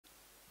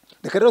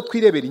reka rero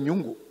twirebera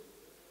inyungu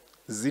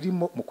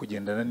zirimo mu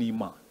kugendana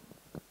n'Imana.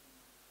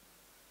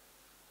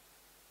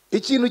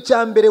 Ikintu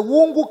cya mbere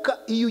wunguka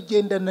iyo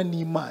ugendana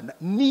n'Imana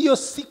niyo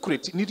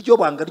secret, niryo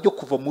banga ryo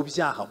kuva mu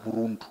byaha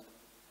burundu.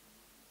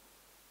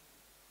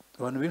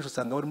 Abantu benshi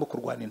usanga barimo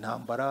kurwana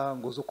intambara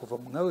ngo zo kuva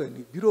mu nkawe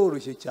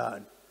biroroshye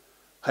cyane.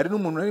 Hari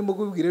n'umuntu arimo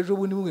kubwira ejo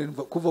bundi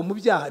kuva mu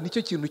byaha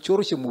nicyo kintu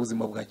cyoroshye mu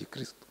buzima bwa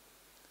Gikristo.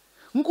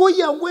 Ngo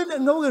yawe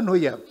nawe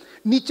ntoya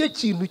nicyo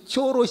kintu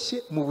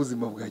cyoroshye mu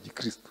buzima bwa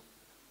Gikristo.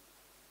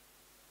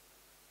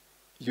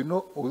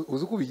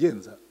 Uzi uko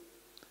ubigenza?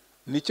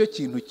 Nicyo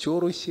kintu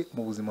cyoroshye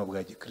mu buzima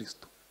bwa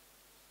Gikristo.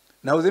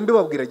 Nahoze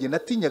mbibabwira gihe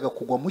natinyaga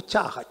kugwa mu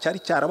cyaha cyari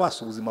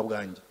cyarabasa ubuzima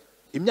bwanjye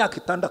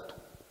imyaka 6,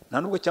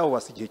 nta nubwo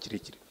cyabubasa igihe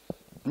kirekire,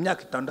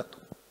 imyaka 6.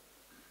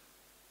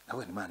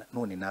 Nawe Imana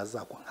none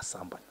nazagwa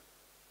nkasambana.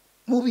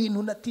 Mu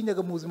bintu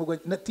natinyaga mu buzima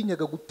bwanjye,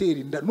 natinyaga gutera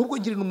inda nubwo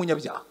ngiri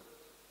n'umunyabyaha.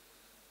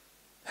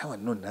 Nawe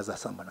none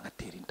nazasambana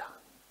ngatera inda.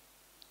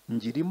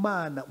 Ngira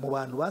Imana mu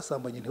bantu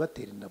basambanye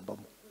ntibatera inda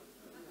mbamo.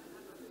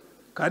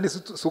 Kandi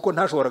suko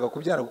ntashoboraga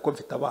kubyara kuko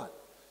mfite abana.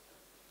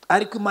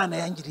 Ariko Imana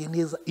yangiriye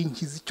neza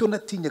inkiza icyo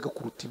natinyaga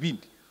kuruta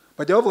ibindi.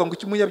 Bajya bavuga ngo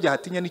umunyabyaha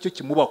atinya nicyo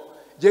kimubaho.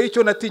 Gihe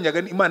icyo natinyaga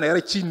Imana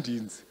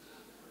yarakindinze.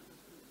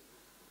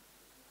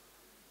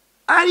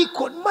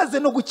 Ariko maze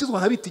no gukizwa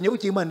nkabitinya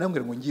buke Imana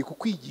namwe ngo ngiye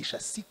kukwigisha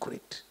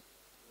secret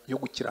yo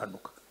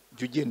gukiranuka.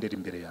 Jya ugendera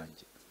imbere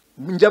yanjye.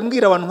 Njya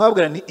mbwira abantu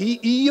nkabwira nti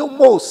iyo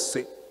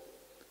Mose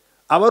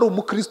aba ari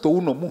umukristo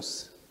w'uno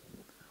munsi,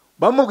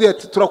 bamubwiye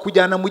ati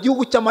turakujyana mu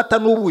gihugu cy'amata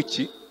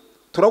n'ubuki,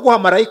 turaguha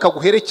marayika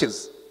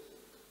guherekeza,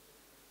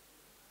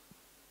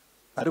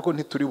 ariko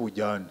ntituri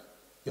bujyane.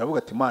 Yavuga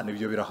ati Imana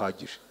ibyo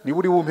birahagije, niba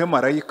uri bumpe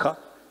marayika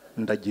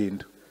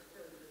ndagenda.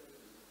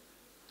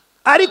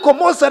 Ariko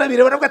Mose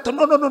arabireba aravuga ati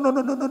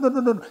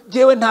no,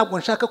 jewe ntabwo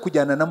nshaka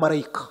kujyana na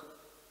marayika.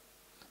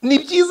 Ni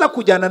byiza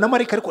kujyana na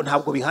marayika ariko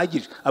ntabwo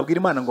bihagije. Abwira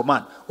Imana ngo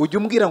Mana ujye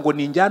umbwira ngo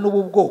ninjyana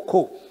ubu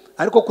bwoko,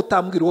 ariko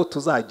kutambwira uwo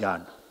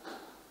tuzajyana.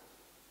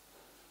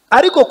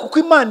 Ariko kuko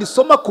Imana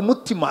isoma ku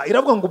mutima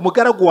iravuga ngo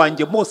umugaragu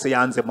wanjye Mose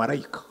yanze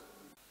marayika.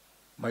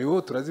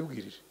 Mayo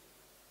turazibwirije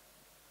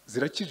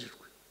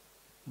zirakijijwe.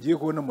 Ngiye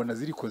kubona mbona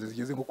zirikoze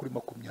zigeze nko kuri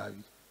 20.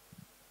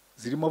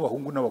 Zirimo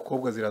abahungu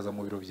n'abakobwa ziraza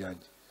mu biro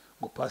byanjye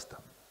ngo pastor,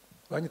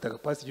 banyitaga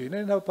pastor iyo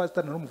nari n'aba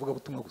pastor no muvuga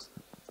butumwa gusa.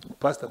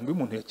 Pastor ngo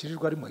umuntu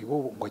yakijijwe ari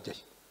mayibo ngo ajyaye.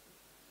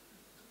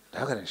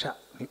 Ndagarisha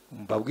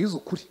mbabwiza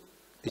ukuri.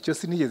 Icyo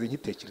sinigeze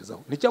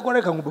nkitekerezaho. Nicyakora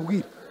reka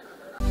ngubwire.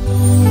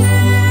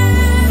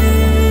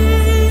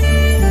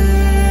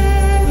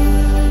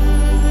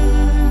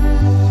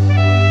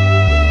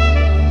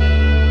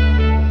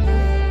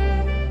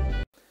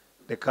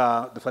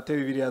 Reka dufate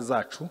Bibiliya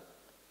zacu.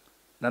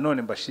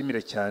 Nanone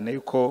mbashimire cyane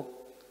yuko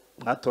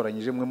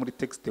mwatoranyije mwe muri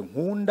texte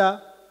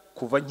nkunda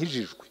kuva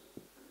nkijijwe.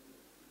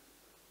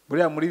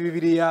 Buriya muri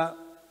Bibiliya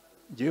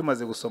ngiye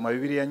maze gusoma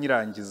Bibiliya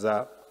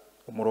nyirangiza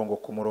umurongo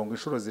ku murongo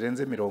inshuro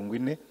zirenze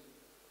 40,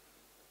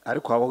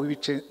 ariko habaho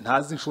ibice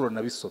ntazi inshuro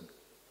nabisomye.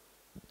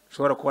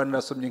 Shobora kuba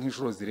narasomye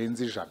nk'inshuro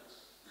zirenze 100.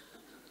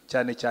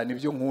 Cyane cyane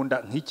ibyo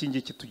nkunda nk'iki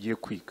ngiki tugiye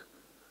kwiga.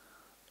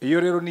 Iyo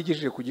rero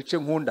nigishije ku gice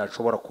nkunda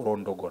nshobora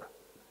kurondogora.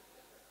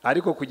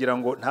 Ariko kugira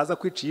ngo ntaza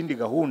kwica yindi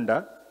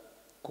gahunda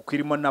kuko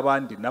irimo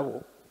nabandi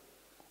nabo,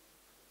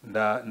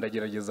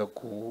 ndagerageza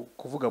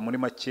kuvuga muri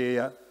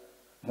makeya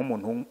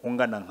nk'umuntu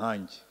ungana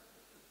nkanjye.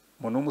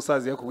 Umuntu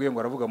w'umusazi yakubwiye ngo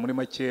aravuga muri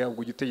makeya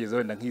ubwo ugitegeza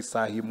wenda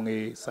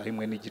nk'isaha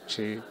imwe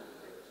n'igice.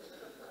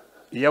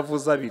 Iyo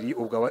avuze 2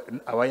 ubwo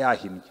aba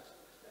yahinnye.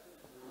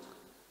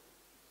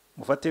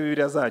 Mufate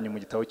Bibiliya zanyu mu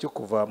gitabo cyo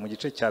kuva mu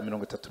gice cya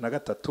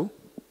 33.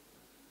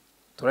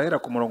 Turahera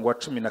ku murongo wa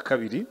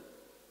 12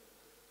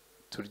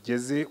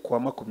 tugeze kwa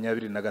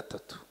 23.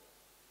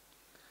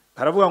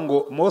 Haravuga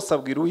ngo Mose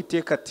abwira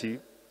Uwiteka ati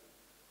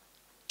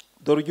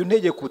dore ujye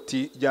untegeka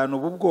uti jyana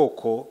ubu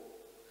bwoko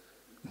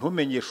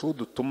ntumenyeshe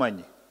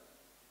udutumanye,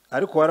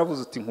 ariko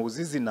waravuze uti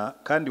nkuzi izina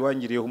kandi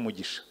wangiriyeho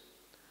umugisha.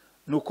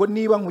 Nuko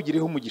niba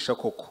nkugiriyeho umugisha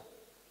koko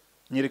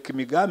nyereka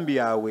imigambi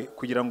yawe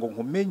kugira ngo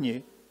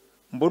nkumenye,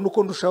 mbone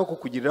uko ndushaho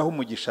kukugiriraho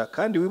umugisha,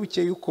 kandi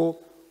wibuke yuko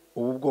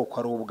ubu bwoko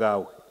ari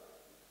ubwawe.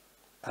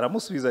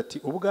 Aramusubiza ati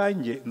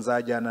ubwanjye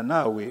nzajyana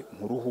nawe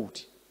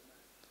nkuruhuri.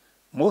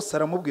 Mose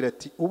aramubwira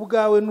ati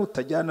ubwawe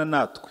nutajyana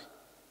natwe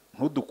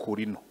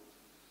ntudukure ino.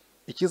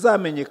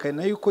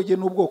 Ikizamenyekana yuko jye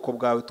n'ubwoko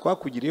bwawe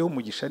twakugiriyeho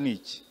umugisha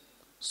niki,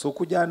 so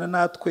kujyana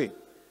natwe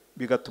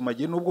bigatuma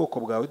jye n'ubwoko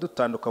bwawe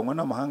dutandukanywa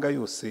n'amahanga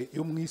yose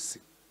yo mu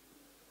isi.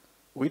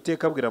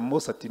 Uwiteka abwira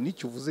Mose ati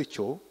nicyo uvuze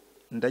cyo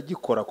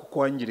ndagikora kuko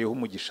wangiriyeho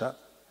umugisha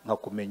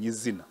nkakumenya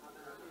izina.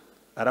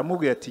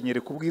 Aramubwira ati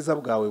nyereka ubwiza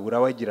bwawe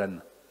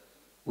burabagirana.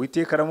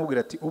 Uwiteka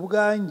aramubwira ati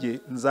ubwanjye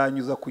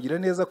nzanyuza kugira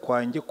neza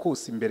kwanjye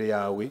kose imbere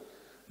yawe,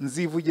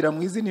 nzivugira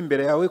mu izina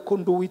imbere yawe ko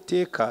ndi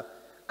Uwiteka,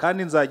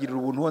 kandi nzagirira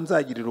ubuntu wo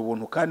nzagirira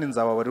ubuntu, kandi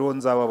nzababarira uwo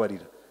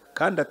nzababarira.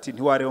 Kandi ati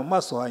ntiwareba mu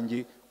maso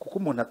hanjye kuko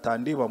umuntu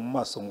atandeba mu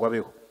maso ngo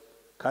abeho.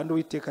 Kandi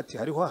Uwiteka ati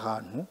hariho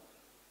ahantu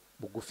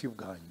bugufi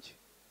bwanjye,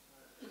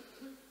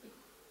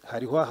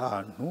 hariho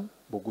ahantu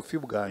bugufi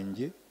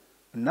bwanjye,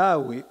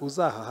 nawe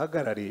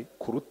uzahahagarare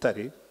ku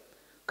rutare,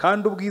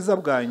 kandi ubwiza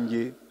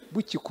bwanjye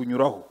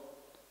bukikunyuraho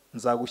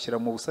nzagushyira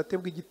mu busate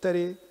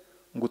bw'igitare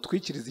ngo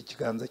utwikirize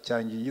ikiganza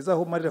cyanjye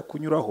yizaho marira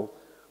kunyuraho,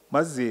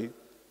 maze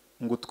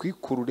ngo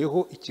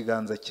utwikurureho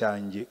ikiganza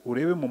cyanjye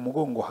urebe mu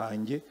mugongo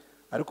hanjye,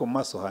 ariko mu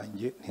maso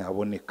hanjye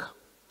ntihaboneka.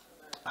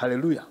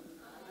 Haleluya.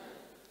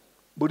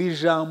 Buri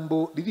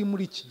jambo riri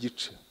muri iki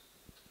gice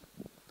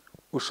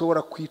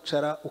ushobora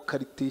kwicara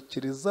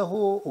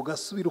ukaritekerezaho,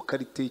 ugasubira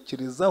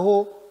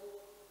ukaritekerezaho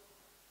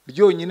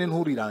ryonyine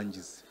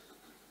nturirangize.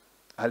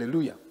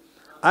 Haleluya.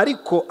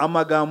 Ariko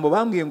amagambo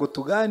bambwiye ngo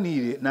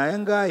tuganire ni aya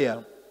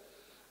ngaya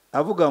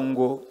avuga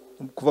ngo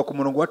kuva ku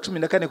murongo wa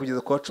 14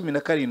 kugeza ku wa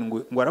 17,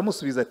 ngo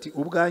aramusubiza ati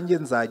ubwanjye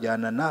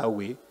nzajyana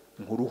nawe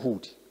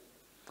nkuruhuri.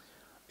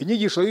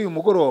 Inyigisho y'uyu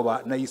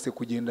mugoroba nayise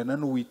kugendana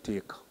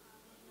n'Uwiteka.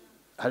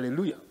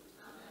 Haleluya.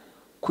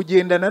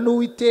 Kugendana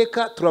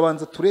n'Uwiteka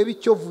turabanza turebe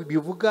icyo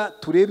bivuga,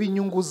 turebe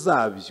inyungu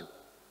zabyo.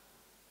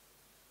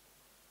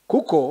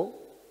 Kuko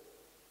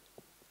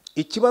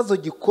ikibazo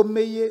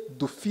gikomeye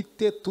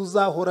dufite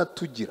tuzahora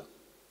tugira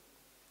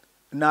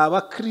ni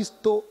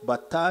abakristo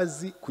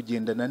batazi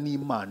kugendana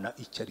n'Imana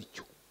icyo ari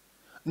cyo.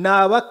 Ni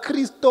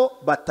abakristo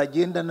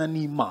batagendana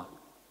n'Imana.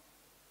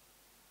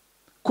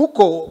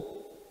 Kuko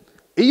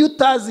iyo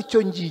utazi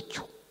icyo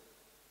ngicyo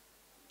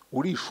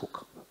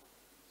urishuka.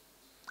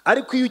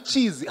 Ariko iyo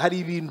ukizi hari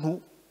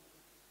ibintu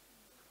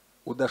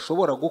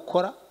udashobora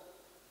gukora,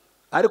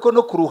 ariko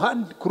no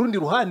ku rundi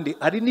ruhande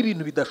hari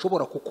n'ibintu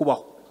bidashobora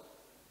kukubaho.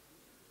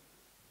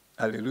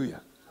 Haleluya.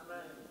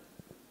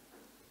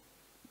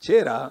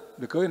 Kera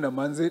reka wenda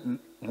manze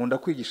nkunda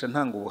kwigisha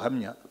ntanga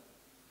ubuhamya.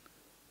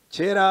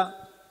 Kera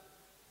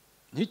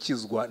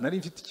nkikizwa nari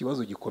mfite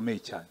ikibazo gikomeye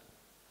cyane.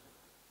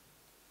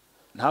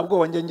 Ntabwo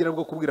wanjyangira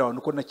bwo kubwira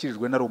abantu ko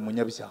nakirijwe nari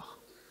umunyabyaha.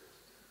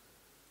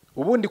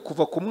 Ubundi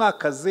kuva ku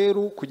mwaka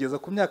 0 kugeza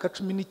ku myaka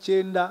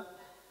 19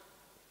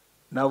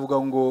 navuga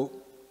ngo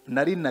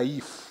nari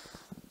naif,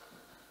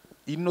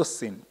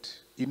 innocent.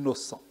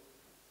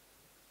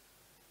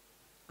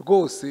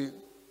 Rwose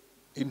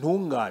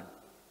intungane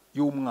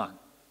y'umwana.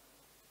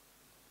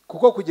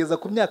 Kuko kugeza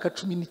ku myaka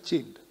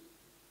 19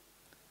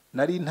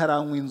 nari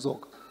ntaranywa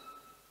inzoga.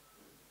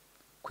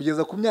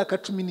 Kugeza ku myaka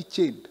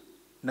 19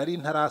 nari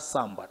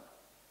ntarasambana.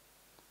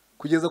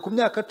 Kugeza ku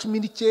myaka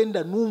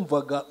 19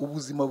 numvaga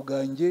ubuzima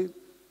bwanjye,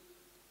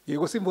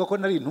 yego simvuga ko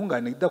nari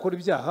intungane idakora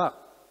ibyaha,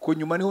 ko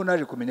nyuma niho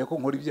naje kumenya ko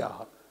nkora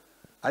ibyaha,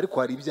 ariko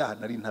hari ibyaha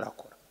nari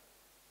ntarakora.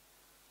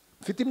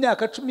 Mfite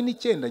imyaka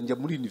 19 njya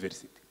muri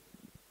university.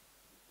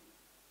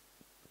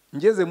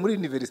 Ngeze muri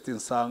university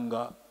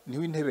nsanga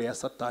niho intebe ya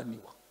Satani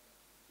wa.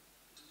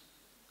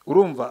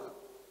 Urumva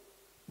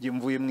ngiye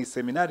mvuye mu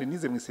seminari,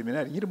 nize mu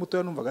seminari nkiri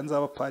muto numvaga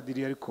nzaba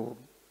padiri, ariko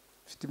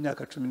mfite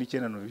imyaka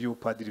 19 no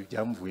by'upadiri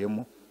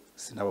byamvuyemo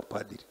sinaba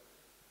padiri.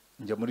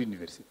 Njya muri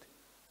university.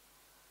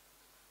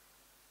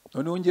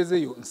 Noneho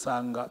ngezeyo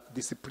nsanga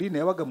discipline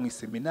yabaga mu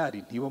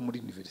seminari ntiba muri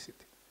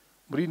university.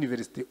 Muri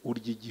university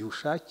urya igihe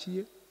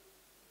ushakiye,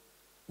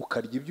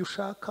 ukarya ibyo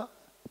ushaka,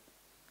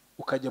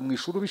 ukajya mu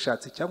ishuri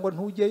bishatse cyangwa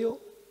ntujyeyo,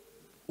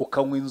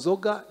 ukanywa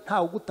inzoga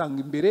nta ugutanga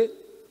imbere,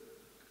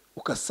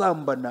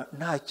 ukasambana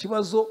nta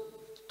kibazo.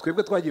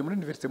 Twebwe twagiye muri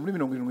university muri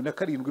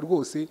 77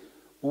 rwose.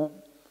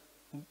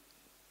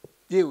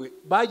 Yewe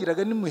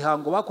bagiraga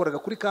n'imihango bakoraga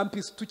kuri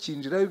campus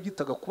tukinjirayo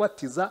byitaga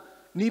kubatiza,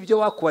 n'ibyo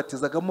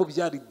bakubatizagamo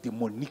byari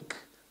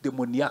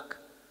demoniaque.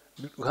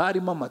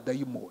 Harimo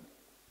amadayimoni.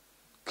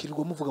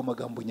 Kirirwa muvuga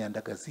amagambo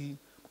nyandagazi,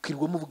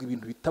 kirirwa muvuga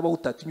ibintu bitabaho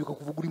utatinyuka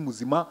kuvuga uri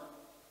muzima,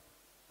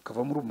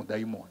 ukava muri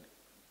umudayimoni.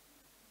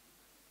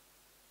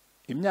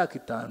 Imyaka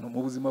 5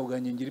 mu buzima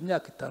bwanjye ngira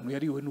imyaka 5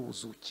 yariwe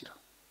n'ubuzukira.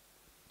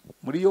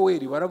 Muri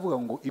Yoweri baravuga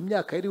ngo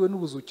imyaka yariwe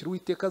n'ubuzukira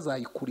Uwiteka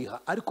azayikuriha,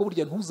 ariko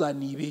burya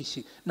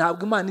ntuzanibeshye.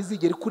 Ntabwo Imana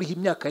izigera ikuriha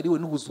imyaka yariwe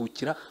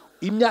n'ubuzukira.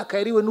 Imyaka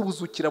yariwe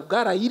n'ubuzukira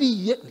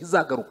bwarayiriye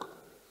ntizagaruka,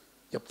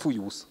 yapfuye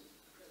ubusa.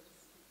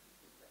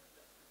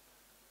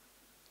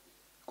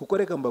 Kuko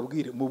reka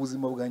mbabwire mu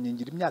buzima bwanjye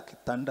ngira imyaka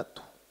 6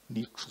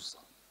 nicuza.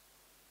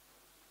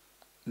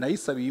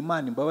 Nayisabiye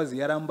Imana imbabazi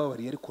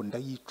yarambabariye, ariko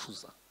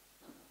ndayicuza.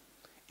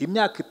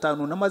 Imyaka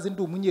 5 namaze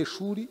ndi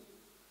umunyeshuri,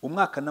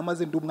 umwaka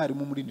namaze ndi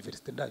umwarimu muri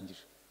university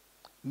ndangije.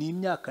 Ni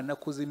imyaka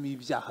nakozemo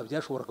ibyaha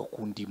byashoboraga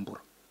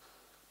kundimbura.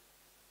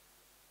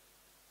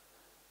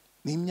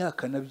 Ni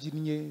imyaka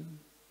nabyinnye,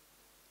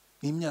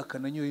 ni imyaka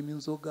nanyoyemo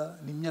inzoga,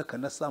 ni imyaka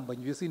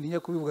nasambanye. Byose ntinya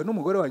kubivuga.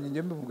 N'umugore wanjye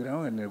njye mbimubwira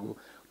ngo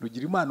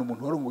rugira Imana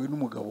umuntu warongoye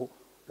n'umugabo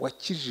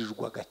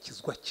wakijijwe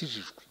agakizwa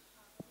akijijwe.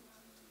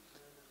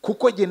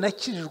 Kuko jye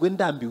nakijijwe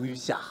ndambiwe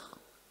ibyaha.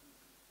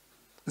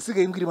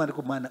 Nsigaye mbwira Imana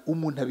ko Mana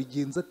umuntu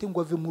abigenza ate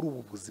ngo ave muri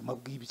ubu buzima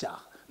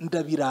bw'ibyaha?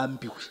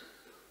 Ndabirambiwe.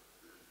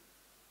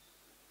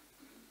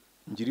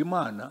 Ngira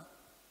Imana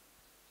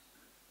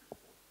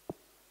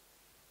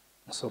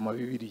nsoma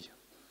Bibiliya.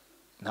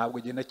 Ntabwo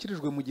jye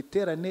nakirijwe mu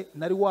giterane,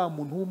 nari wa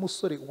muntu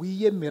w'umusore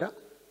wiyemera.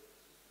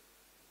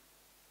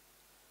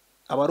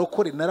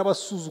 Abarokore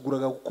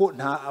narabasuzuguraga kuko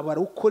nta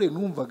abarokore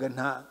numvaga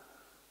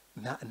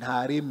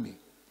nta reme.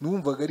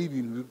 Numvaga ari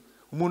ibintu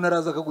umuntu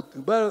araza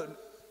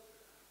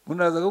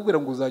akakubwira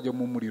ngo uzajya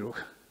mu muriro.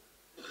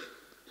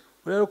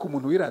 rero ko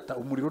umuntu wirata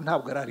umuriro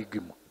ntabwo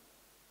ararigema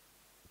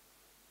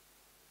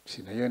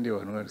nayo ndi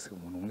abantu barese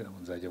umuntu umwe ngo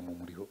nzajya mu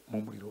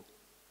muriro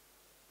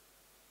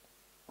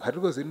hari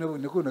rwose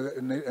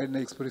na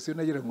expression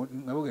nagira ngo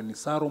navuga ni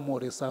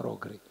saromore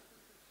sarogre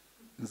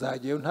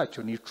nzajyayo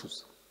ntacyo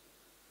nicuza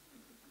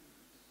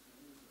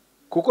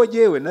kuko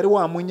jewe nari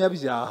wa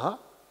munyabyaha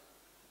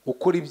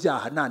ukora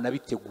ibyaha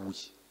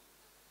nanabiteguye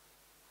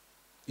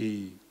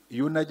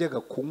iyo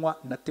najyaga kunywa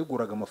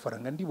nateguraga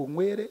amafaranga ndi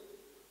bunywere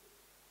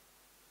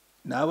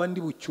naba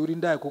ndi bucyura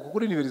indaya kuko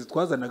kuri university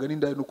twazanaga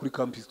n'indaya no kuri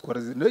campus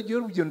twarazi nagiye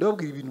urugendo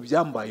ndababwira ibintu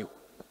byambayeho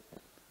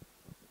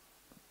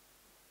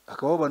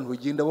akaba abantu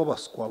bagenda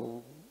babaswa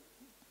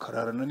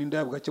kararana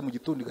n'indaya bwacye mu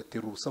gitondo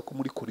igatera urusaku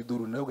muri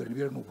koridoro nabwo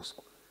nibera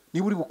n'ubuswa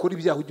niba uri bukora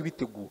ibyaha ujye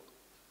bitegura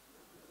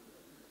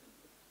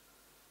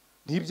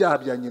n'ibyaha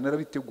byanjye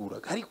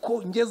narabiteguraga ariko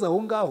ngeze aho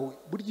ngaho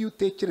burya iyo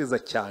utekereza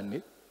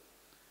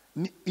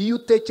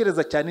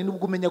cyane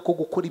nibwo umenya ko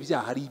gukora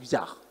ibyaha ari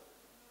ibyaha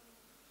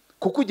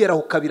kuko ugera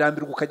aho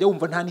ukabirambirwa ukajya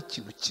wumva nta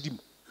n'ikintu kirimo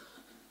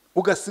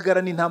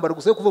ugasigarana intambara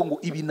gusa yo kuvuga ngo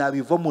ibi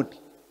nabivamo nti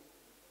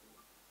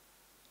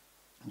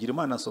ngira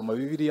Imana nsoma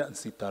Bibiliya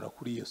nsitara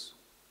kuri Yesu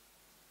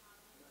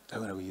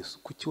ndabona Yesu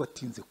kuki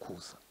watinze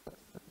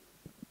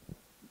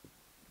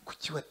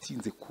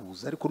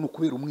kuza ariko no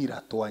kubera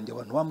umwirato wanjye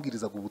abantu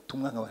bambwirizaga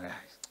ubutumwa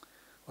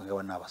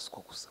nk'abana nabaswa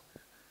gusa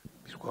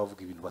birwa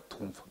bavuga ibintu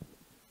batumva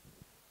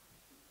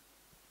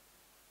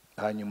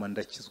hanyuma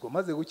ndakizwa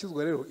maze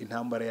gukizwa rero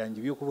intambara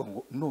yanjye biyo kuvuga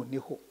ngo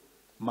noneho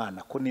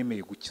Mana ko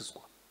nemeye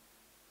gukizwa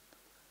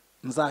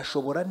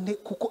nzashobora nte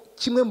kuko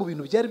kimwe mu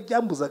bintu byari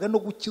byambuzaga no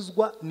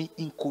gukizwa ni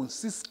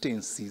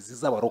inconsistencies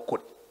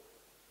z'abarokore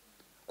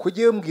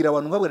kugiye mbwira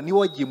abantu nkabwira niba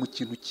wagiye mu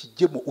kintu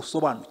kijyemo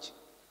usobanuke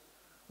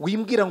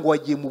wimbwira ngo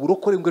wagiye mu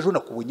burokore ngo ejo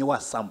nakubonye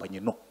wasambanye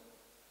no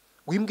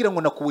wimbwira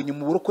ngo nakubonye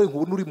mu burokore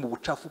nkubona uri mu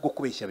bucafu bwo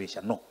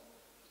kubeshya no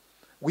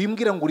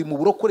wimbwira ngo uri mu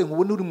burokore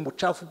nkubona uri mu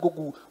bucafu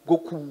bwo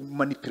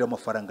kumanipira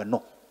amafaranga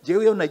no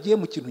jewe yo nagiye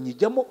mu kintu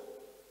nyijyamo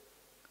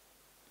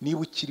niba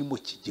ukirimo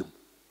kijyemo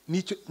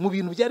nicyo mu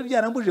bintu byari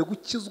byarambujije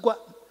gukizwa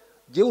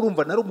jewe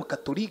urumva nari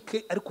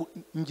umukatolike ariko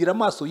ngira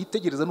amaso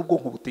yitegereza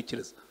n'ubwonko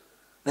butekereza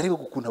nareba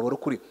gukunda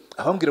abarokore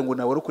abambwira ngo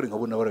nabarokore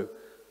nkabona barayo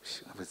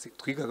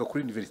twigaga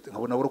kuri university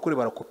nkabona abarokore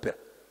barakopera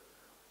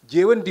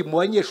jewe ndi mu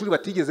banyeshuri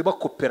batigeze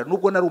bakopera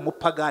nubwo nari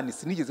umupagani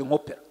sinigeze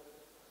nkopera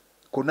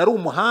ko nari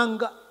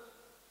umuhanga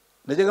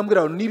najyaga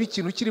mbwira niba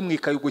ikintu kiri mu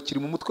ikayi ubwo kiri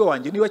mu mutwe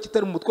wanjye niba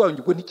kitari mu mutwe wanjye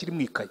ubwo ntikiri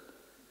mu ikayi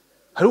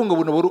hariho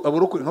ngabona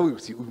abarokore nkabo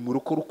uyu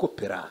murokore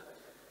ukopera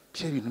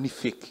bya bintu ni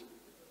fake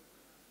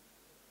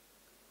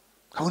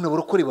habona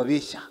abarokore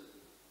babeshya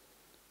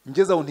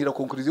ngeze aho ntira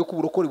conclusion ko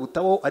uburokore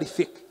butabaho ari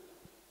fake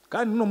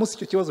kandi no munsi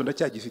icyo kibazo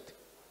ndacyagifite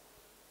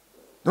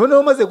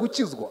noneho maze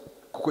gukizwa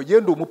kuko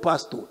genda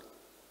umupastori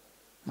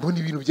mbona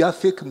ibintu bya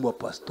fake mu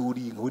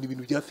bapastori nkabona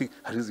ibintu bya fake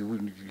hari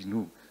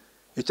ibintu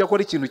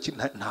icyakora ikintu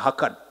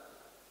ntahakana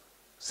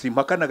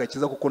simpakana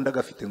gakiza kuko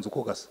ndagafite nzu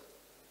uko gasa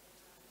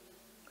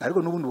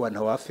ariko n'ubundi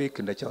bantu wa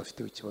fake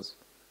ndacyabafite ikibazo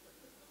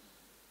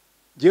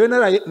jewe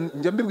naraye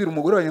njya mbibwira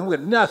umugore wanjye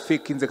nkubwira na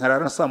fake inze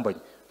nkarara nasambanye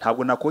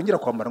ntabwo nakongera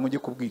kwambara ngo njye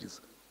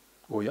kubwiriza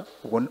oya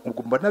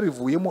ubwo mba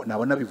nabivuyemo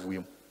naba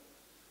nabivuyemo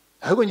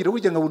ahubwo ngira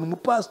burya ngabona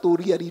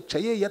umupastori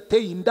yaricaye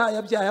yateye inda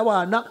yabyaye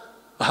abana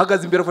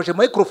ahagaze imbere afashe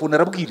microphone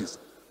arabwiriza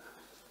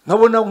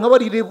nkabona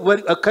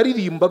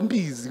akaririmba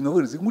mbizi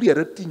nkabona muri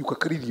yaratinyuka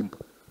akaririmba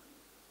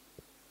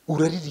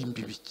uraririmba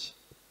ibiki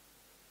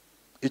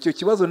icyo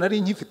kibazo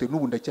nari nkifite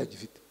n'ubu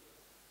ndacyagifite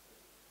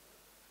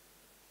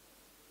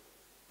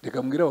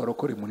reka mbwira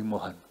abarokore murimo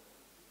hano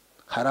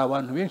hari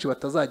abantu benshi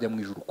batazajya mu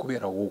ijuru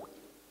kubera wowe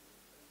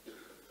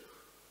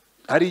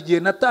hari igihe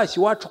natashye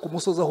iwacu ku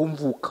musozi aho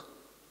mvuka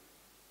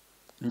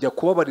njya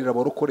kubabarira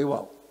abarokore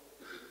bawo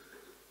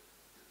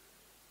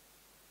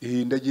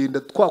ndagenda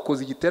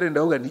twakoze igiterane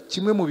ndavuga nti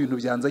kimwe mu bintu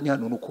byanzanye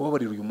hano ni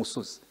ukubabarira uyu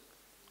musozi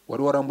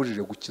wari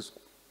warambujije gukizwa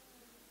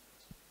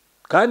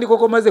kandi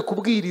koko maze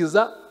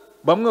kubwiriza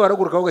bamwe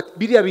baraguruka bavuga ati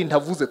biriya bintu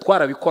avuze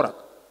twarabikoraga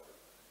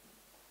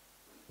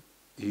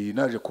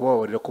naje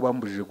kubabarira ko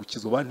bambujije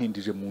gukizwa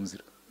bantindije mu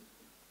nzira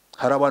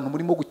hari abantu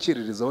murimo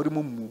gukerereza barimo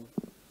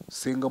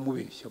musenga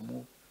mubeshya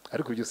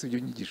ariko ibyo si byo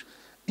nyigisha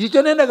icyo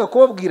nendaga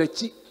kubabwira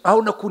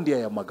aho nakundiye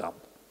aya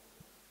magambo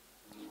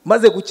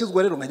maze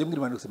gukizwa rero nkajya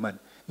mbwira abantu Imana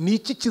ni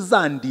iki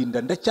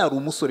kizandinda ndacyari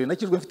umusore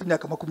nakijwe mfite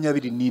imyaka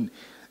 24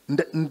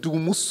 ndi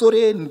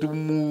umusore ndi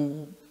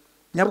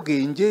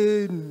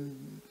umunyabwenge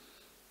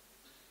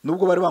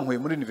nubwo bari bankuye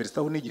muri university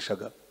aho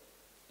nigishaga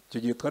icyo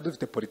gihe twari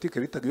dufite politike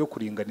bitaga yo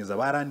kuringaniza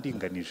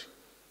barandinganije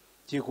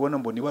ngiye kubona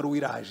mbona iba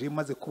ruwiraje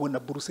maze kubona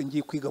buruse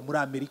ngiye kwiga muri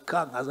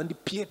Amerika nkaza ndi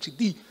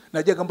PhD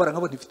najyaga mbara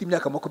nkabona ifite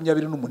imyaka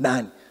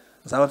 28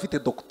 nzaba mfite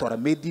doctora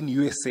made in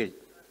USA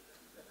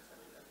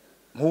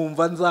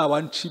nkumva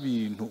nzaba nci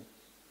ibintu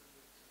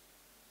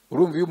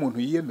urumva iyo umuntu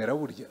yiyemera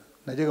burya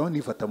najyaga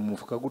nifata mu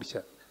mufuka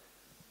gutya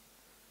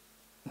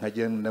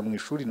nkagenda mu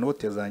ishuri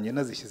note zanjye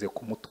nazishyize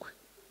ku mutwe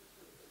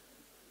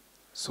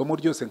somo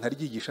ryose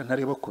nkaryigisha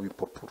ntareba ku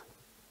bipapuro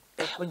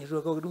abanyeshuri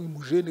bakaba uyu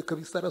mujene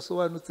kabisa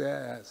arasobanutse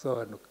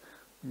asobanuka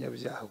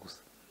nyabyaha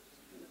gusa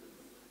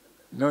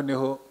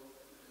noneho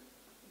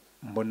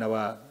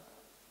mbona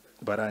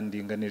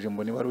barandinganije,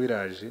 mbona ibaruwa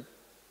iraje,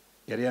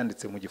 yari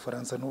yanditse mu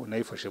gifaransa n'ubu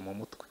nayifashe mu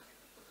mutwe,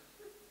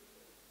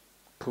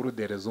 pour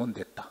des raisons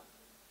d'état,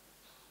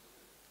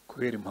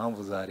 kubera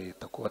impamvu za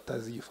leta. ku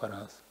batazi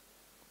igifaransa,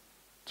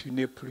 tu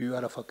n'es plus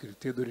à la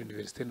faculté de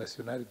l'université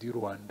nationale du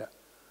Rwanda,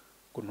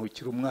 ngo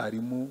ntukiri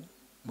umwarimu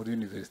muri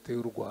université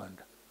y'u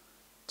Rwanda,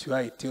 tu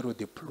as été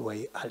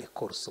redéployé à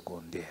l'école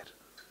secondaire.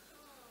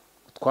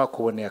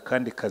 Twakuboneye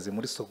akandi kazi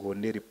muri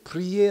secondaire,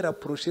 prière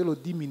approcher le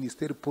du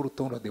ministère pour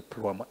ton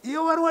redéploiement.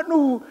 Iyo baruwa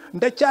n'ubu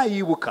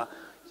ndacyayibuka,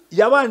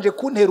 yabanje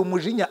kuntera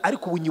umujinya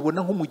ariko ubu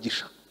nyibona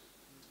nk'umugisha,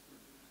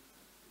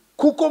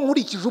 kuko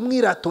nkurikije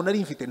umwirato nari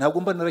mfite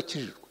ntabwo mba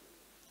narakijijwe.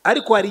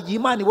 Ariko hari igihe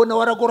Imana ibona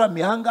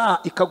waragoramiye ahangaha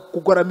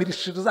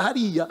ikakugoramirishiriza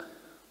hariya,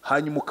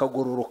 hanyuma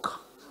ukagororoka.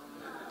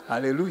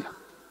 Haleluya.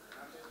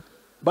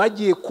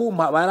 Bagiye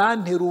kumpa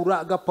baranterura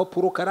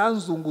agapapuro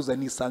karanzunguza,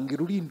 nisanga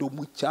irurindo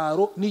mu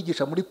cyaro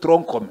nigisha muri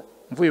tronkome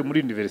mvuye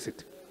muri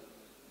university.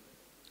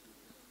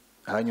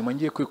 Hanyuma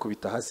ngiye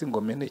kwikubita hasi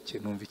ngo meneke,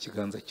 numva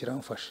ikiganza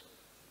kiramfashe,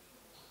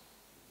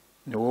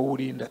 ni wowe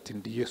urinda. Ati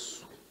ndi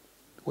Yesu,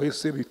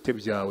 wese bite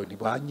byawe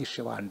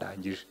ntibanyishe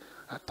bandangije.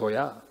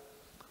 Atoya,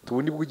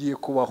 tubundi bwugiye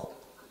kubaho.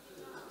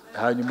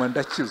 Hanyuma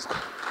ndakizwa.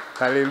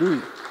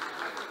 Haleluya.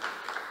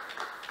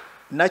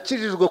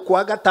 Nakijijwe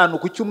kuwa gatanu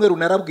ku cyumweru,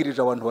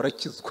 narabwirije abantu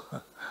barakizwa.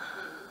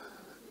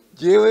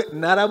 Jewe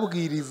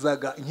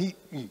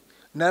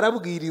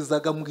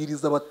narabwirizaga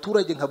mbwiriza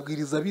abaturage,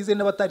 nkabwiriza bize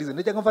n'abatarize.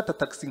 Najya ngafata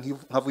taxi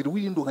nkavira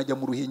Rulindo nkajya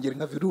mu Ruhengeri,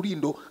 nkavira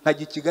Rulindo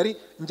nkajya Kigali,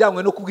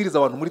 njyanywe no kubwiriza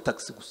abantu muri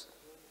taxi gusa.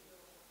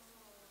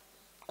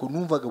 Ko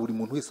numvaga buri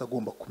muntu wese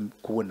agomba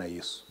kubona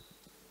Yesu.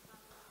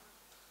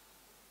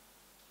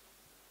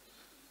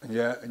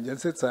 Njya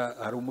nsetsa,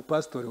 hari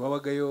umupastori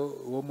wabagayo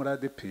wo muri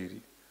ADPR,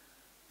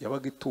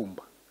 yabaga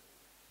Itumba,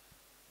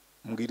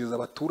 mbwiriza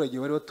abaturage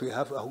bari batuye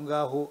hafi aho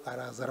ngaho,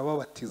 araza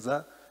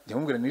arababatiza.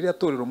 Njyamubwira niriya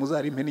torero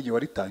muzarimpe n'igihe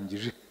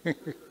waritangije.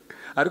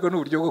 Ariko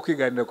n'uburyo bwo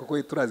kwiganira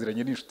kuko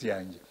turaziranye n'inshuti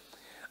yanjye.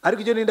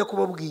 Ariko icyo nenda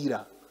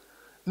kubabwira,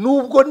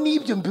 nubwo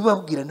n'ibyo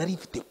mbibabwira nari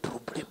mfite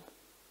problem,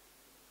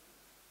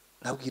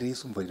 nabwira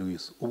Yesu, mva rero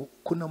Yesu, ubu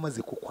ko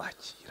namaze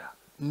kukwakira,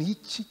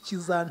 niki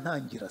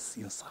kizantangira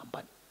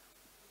sinsambane?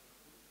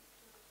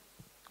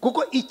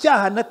 Kuko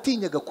icyaha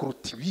natinyaga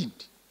kuruta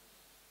ibindi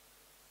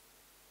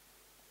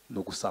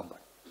no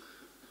gusambana.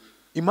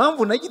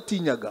 Impamvu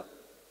nagitinyaga,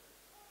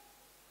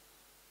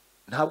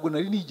 ntabwo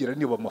nari nigira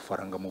niba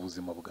amafaranga mu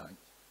buzima bwanjye,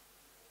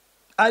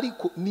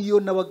 ariko niyo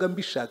nabaga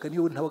mbishaka,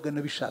 niyo ntabaga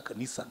nabishaka,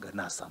 nisanga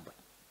nasambana.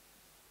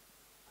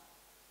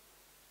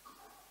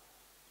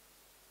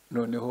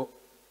 Noneho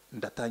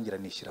ndatangira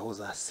nishyiraho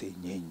za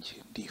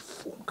senyenge,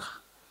 ndifunga.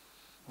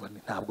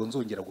 Ntabwo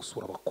nzongera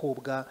gusura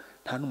abakobwa,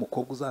 nta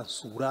n'umukobwa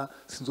uzansura,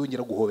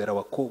 sinzongera guhobera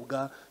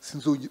abakobwa,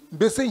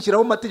 mbese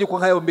nshyiraho amategeko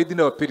nk'ayo Medi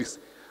n'Abaperisi.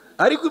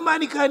 Ariko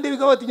Imana ikande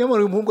bigabati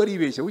nyamara umuhungu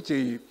aribeshya.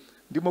 Bukeye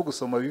ndimo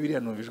gusoma Bibiliya,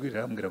 numva ijwi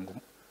rirambwira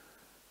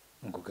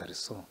ngo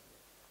garso,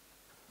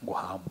 ngo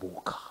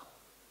hambuka,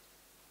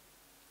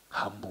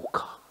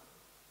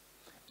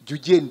 jya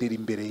ugendera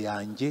imbere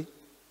yanjye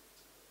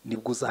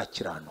nibwo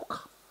uzakiranuka.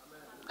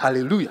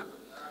 Haleluya.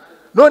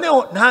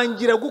 Noneho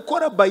ntangira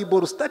gukora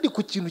Bible study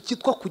ku kintu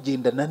cyitwa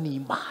kugendana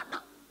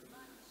n'Imana.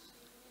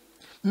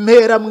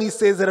 Mpera mu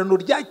isezerano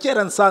rya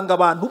kera, nsanga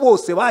abantu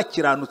bose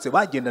bakiranutse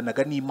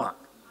bagendanaga n'Imana.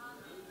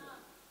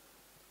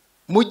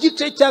 Mu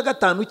gice cya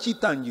 5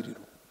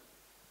 cy'Itangiriro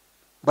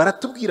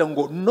baratubwira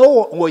ngo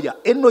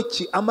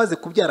Enoki amaze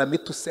kubyara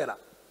Metusela.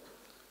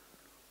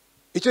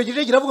 Icyo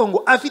gice kiravuga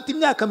ngo afite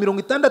imyaka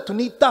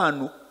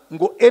 65,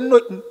 ngo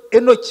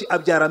Enoki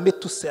abyara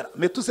Metusela.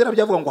 Metusela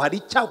byavuga ngo hari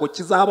icyago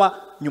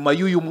kizaba nyuma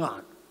y'uyu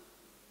mwana.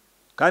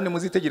 Kandi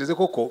muzitegereze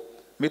koko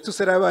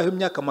Metusela yabaye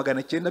imyaka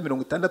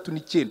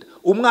 969,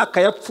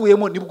 umwaka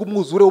yapfuyemo nibwo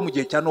umwuzure wo mu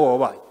gihe cya Nowa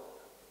wabaye.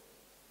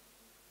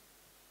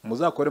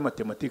 Muzakore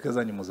matematike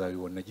zanyu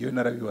muzabibona, giye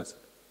narabibaza.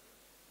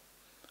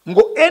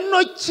 Ngo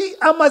Enoki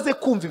amaze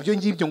kumva ibyo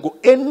ngibyo, ngo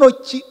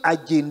Enoki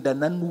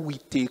agendana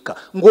n'Uwiteka,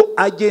 ngo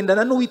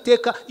agendana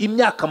n'Uwiteka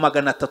imyaka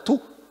 300,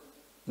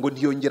 ngo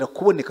ntiyongera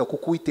kuboneka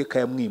kuko Uwiteka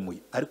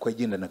yamwimuye, ariko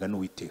yagendanaga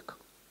n'Uwiteka.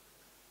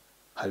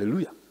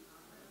 Haleluya.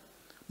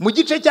 Mu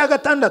gice cya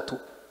 6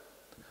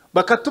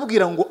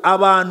 bakatubwira ngo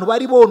abantu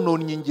bari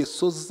bononnye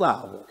ingeso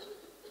zabo,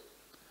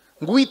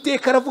 ngo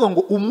Uwiteka aravuga ngo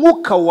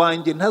umwuka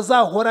wanjye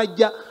ntazahora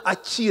ajya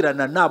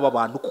akirana n'aba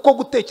bantu, kuko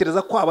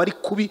gutekereza kwabo ari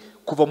kubi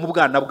kuva mu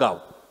bwana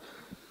bwabo.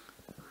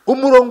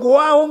 Umurongo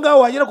waho ngaho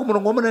wagera ku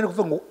murongo wa 8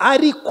 kuvuga ngo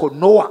ariko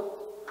Nowa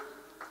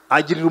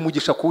agirira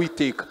umugisha ku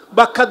Uwiteka.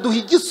 Bakaduha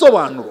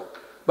igisobanuro,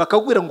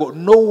 bakagwira ngo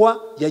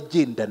Nowa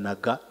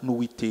yagendanaga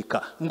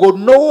n'Uwiteka, ngo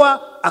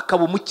Nowa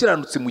akaba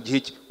umukiranutsi mu gihe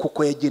cye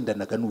kuko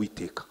yagendanaga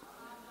n'Uwiteka.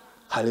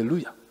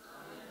 Haleluya.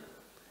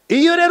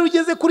 Iyo rero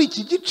ugeze kuri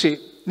iki gice,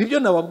 nibyo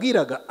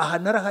nababwiraga, aha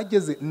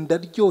narahageze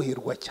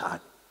ndaryoherwa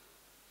cyane,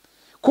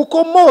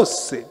 kuko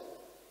Mose,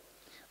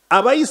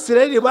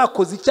 Abayisirayeli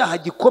bakoze icyaha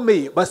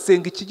gikomeye,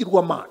 basenga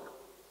ikigirwamana.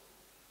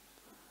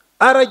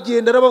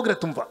 aragenda arababwira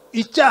tumva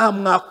icyaha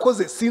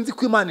mwakoze sinzi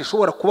ko Imana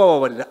ishobora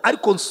kubababarira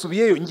ariko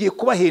nsubiyeyo ngiye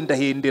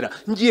kubahendahendera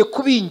ngiye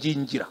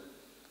kubingingira.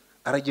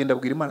 Aragenda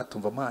abwira Imana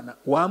tumva Mana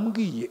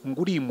wambwiye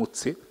ngo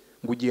urimutse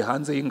ngo ugiye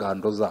hanze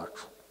y'ingando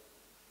zacu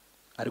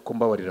ariko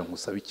mbabarira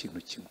nkusaba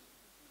ikintu kimwe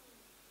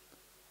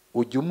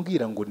ujye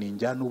umbwira ngo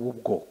ninjyane ubu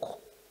bwoko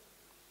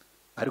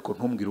ariko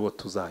ntumbwire uwo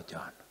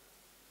tuzajyana.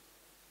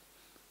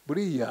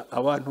 Buriya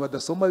abantu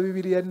badasoma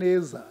Bibiliya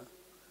neza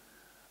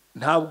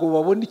ntabwo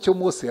babona icyo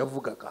Mose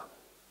yavugaga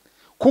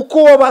kuko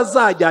uwo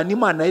bazajyana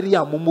Imana yari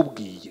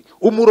yamumubwiye.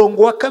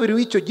 Umurongo wa 2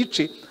 w'icyo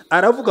gice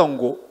aravuga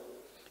ngo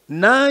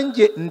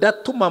nanjye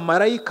ndatuma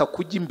marayika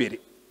kujya imbere.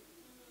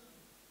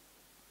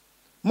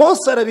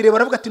 Mose arabireba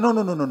aravuga ati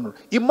no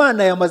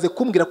Imana yamaze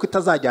kumbwira ko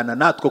itazajyana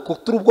natwe ko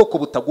turi ubwoko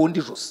butagonda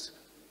ijosi,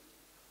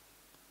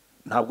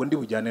 ntabwo ndi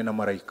bujyane na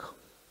marayika,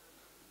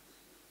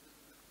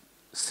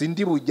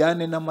 sindi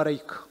bujyane na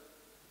marayika.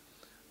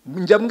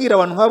 Njya mbwira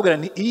abantu nkabwira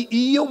nti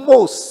iyo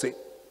Mose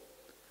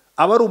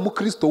aba ari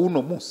umukristo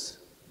w'uno munsi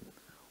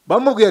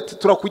bamubwiye ati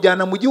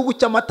turakujyana mu gihugu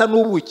cy'amata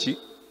n'ubuki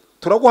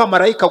turaguha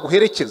marayika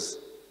guherekeza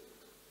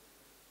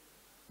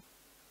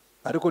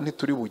ariko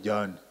ntituri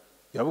bujyane,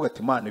 yavuga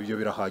ati Imana ibyo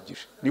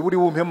birahagije, niba uri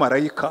bumpe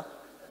marayika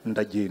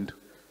ndagenda.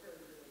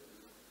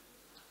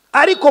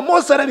 Ariko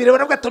Mose arabireba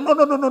aravuga ati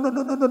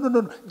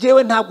no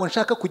jewe ntabwo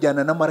nshaka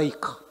kujyana na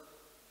marayika.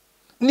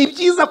 Ni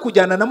byiza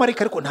kujyana na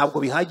marayika ariko ntabwo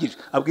bihagije.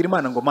 Abwira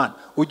Imana ngo Mana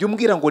ujye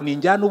umbwira ngo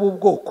ninjyane ubu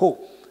bwoko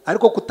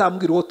ariko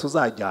kutambwira uwo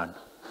tuzajyana.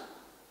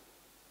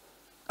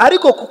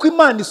 Ariko kuko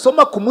Imana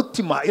isoma ku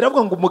mutima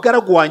iravuga ngo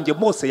umugaragu wanjye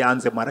Mose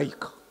yanze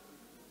marayika,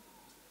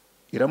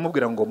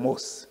 iramubwira ngo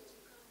Mose,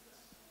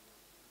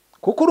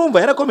 kuko urumva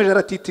yarakomeje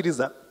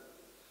aratitiriza,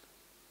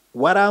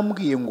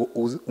 warambwiye ngo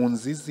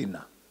unzi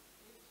izina.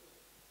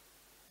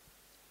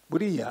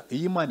 Buriya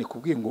iyo Imana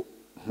ikubwiye ngo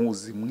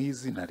nkuzi mu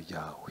izina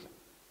ryawe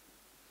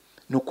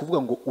ni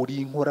ukuvuga ngo uri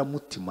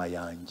inkoramutima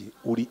yanjye,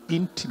 uri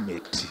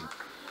intimate,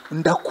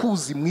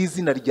 ndakuzi mu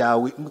izina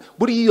ryawe.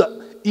 Buriya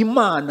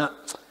Imana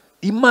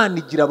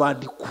igira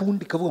abantu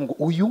ikunda ikavuga ngo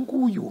uyu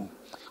nguyu,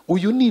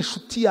 uyu ni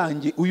inshuti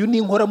yanjye, uyu ni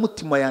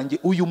inkoramutima yanjye,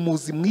 uyu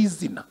muzi mu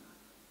izina.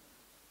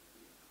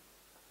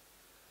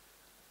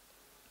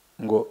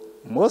 Ngo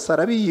Mose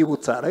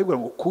arabiyibutsa arabibwira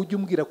ngo kujya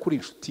umbwira kuri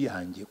inshuti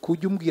yanjye,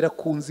 kujya umbwira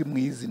kunzi mu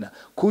izina,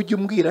 kujya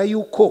umbwira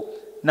yuko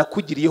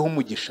nakugiriyeho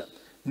umugisha.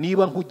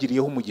 Niba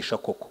nkugiriyeho umugisha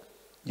koko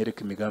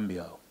nyereka imigambi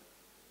yawe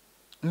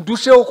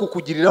ndusheho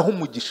kukugiriraho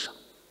umugisha.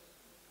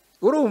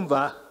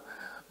 Urumva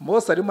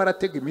Mose arimo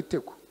aratega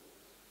imitego,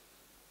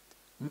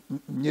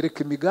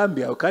 nyereka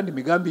imigambi yawe, kandi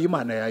imigambi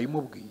y'Imana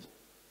yayimubwiye.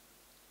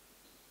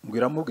 Ngo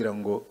iramubwira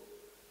ngo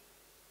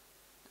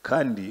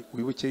kandi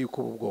wibuke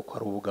yuko ubu bwoko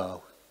ari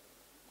ubwawe,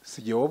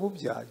 si jye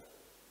wabubyaye.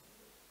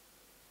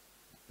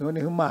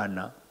 Noneho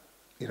Imana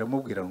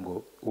iramubwira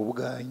ngo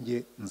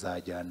ubwanjye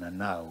nzajyana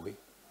nawe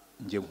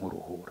njye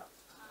nkuruhura.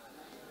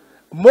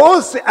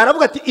 Mose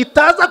aravuga ati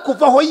itaza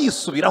kuvaho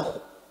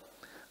yisubiraho,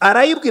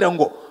 arayibwira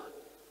ngo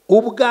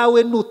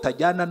ubwawe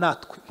nutajyana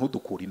natwe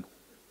ntudukure ino.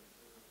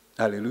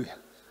 Haleluya.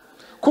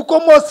 Kuko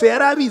Mose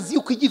yari abizi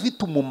yuko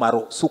igifite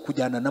umumaro si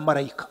ukujyana na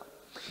marayika,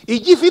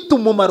 igifite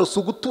umumaro si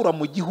ugutura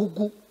mu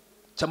gihugu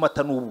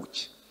cy'amata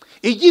n'ubuki,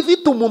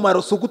 igifite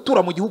umumaro si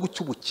ugutura mu gihugu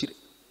cy'ubukire.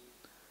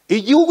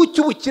 Igihugu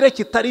cy'ubukire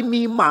kitarimo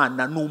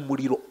Imana ni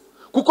umuriro,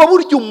 kuko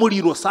burya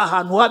umuriro si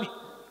ahantu habi,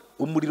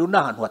 umuriro ni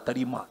ahantu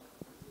hatari Imana,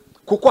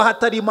 kuko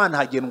hatari Imana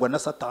hagendwa na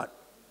Satani.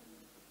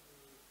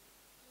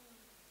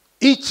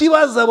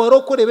 Ikibazo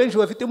abarokore benshi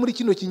bafite muri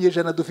kino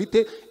kinyejana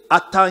dufite,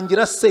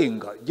 atangira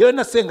senga, jewe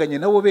nasenganye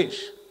nabo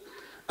benshi,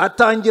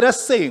 atangira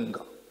senga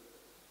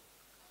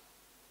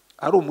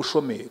ari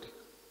umushomeri,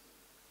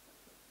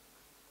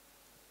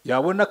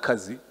 yabona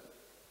akazi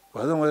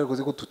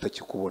bazamwarakoze ko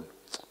tutakikubona,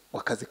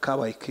 akazi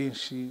kabaye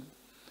kenshi,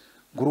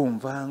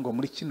 ngurumva ngo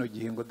muri kino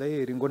gihe ngo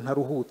dayeri ngo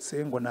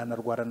ntaruhutse ngo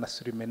nanarwara na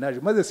surimenage,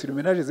 maze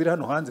surimenage ziri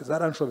hano hanze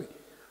zaranshobeye.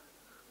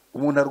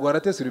 Umuntu arwara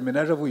ate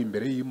surimenage avuye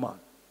imbere y'Imana?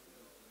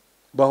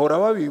 Bahora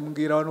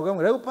babimbwira abantu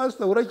ngamwe rero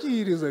pastor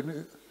urakiyiriza,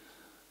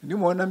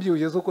 nimubona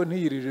mbyibuye ko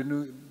ntiyirije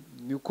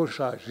niko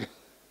nshaje,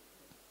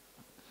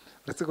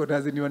 uretse ko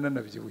ntazi niba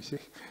nanabyibushye,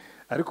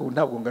 ariko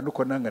ntabwo ngana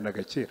uko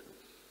nanganaga kera.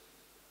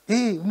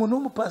 Umuntu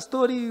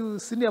w'umupastori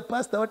senior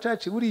pastor wa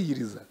church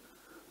uriyiriza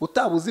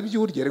utabuze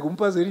ibyo urya, rego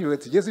umupastori niwe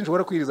ati jye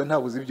sinshobora kwiriza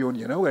ntabuze ibyo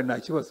urya. Nawe nta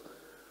kibazo,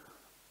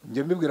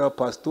 njye mbibwira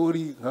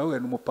abapastori nkawe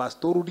ni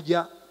umupastori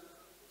urya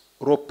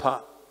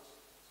ropa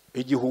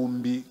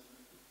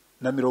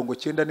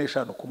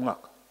 195 ku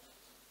mwaka,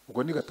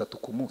 ubwo ni 3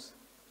 ku munsi,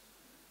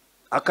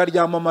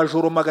 akaryama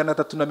amajoro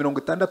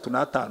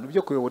 365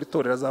 byo kuyobora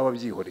itorero azaba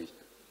byihoreye,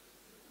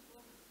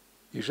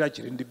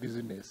 yishakira indi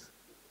business.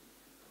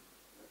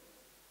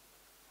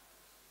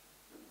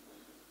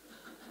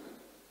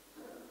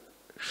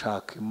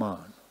 Shaka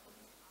Imana.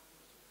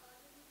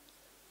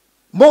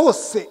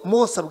 Mose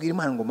abwira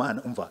Imana ngo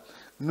Mana umva,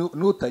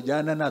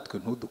 nutajyana natwe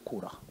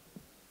ntudukura,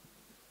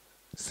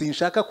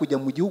 sinshaka kujya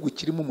mu gihugu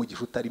kirimo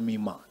umugisha utarimo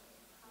Imana.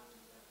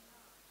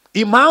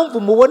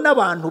 Impamvu mubona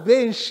abantu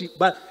benshi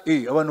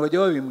abantu bajya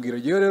babimbwira,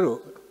 gihe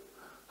rero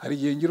hari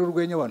igihe ngira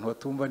urwenya abantu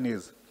batumva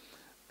neza.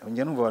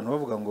 Njya numva abantu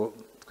bavuga ngo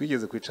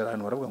twigeze kwicara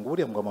ahantu baravuga ngo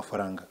buriya ngo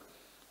amafaranga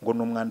ngo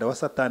ni umwanda wa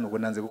satani, ubwo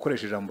nanze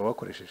gukoresha ijambo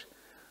bakoresheje.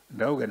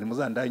 Ndavuga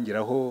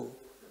ntimuzandangiraho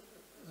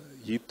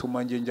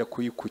yituma njya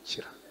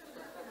kuyikukira.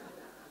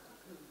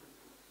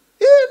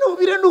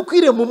 Nubire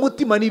nukwire mu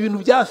mutima ni ibintu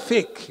bya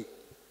fake.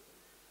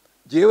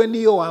 Jewe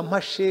niyo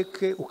wampa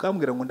sheke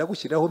ukambwira ngo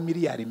ndagushyiraho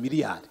miliyari,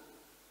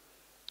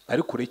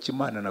 ariko ureke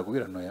Imana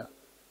nagubwira noya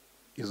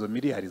izo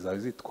miliyari zawe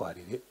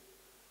zitwarire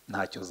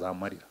ntacyo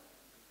zamarira.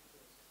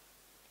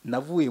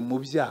 Navuye mu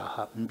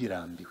byaha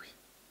mbirambiwe,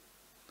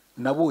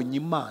 nabonye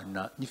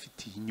Imana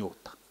nyifitiye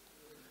inyota,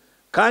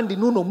 kandi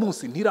nuno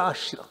munsi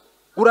ntirashira.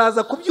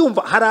 Uraza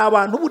kubyumva, hari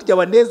abantu burya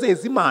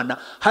banezeza Imana,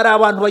 hari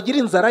abantu bagira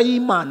inzara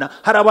y'Imana,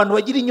 hari abantu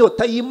bagira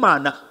inyota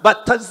y'Imana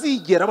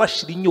batazigera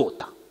bashira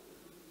inyota.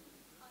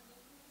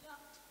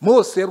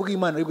 Mose yabwiye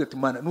Imana aribwo ati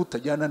Imana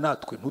nutajyana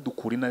natwe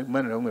ntudukure.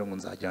 Imana iramubwira ngo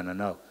nzajyana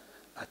nawe,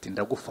 ati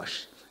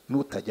ndagufashe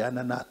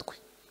nutajyana natwe.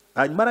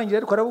 Hanyuma arangira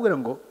ariko aravuga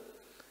ngo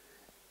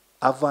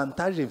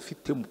avantage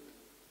mfitemo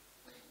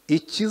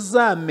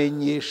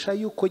ikizamenyesha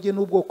yuko je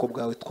n'ubwoko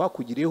bwawe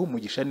twakugiriyeho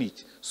umugisha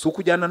niki si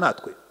ukujyana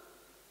natwe,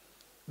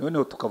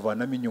 noneho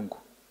tukavanamo inyungu.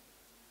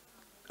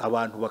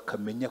 Abantu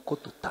bakamenya ko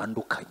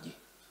dutandukanye,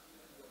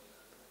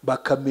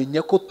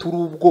 bakamenya ko turi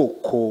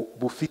ubwoko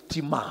bufite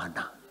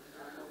Imana,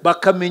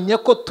 bakamenya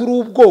ko turi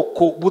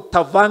ubwoko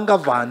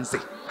butavangavanze,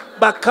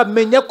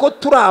 bakamenya ko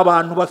turi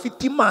abantu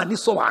bafite Imana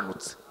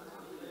isobanutse.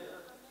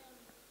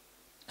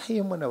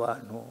 Hayemo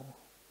n'abantu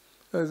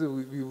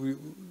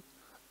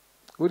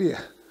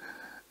buriya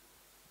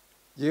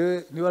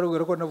yewe niba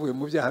arubwira ko navuye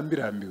mu byaha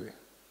mbirambiwe,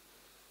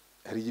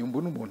 hari igihe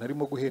mbona umuntu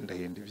arimo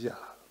guhendahenda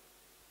ibyaha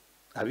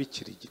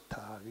abikirigita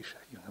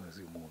abishaka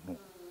inkazi y'umuntu.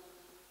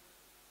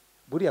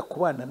 Buriya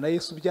kubana na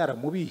Yesu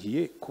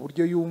byaramubihiye ku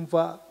buryo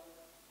yumva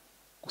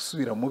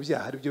gusubira mu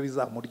byaha ari byo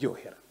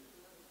bizamuryohera.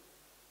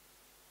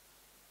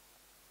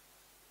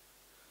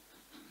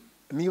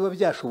 Niba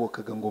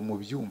byashobokaga ngo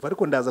mubyumva,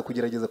 ariko ndaza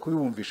kugerageza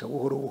kubibumvisha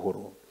buhoro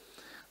buhoro,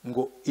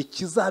 ngo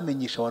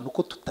ikizamenyesha abantu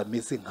ko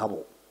tutameze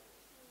nkabo.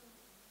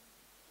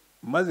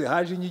 Maze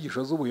haje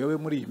inyigisho z'ubuyobe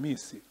muri iyi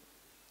minsi,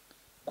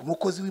 ku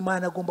mukozi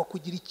w'Imana agomba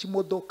kugira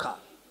ikimodoka,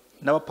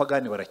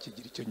 n'abapagani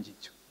barakigira icyo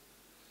ngicyo.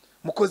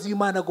 Umukozi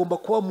w'Imana agomba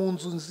kuba mu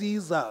nzu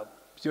nziza,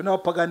 byo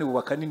n'abapagani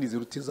bubaka nini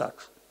ziruta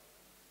izacu.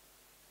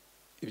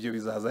 Ibyo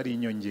bizaza ari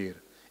inyongera.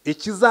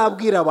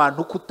 Ikizabwira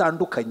abantu ko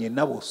utandukanye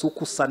nabo si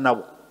uko usa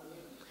nabo.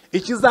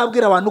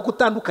 Ikizabwira abantu ko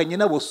utandukanye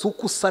nabo si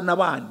uko usa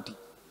n'abandi.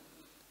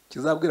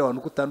 Ikizabwira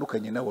abantu ko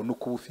utandukanye nabo ni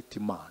uko uba ufite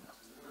Imana.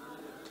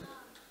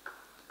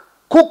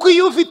 Kuko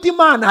iyo ufite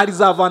Imana hari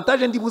za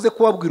avantage ndibuze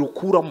kubabwira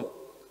ukuramo,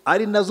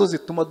 ari nazo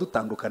zituma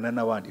dutandukana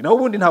n'abandi. Naho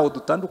ubundi ntawo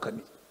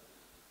dutandukaniye.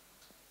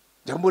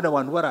 Njya mbona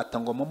abantu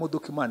baratangwa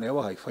amamodoka Imana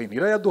yabahaye, fine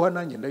irayaduha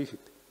nanjye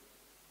ndayifite.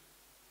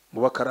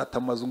 Ngo bakarata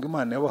amazu ngo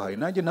Imana yabahaye,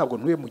 nanjye ntabwo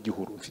ntuye mu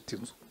gihuru mfite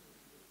inzu.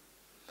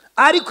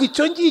 Ariko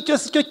icyo ngicyo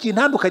si cyo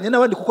kintandukanye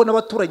n'abandi, kuko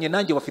n'abaturanye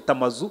nanjye bafite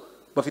amazu,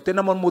 bafite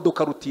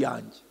n'amamodoka ruti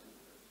yanjye.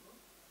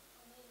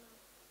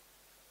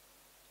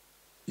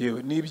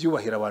 Yewe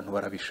n'ibyubahira abantu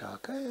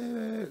barabishaka,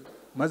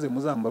 maze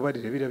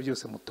muzambabarire biriya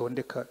byose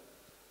mutondeka.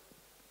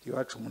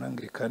 Iwacu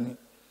Murangirikani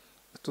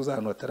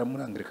tuzantu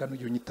bataramurangirikani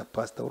ujye unyita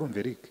pastor, urumva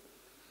Eric,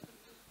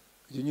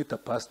 ujye unyita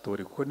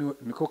pastor kuko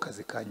niko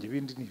kazi kanjye,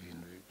 ibindi ni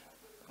ibintu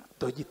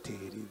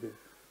dogiteri.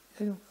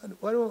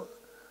 Waro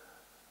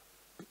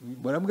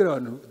barambwira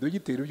abantu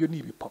dogiteri byo ni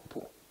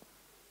ibipapuro,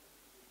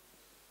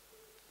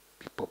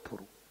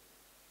 ibipapuro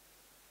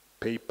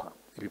paper,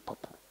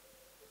 ibipapuro.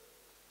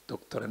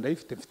 Doctor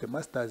ndayifite, mfite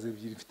masters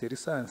ebyiri, mfite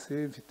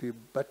licence, mfite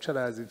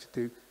bachelors,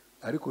 mfite,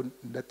 ariko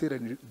ndatera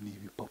ni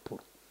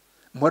ibipapuro.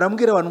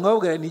 Murambwira abantu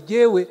nkababwira ni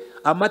jewe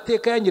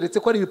amateka yanyeretse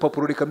ko ari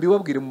ibipapuro, reka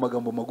mbibabwire mu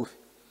magambo magufi.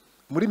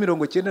 Muri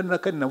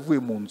 94 navuye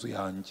mu nzu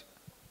yanjye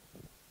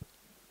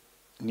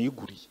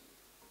niguriye,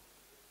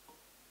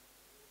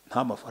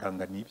 nta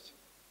mafaranga nibye,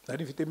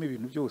 nari mfitemo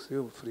ibintu byose,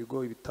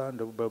 frigo,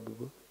 ibitanda,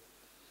 babu.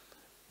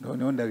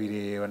 Noneho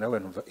ndabireba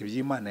n'abantu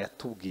iby'Imana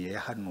yatubwiye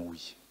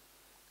yahanuye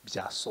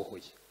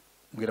byasohoye.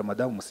 Mbwira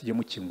madamu musige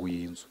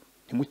mukinguye inzu,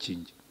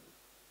 ntimukinge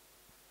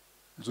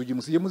inzugi,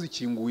 musige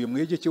muzikinguye,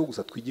 mwege cyo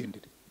gusa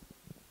twigendere.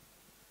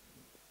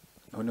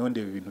 Noneho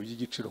ndeba ibintu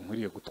by'igiciro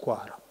nkwiriye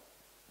gutwara,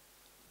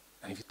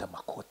 nari mfite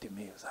amakote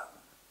meza,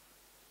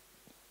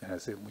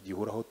 nase mu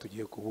gihura aho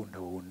tugiye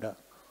kubundabunda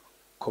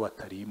ko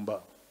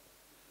batarimba,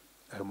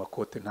 ayo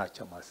makote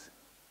ntacyo amaze.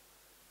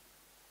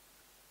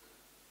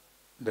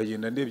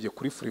 Ndagenda ndebye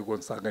kuri frigo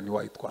nsanga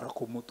ntiwayitwara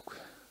ku mutwe,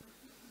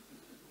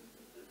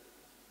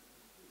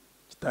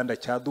 igitanda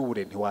cya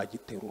dubure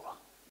ntiwagiterura.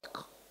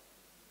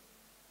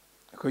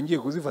 Ariko ngiye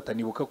kuzifata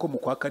nibuka ko mu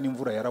kwa kane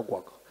imvura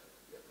yaragwaga,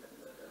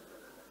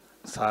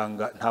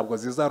 nsanga ntabwo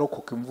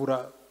zizarokoka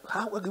imvura,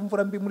 hagwaga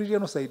imvura mbi muri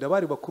genocide,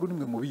 abari bakuru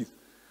nimwe mubizi.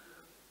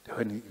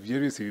 Ibyo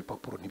byose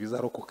ibipapuro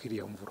ntibizarokoka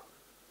iriya mvura,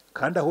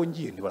 kandi aho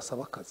ngiye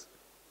ntibasaba akazi.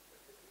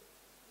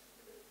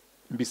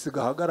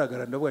 Mbisiga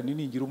ahagaragara, ndavuga ni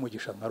ningira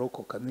umugisha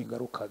nkarokoka,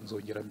 ningaruka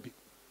nzongera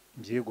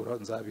mbyegura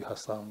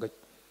nzabihasanga.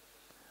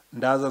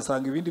 ndaza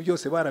nsanga ibindi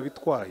byose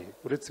barabitwaye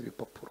uretse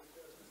ibipapuro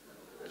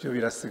byo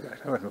birasigara.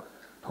 Abantu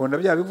ubona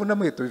bya bivuna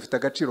muheto bifite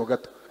agaciro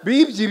gato,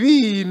 bibye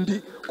ibindi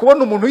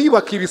kubona umuntu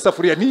yibaka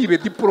ibisafuriya ntiyibe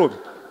diplome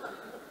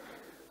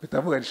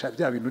bitavuganisha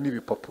bya bintu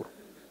n'ibipapuro.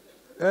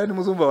 Ni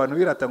muzumva abantu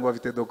birata ngo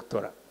bafite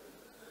doctora,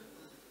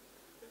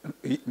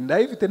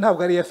 ndayifite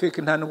ntabwo ari ya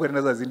fake, nta nubwo ari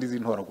naza zindi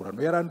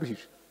z'intoragurano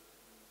yaranduhije.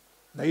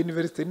 Na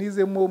university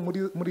nizemo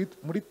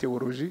muri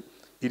theology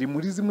iri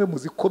muri zimwe mu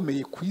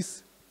zikomeye ku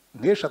isi,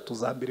 nk'eshatu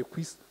za mbere ku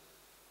isi.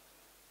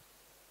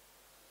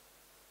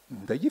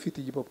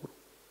 Ndagifite igipapuro,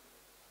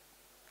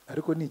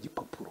 ariko ni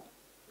igipapuro.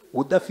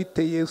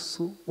 Udafite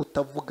Yesu,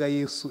 utavuga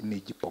Yesu, ni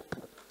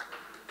igipapuro.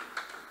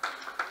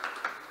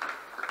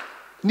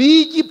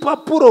 Ni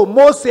igipapuro.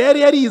 Mose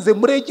yari yarize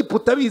muri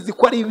Egiputa abizi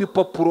ko ari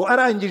ibipapuro,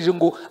 arangije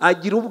ngo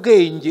agira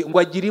ubwenge, ngo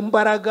agira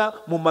imbaraga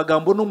mu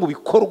magambo no mu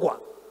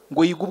bikorwa,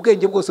 ngo yiga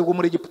ubwenge bwose bwo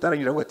muri Egiputa,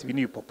 arangije ngo ati ibi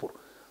ni ibipapuro,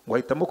 ngo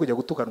ahitamo kujya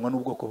gutukanwa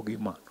n'ubwoko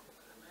bw'Imana.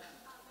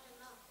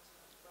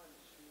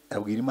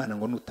 Abwira Imana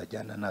ngo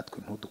nutajyana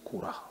natwe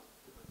ntudukuraho.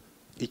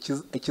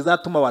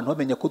 Ikizatuma abantu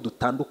bamenya ko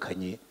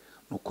dutandukanye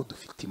nuko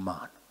dufite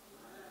Imana.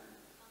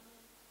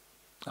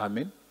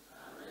 Amen.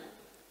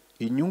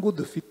 Inyungu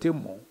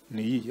dufitemo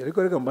ni iyi.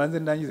 Ariko reka mbanze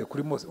ndangize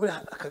kuri Mose.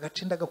 Aka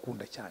gace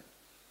ndagakunda cyane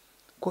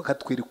ko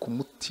katwereka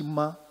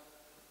umutima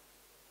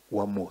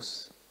wa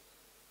Mose.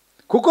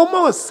 Kuko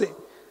Mose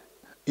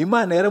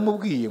Imana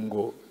yaramubwiye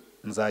ngo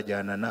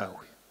nzajyana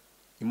nawe.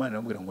 Imana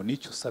iramubwira ngo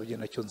nicyo usabye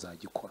nacyo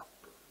nzagikora.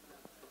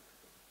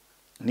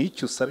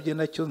 Nicyo usabye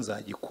nacyo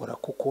nzagikora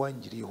kuko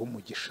wangiriyeho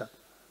umugisha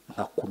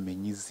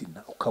nkakumenya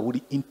izina, ukaba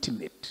uri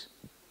intimate,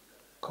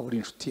 ukaba uri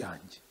inshuti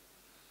yanjye.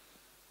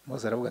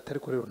 Mose aravuga ati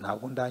ariko rero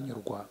ntabwo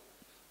ndanyurwa,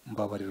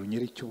 mbabarira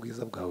unyereke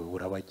ubwiza bwawe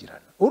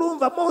burabagirana.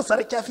 Urumva Mose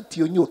aracyafite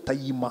iyo nyota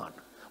y'Imana.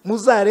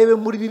 Muzarebe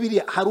muri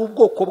Bibiliya hari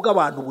ubwoko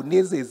bw'abantu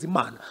bunezeza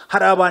Imana,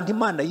 hari abantu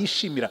Imana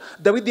yishimira.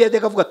 Dawidi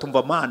yajyaga avuga ati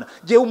umva Mana,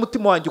 jewe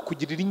umutima wanjye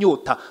ukugirira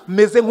inyota,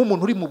 meze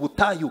nk'umuntu uri mu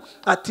butayu.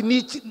 Ati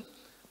niki?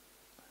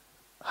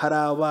 Hari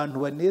abantu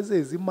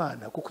banezeza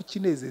Imana kuko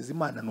ikinezeza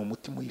Imana ni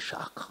umutima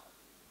uyishaka.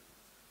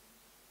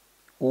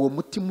 Uwo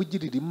mutima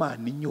ugirira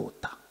Imana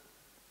inyota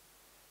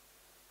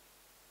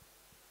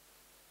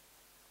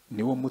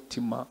niwo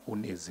mutima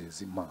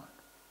unezeza Imana.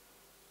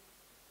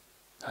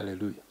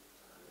 Haleluya.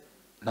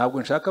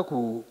 Ntabwo nshaka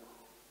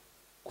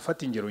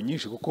gufata ingero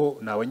nyinshi kuko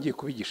nawe ngiye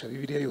kubigisha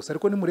Bibiliya yose,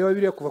 ariko nimureba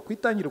Bibiliya kuva ku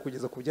itangiriro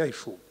kugeza ku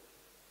byahishuwe,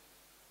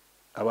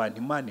 abantu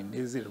Imana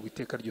inezererwa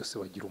iteka ryose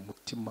bagira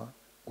umutima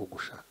wo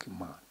gushaka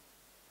Imana.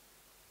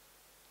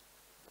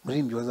 Muri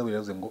ibi bibazo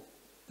biravuze ngo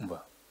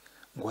umva,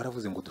 ngo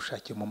waravuze ngo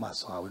dushake mu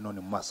maso hawe, none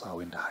mu maso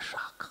hawe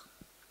ndahashaka.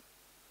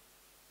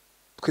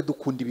 Twe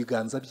dukunda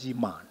ibiganza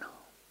by'Imana,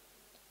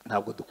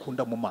 ntabwo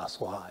dukunda mu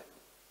maso hayo.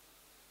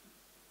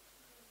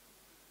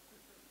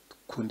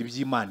 Dukunda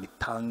iby'Imana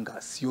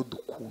itanga, siyo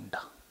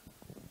dukunda.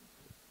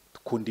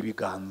 Dukunda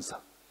ibiganza.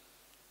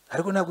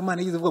 Ariko ntabwo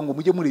Imana yize ivuga ngo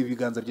mujye muri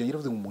ibiganza byanjye,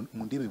 yaravuze ngo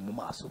mundebe mu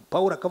maso.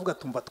 Pawulo akavuga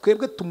tumva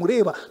twebwe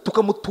tumureba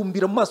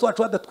tukamutumbira mu maso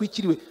wacu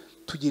hadatwikiriwe,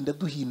 tugenda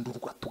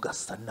duhindurwa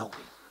tugasa nawe,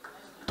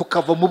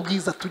 tukava mu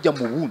bwiza tujya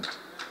mu bundi.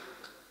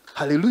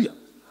 Haleluya.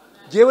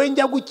 Jewe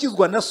njya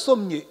gukizwa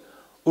nasomye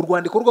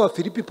urwandiko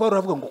rw'Abafilipi, Pawulo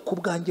aravuga ngo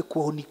kubwanjye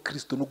kubaho ni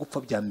Kristo no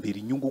gupfa bya mbere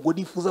inyungu, ngo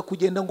nifuza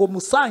kugenda ngo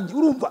musange.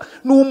 Urumva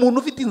ni umuntu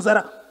ufite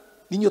inzara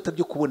n'inyota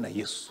byo kubona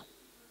Yesu.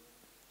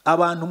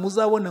 Abantu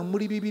muzabona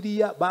muri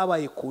Bibiliya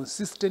babaye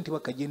consistent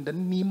bakagenda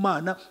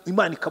n'Imana,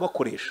 Imana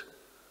ikabakoresha.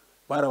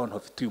 Bari abantu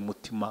bafite uyu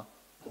mutima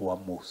nk'uwa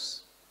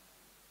Mose,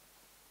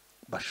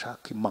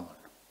 bashaka Imana,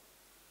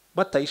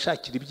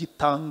 batayishakira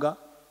ibyitanga,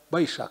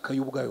 bayishaka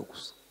yo ubwayo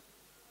gusa.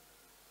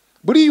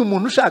 Buriya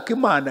umuntu ushaka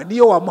Imana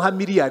niyo wamuha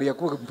miliyari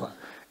yakuvuga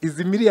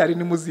izi miliyari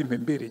ni muzimpe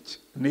mbereke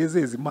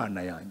nezeza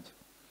Imana yanjye,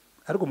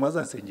 ariko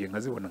mwazansengeye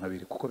nkazibona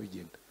nkabiri kuko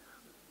bigenda.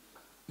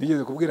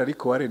 Nigeze kubwira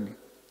ariko Warren,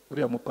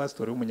 uriya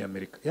mupastori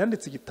w'umunyamerika,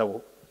 yanditse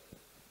igitabo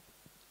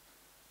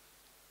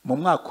mu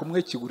mwaka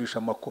umwe kigurisha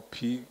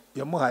amakopi,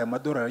 yamuhaye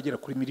amadolari agera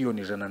kuri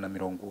miliyoni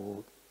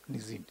 120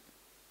 n'izindi.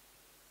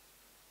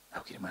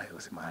 Abwira Imana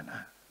yose,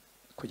 Imana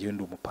kugira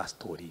ndi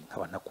umupastori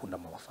nkaba nakunda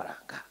mu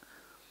mafaranga,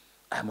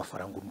 aya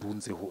mafaranga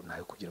ndunzeho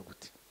nayo kugira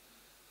gute?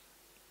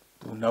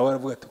 Nawe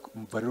aravuga ati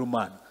mva rero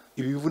Mana,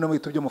 ibi bivuna mu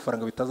bito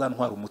by'amafaranga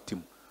bitazantwara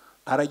umutima.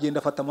 Aragenda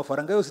afata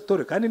amafaranga yose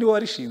itore, kandi niwe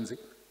warishinze,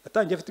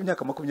 atangiye afite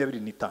imyaka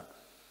 25.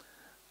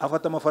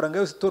 Afata amafaranga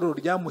yose itorero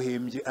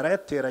ryamuhembye,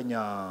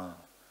 arayateranya,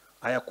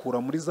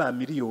 ayakura muri za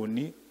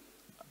miliyoni,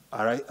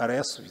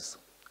 arayasubiza.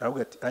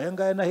 Aravuga ati aya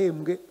ngaya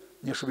nahembwe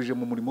nyashubije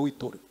mu murimo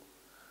w'itorero.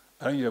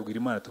 Arangira abwira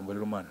Imana ati mva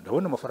rero Mana,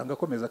 ndabona amafaranga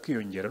akomeza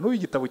kwiyongera, n'ubu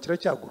igitabo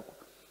kiracyagurwa.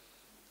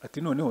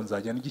 Ati noneho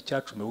nzajya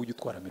n'igicyacume ujye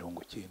utwara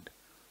 90.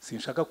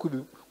 Sinshaka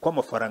ko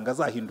amafaranga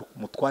azahinduka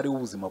umutware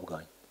w'ubuzima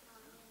bwanjye.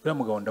 Uriya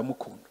mugabo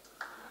ndamukunda.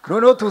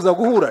 Noneho tuza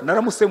guhura,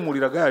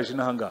 naramusemuriraga yaje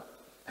n'ahangaha,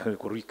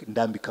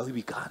 ndambikaho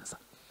ibiganza,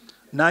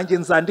 nanjye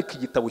nzandika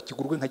igitabo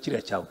kigurwe nka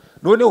kiriya cyawe.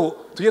 Noneho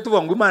tujye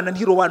tuvuga ngo Imana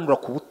ntirobanura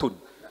ku butoni,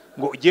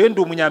 ngo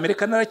genda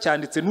umunyamerika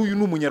naracyanditse, n'uyu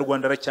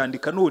n'umunyarwanda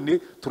aracyandika, none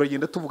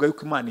turagenda tuvuga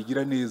yuko Imana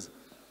igira neza.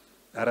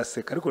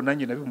 Araseka, ariko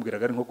nanjye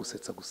nabimubwiraga ari nko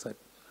gusetsa gusa.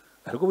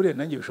 ariko buriya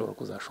nanjye bishobora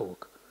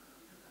kuzashoboka.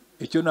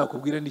 Icyo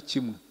nakubwira ni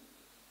kimwe,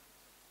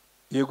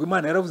 yego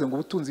Imana yaravuze ngo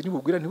ubutunzi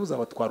nibubwira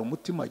ntibuzabatwara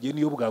umutima, giye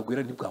niyo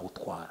bwabwira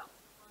ntibwawutwara,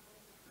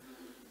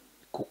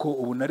 kuko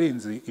ubu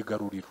narenze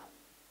igaruriro,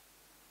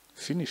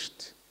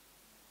 finished,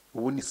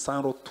 ubu ni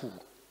sans retour.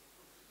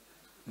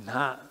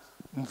 Nta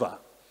mva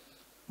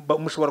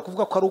mushobora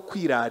kuvuga ko ari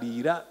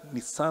ukwirarira,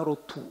 ni sans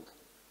retour.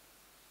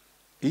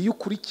 Iyo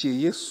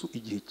ukurikiye Yesu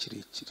igihe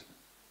kirekire,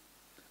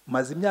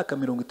 maze imyaka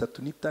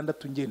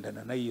 36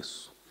 ngendana na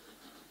Yesu,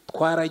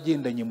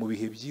 twaragendanye mu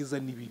bihe byiza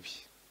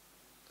n'ibibi,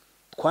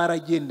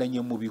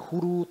 twaragendanye mu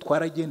bihuru,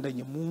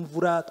 twaragendanye mu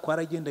mvura,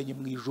 twaragendanye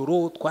mu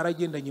ijoro,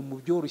 twaragendanye mu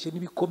byoroshye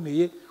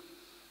n'ibikomeye.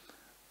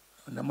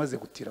 Namaze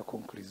gutira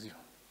conclusion,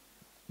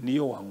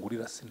 niyo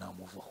wangurira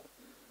sinamuvaho,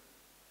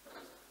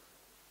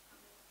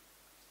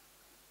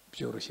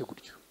 byoroshye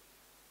gutyo.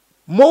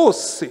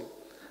 Mose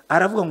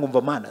aravuga ngo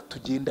mva Mana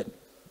tugendane.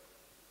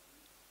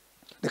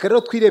 Reka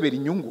rero twirebera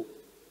inyungu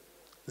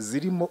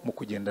zirimo mu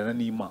kugendana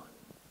n'Imana.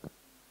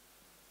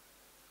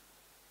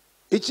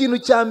 Ikintu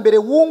cya mbere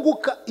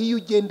wunguka iyo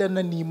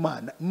ugendana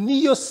n'Imana,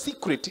 niyo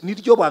secret,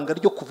 niryo banga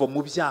ryo kuva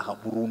mu byaha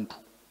burundu.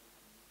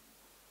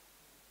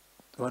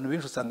 Abantu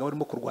benshi usanga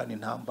barimo kurwana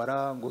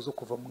intambara ngo zo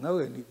kuva mu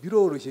nkawe, ni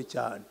biroroshye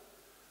cyane.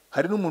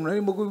 Hari n'umuntu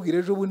arimo kubwira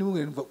ejo bundi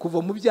kuva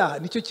mu byaha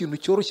nicyo kintu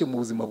cyoroshye mu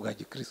buzima bwa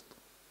Gikristo.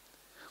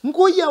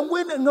 Ngo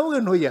yangwe nawe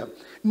ntoya,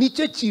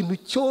 nicyo kintu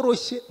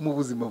cyoroshye mu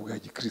buzima bwa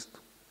Gikristo.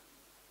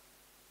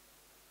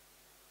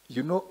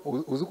 You know,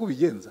 uzi uko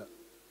bigenza,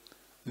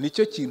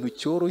 nicyo kintu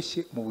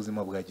cyoroshye mu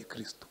buzima bwa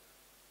Gikristo.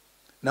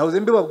 Nahoze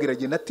mbibabwira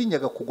gihe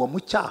natinyaga kugwa mu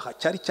cyaha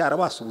cyari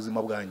cyarabasa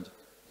ubuzima bwanjye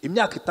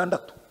imyaka 6,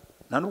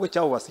 nta nubwo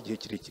cyabubasa igihe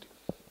kirekire,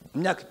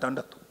 imyaka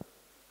 6.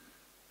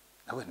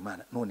 Nawe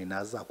Imana none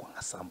nazagwa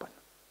nkasambana.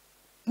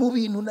 Mu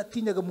bintu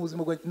natinyaga mu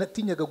buzima bwanjye,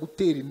 natinyaga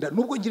gutera inda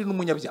nubwo ngiri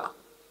n'umunyabyaha.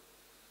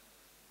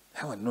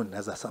 Nawe none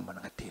nazasambana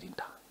ngatera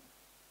inda.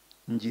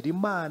 Ngira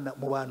Imana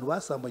mu bantu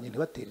basambanye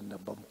ntibatera inda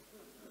mbamo,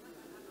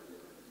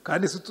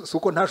 kandi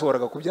suko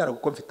ntashoboraga kubyara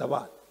kuko mfite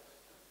abana.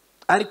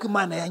 Ariko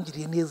Imana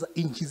yangiriye neza,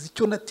 inkiza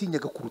icyo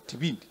natinyaga kuruta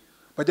ibindi.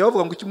 Bajya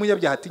bavuga ngo icyo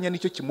umunyabyaha atinya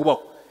nicyo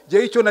kimubaho,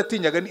 gihe icyo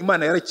natinyaga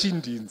Imana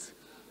yarakindinze.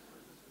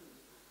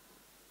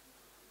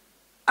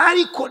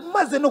 Ariko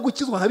maze no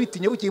gukizwa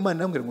nkabitinya, buke Imana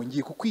namwe ngo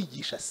ngiye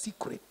kukwigisha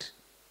secret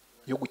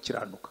yo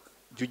gukiranuka,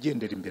 jya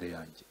ugendera imbere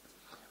yanjye.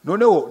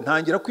 Noneho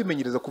ntangira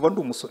kwimenyereza kuva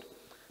ndi umusore,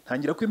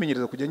 ntangira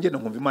kwimenyereza kujya ngenda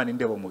nkumva Imana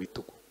indeba mu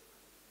bitugu,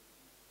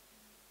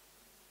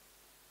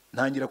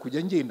 ntangira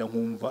kujya ngenda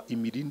nkumva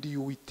imirindi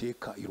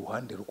y'Uwiteka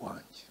iruhande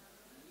rwanjye.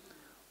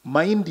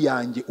 Mind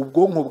yanjye,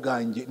 ubwonko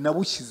bwanjye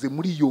nabushyize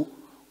muri yo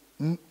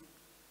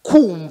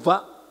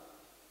kumva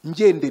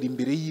ngendera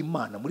imbere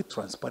y'Imana muri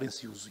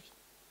transparency yuzuye.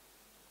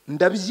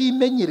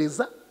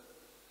 Ndabyimenyereza,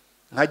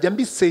 nkajya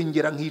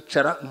mbisengera,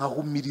 nkicara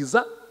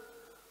nkahumiriza.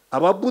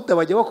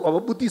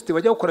 Ababudiste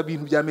bajya bakora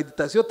ibintu bya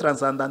meditation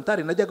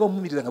transcendentale, najyaga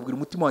nkumiriza nkabwira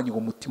umutima wanjye ngo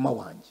mutima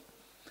wanjye,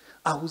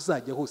 aho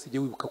uzajya hose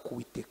jya wibuka ko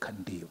Uwiteka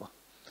ndeba.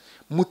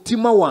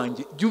 Mutima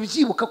wanjye jya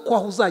ubyibuka ko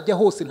aho uzajya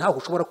hose ntaho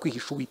ushobora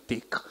kwihisha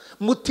Uwiteka.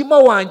 Mutima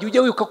wanjye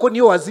ujya wibuka ko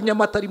niyo wazimya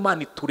amatara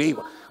Imana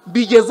itureba.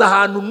 Bigeza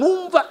ahantu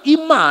numva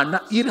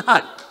Imana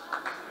irahari.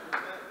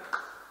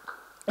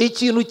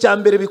 Ikintu cya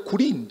mbere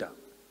bikurinda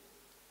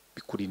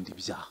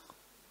ibyaha.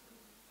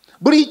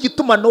 Buri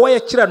igituma Nowa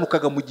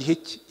yakiranukaga mu gihe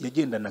cye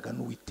yagendanaga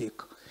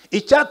n'Uwiteka.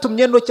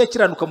 Icyatumye Nowa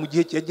yakiranuka mu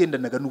gihe cye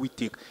yagendanaga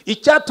n'Uwiteka.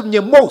 Icyatumye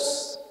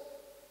Mose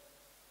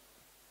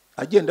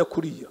agenda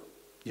kuriya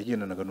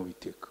yagendanaga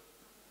n'Uwiteka.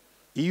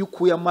 Iyo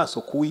ukuye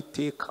amaso ku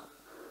Uwiteka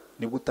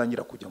nibwo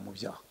utangira kujya mu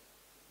byaha.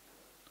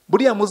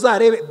 Buriya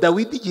muzarebe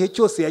Dawidi igihe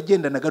cyose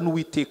yagendanaga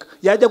n'Uwiteka,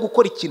 yajya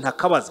gukora ikintu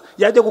akabaza,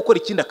 yajya gukora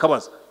ikindi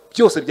akabaza,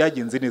 byose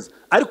byagenze neza.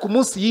 Ariko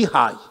umunsi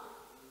yihaye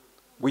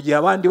ngo igihe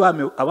abandi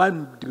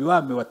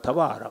bame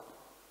batabara,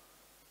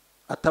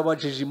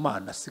 atabajije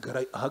Imana,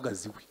 asigara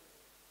ahagaze iwe.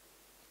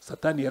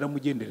 Satani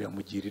yaramugenderera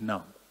amugira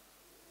inama.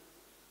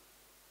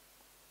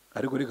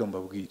 Ariko rega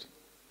mbabwire,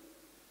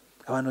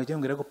 abantu bajya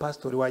mbwira ko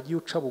pastor wagiye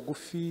uca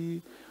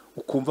bugufi,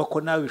 ukumva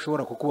ko nawe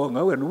bishobora kukubaho.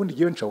 Nkawe n'ubundi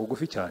giye nca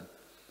bugufi cyane.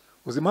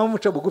 Uzi impamvu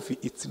uca bugufi?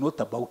 It's not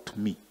about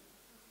me.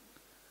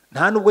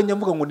 Nta nubwo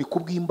nyamvuga ngo ni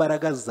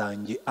kubw'imbaraga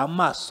zanjye,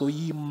 amaso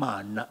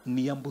y'Imana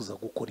niyambuza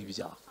gukora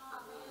ibyaha.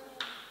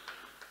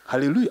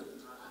 Haleluya.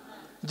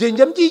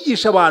 Njye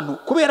mbyigisha abantu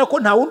kubera ko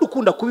nta wundi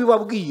ukunda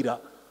kubibabwira.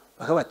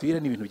 Bakabatubwira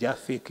ni ibintu bya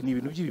fake, ni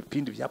ibintu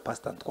by'ibipindi bya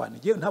Pastor Antoine.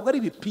 Ntabwo ari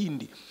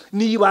ibipindi,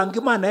 ni ibanga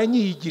Imana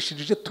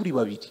yanyigishirije turi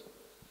babiri.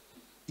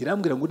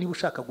 Irambwira ngo niba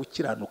ushaka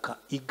gukiranuka,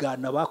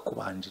 igana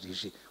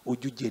bakubanjirije,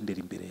 ujye ugendera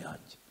imbere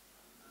yanjye.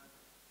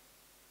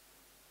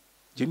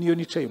 Njye niyo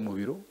nicaye mu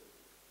biro,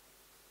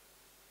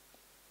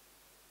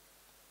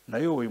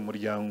 nayoboye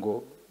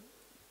umuryango,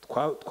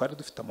 twari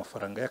dufite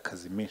amafaranga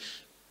y'akazi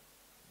menshi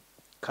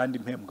kandi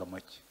impembwa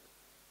make.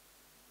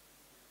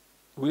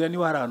 Buriya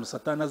niba hari ahantu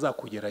Satani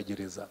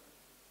azakugeragereza,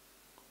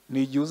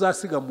 ni igihe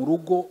uzasiga mu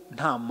rugo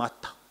nta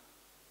mata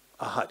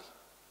ahari,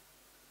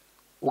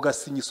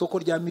 ugasinya isoko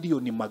rya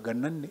miliyoni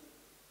 400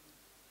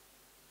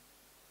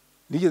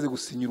 nigeze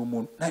gusinyira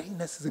umuntu nari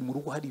nasize mu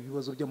rugo hari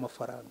ibibazo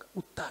by'amafaranga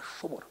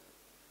utashobora,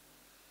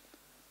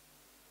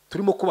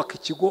 turimo kubaka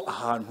ikigo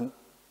ahantu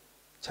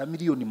cya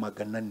miliyoni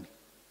 400.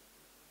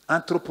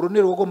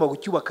 Entrepreneur wagomba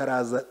gucyubaka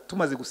araza,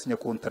 tumaze gusinya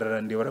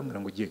kontrara ndeba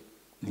baramwira ngo giye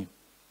ni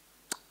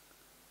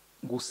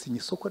gusinya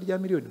isoko rya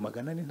miliyoni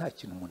 400 nta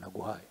kintu umuntu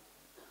aguhaye.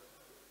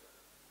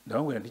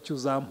 Ndababwira nticyo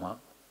uzampa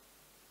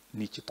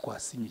ni iki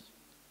twasinyiye.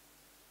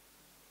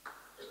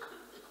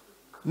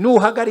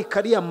 Nuhagarika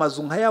ariya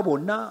mazu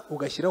nkayabona,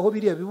 ugashyiraho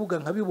biriya bibuga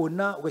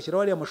nkabibona,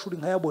 ugashyiraho ariya amashuri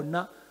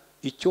nkayabona,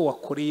 icyo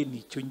wakoreye ni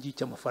icyo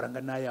ngicyo,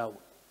 amafaranga n'ayawe.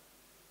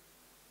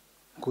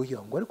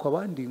 Ngo ariko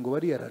abandi ngo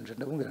bariyaranja,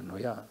 ndababwira no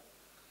ya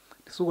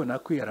ndetse ubwo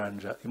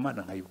nakwiyaranja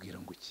Imana nkayibwira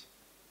ngo iki,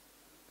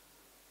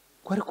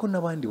 ko ariko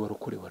n'abandi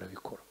barokore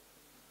barabikora.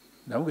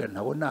 Ndababwira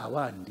nabo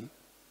n'abandi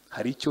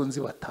hari icyo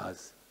nzi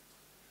batazi.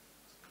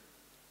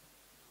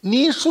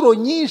 Ni inshuro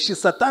nyinshi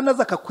Satani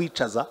aza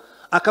akakwicaza,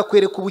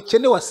 akakwereka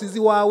ubukene wasize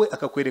iwawe,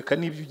 akakwereka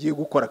n'ibyo ugiye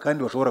gukora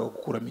kandi washobora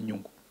gukuramo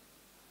inyungu.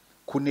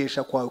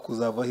 Kunesha kwawe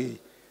kuzava hehe?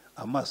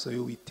 Amaso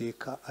yo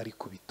witeka ari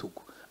ku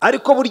bitugu.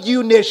 Ariko burya iyo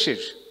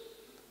unesheje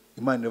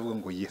Imana iravuga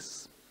ngo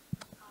yes,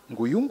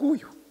 ngo uyu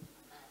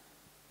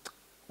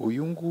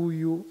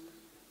nguyu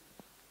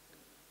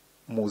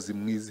muzi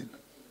mwizina.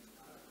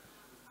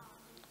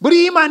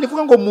 Buri Imana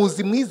ivuga ngo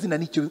muzi mwizina,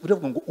 nicyo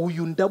iravuga ngo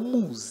uyu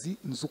ndamuzi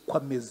nzi uko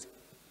ameze,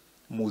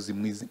 muzi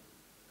mwizina.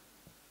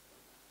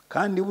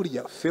 Kandi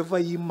burya favor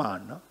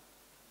y'Imana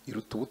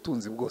iruta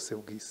ubutunzi bwose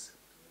bw'isi.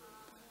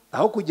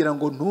 Aho kugira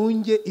ngo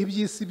ntunge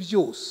iby'isi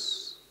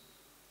byose,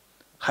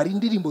 hari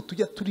indirimbo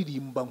tujya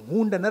turirimba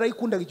nkunda,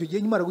 narayikundaga icyo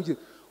gihe nyimara gukiza.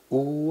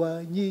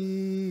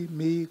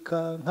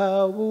 Uwanyimika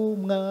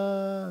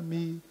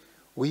nk'abumwami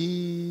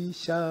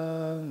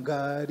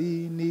w'ishyanga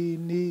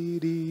rinini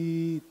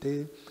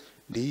rite,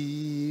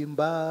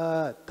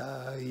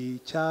 ndimbata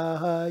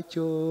icyaha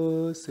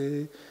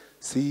cyose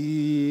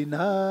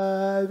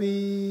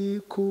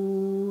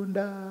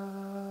sinabikunda.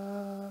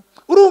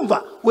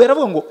 Urumva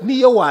weravuga ngo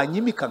niyo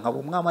wanyimika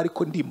nk'abumwami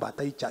ariko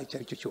ndimbata icyaha icyo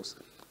ari cyo cyose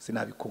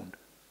sinabikunda.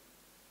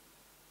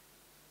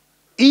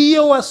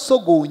 Iyo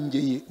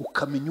wasogongeye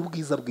ukamenya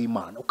ubwiza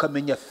bw'Imana,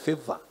 ukamenya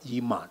favor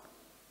y'Imana.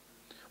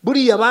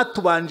 Buriya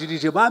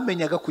batubanjirije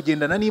bamenyaga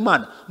kugendana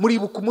n'Imana.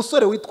 Muribuka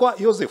umusore witwa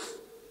Yosefu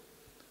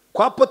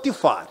kwa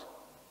Potifari.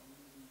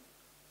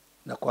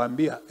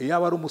 Nakwambia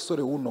yaba ari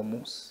umusore w'uno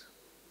munsi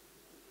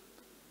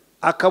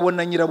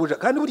akabona nyirabuja,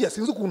 kandi burya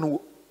sinzi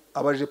ukuntu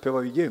abajepe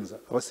babigenza,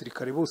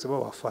 abasirikare bose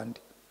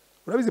b'abafandi.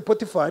 Urabizi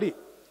Potifari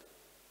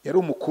yari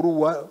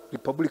umukuru wa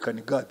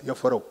Republican Guard ya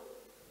Farawo,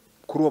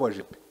 mukuru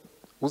w'abajepe.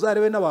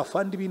 Uzarebe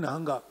n'abafandi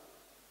binahanga,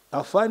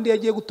 afandi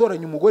yagiye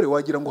gutoranya umugore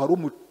wagira ngo hari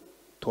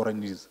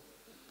umutoranyiriza.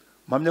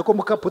 Mpamya ko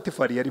muka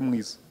Potifari yari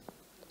mwiza.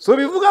 So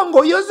bivuga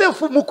ngo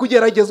Yosefu mu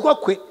kugeragezwa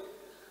kwe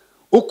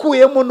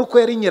ukuyemo nuko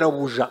yari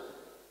nyirabuja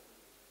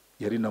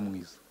yari na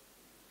mwiza.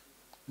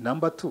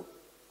 Number 2,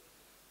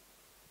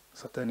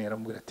 Satani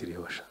yaramubwira ati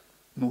reba sha,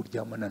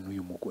 nuryamana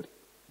n'uyu mugore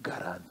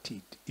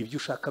guaranteed ibyo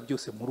ushaka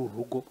byose muri uru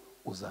rugo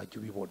uzajya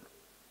ubibona.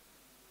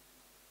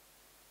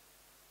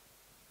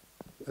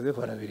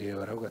 Yosefu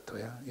arabireba aravuga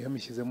atoya, iyo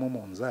mishyizemo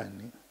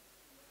umunzani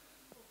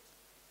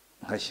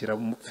nkashyira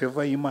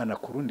favor y'Imana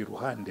ku rundi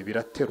ruhande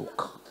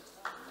birateruka.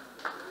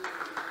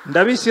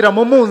 Ndabishyira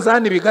mu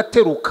munzani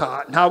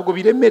bigateruka, ntabwo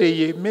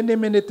biremereye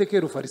mene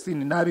tekeru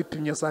farisini,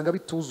 nabipimye asanga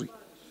bituzuye.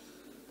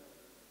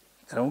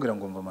 Aramubwira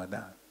ngo mva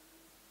madame,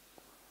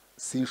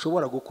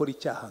 sinshobora gukora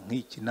icyaha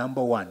nk'iki.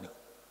 Number 1,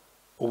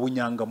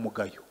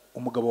 ubunyangamugayo,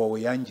 umugabo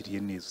wawe yangiriye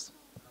neza,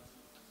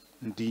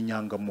 ndi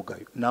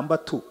inyangamugayo. Number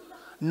 2,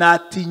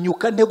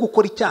 natinyuka nte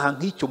gukora icyaha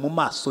nk'icyo mu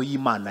maso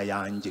y'Imana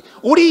yanjye.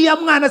 Uriya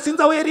mwana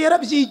sinzi aho yari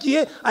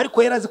yarabyigiye, ariko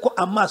yarazi ko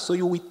amaso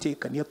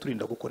y'Uwiteka niyo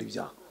turinda gukora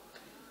ibyaha.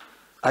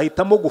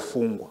 Ahitamo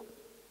gufungwa.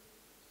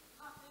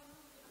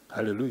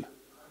 Haleluya.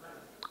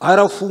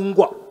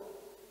 Arafungwa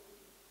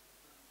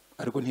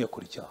ariko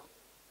ntiyakora icyaha.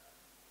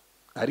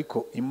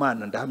 Ariko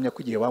Imana ndahamya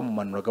ko igihe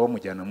bamumanuraga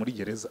bamujyana muri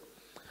gereza,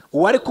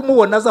 uwari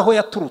kumubona aza aho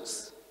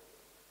yaturutse,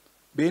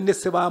 bene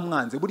se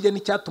bamwanze. Burya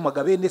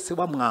n'icyatumaga bene se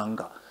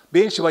bamwanga,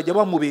 benshi bajya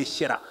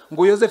bamubeshyera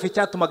ngo Yosefu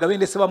cyatumaga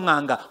bene se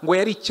bamwanga ngo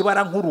yari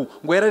ikibara nkuru,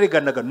 ngo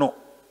yarareganaga. No,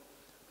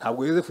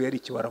 ntabwo Yosefu yari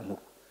ikibara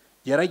nkuru.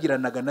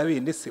 Yaragiranaga na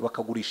bene se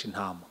bakagurisha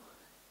intama,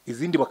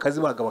 izindi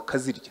bakazibaga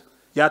bakazirya.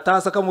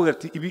 Yatahasa akamubwira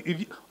ati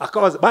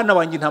akabaza bana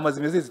banjye intama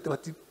zimeze zite?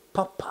 Bati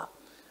papa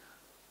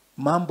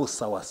mambo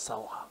sawa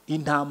sawa,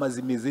 intama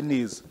zimeze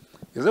neza.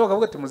 Yosefu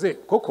akavuga ati muze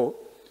koko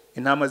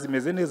intama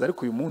zimeze neza,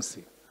 ariko uyu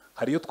munsi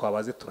hariyo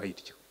twabaze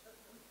turayirya.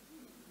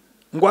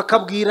 Ngo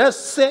akabwira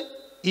se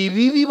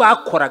ibibi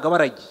bakoraga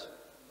baragiye,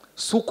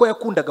 suko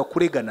yakundaga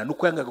kuregana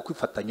nuko yangaga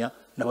kwifatanya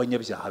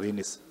n'abanyabyaha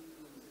bene se,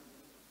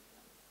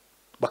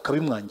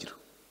 bakabimwangira.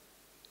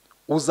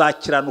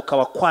 Uzakiranuka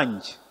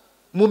bakwanjye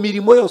mu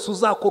mirimo yose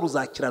uzakora,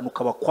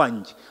 uzakiranuka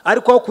bakwanjye,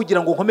 ariko aho kugira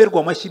ngo nkomerwe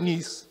amashyi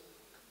n'isi,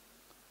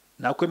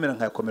 nakwemera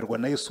nkayakomerwa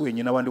na Yesu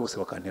wenyine, n'abandi bose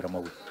bakantera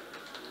amabuye.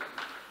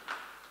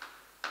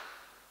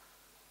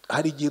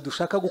 Hari igihe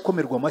dushaka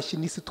gukomerwa amashyi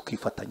n'isi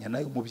tukifatanya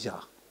nayo mu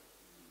byaha.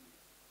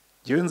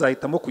 Jewe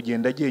nzahitamo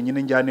kugenda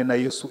jyenyine njyane na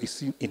Yesu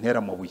isi intera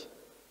amabuye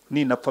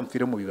ninapfa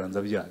mfire mu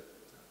biganza byayo.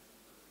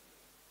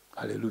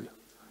 Haleluya.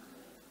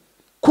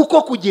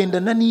 Kuko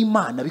kugendana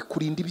n'Imana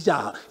bikurinda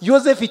ibyaha.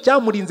 Yosefu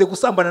cyamurinze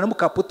gusambana na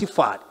muka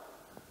Potifari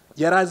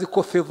yarazi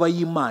ko favor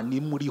y'Imana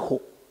imuriho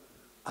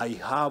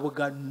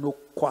ayihabwa no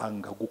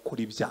kwanga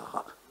gukora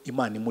ibyaha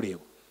Imana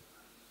imureba.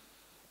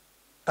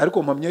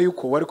 Ariko mpamya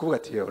yuko wari kuvuga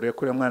ati uriya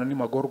kuri mwana ni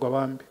magorwa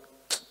bambe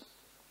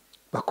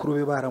bakuru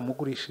be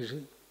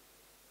baramugurishije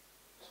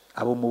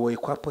abo muboye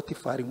kwa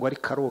Potifari ngo ari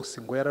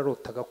karosi ngo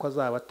yararotaga ko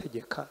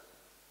azabategeka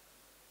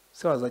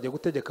se wazajya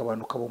gutegeka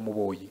abantu kabo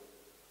muboye.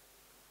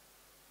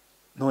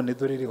 None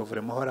dore rero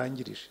vraiment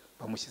harangirije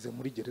bamushyize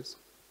muri gereza.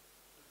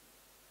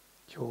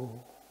 Yo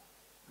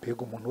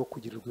mbega umuntu wo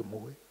kugirirwa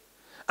impuhwe.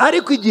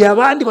 Ariko igihe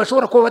abandi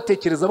bashobora kuba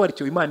batekereza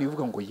baricyo Imana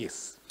ivuga ngo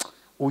yes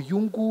uyu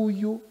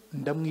nguyu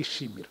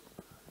ndamwishimira.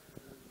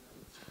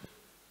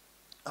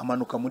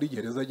 Amanuka muri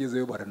gereza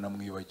agezeyo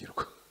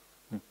baranamwibagirwa.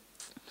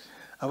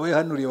 Abo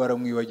yahanuriye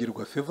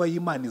baramwibagirwa. Favor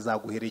y'Imana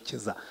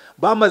izaguherekeza.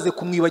 Bamaze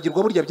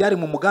kumwibagirwa burya byari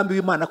mu mugambi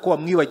w'Imana ko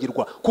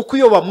bamwibagirwa kuko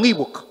iyo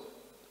bamwibuka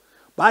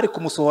bari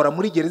kumusohora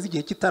muri gereza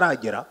igihe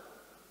kitaragera.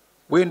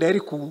 Wenda yari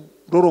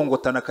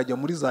kurorongotana akajya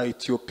muri za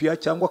Ethiopia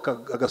cyangwa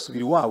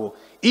agasubira iwabo.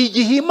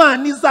 Igihe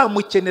Imana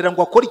izamukenera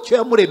ngo akore icyo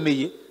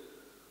yamuremeye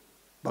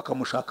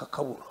bakamushaka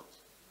kabura.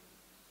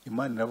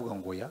 Imana iravuga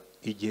ngo ya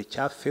igihe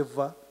cya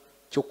favor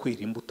cyo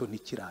kwera imbuto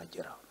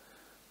ntikiragera.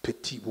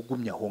 Peti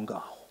bugumya aho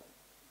ngaho.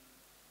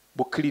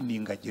 Bo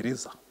cleaninga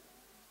gereza.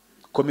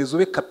 Komeza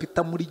ube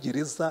kapita muri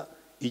gereza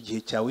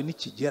igihe cyawe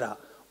nikigera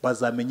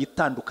bazamenya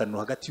itandukaniro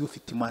hagati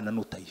y'ufite Imana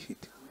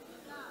n'utayifite.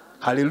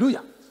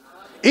 Haleluya.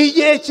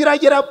 Igihe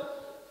kiragera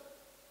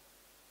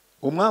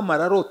umwami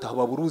ararota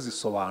baburuzi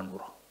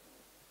isobanura.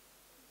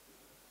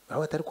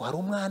 Ariko ariko hari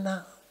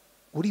umwana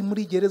uri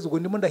muri gereza ubwo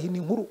ndimo ndahina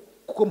inkuru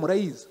kuko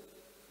murayiza.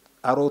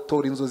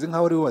 Arotora inzozi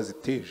nkaho ari we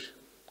waziteje.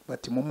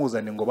 Bati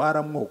mumuzane ngo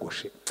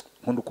baramwogoshe.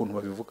 Nkunda ukuntu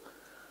babivuga.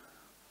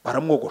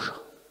 Baramwogosha.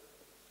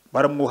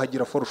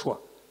 Baramwuhagira forshwa.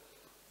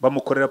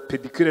 Bamukorera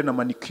pedicure na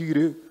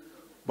manicure.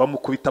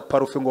 Bamukubita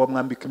parufe ngo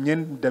bamwambika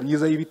imyenda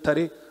myiza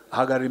y'ibitare.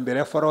 Ahagarara imbere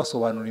ya Farawo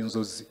asobanura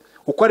inzozi.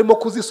 Uko arimo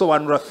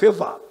kuzisobanura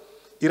favor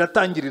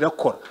iratangira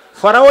irakora.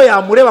 Farawo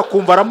yamureba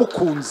kumva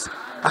aramukunze.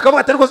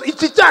 Akavuga ati rwose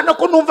iki cyana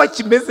ko numva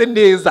kimeze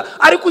neza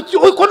ariko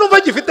uko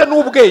numva gifite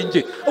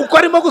n'ubwenge. Uko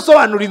arimo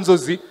gusobanura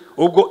inzozi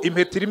ubwo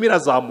impeta irimo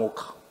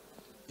irazamuka.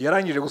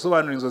 Yarangije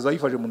gusobanura inzozi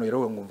ayifashe mu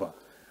ntoki ngumva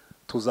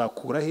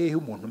tuzakura hehe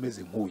umuntu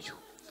umeze nk'uyu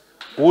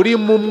uri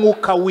mu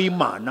mwuka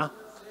w'Imana.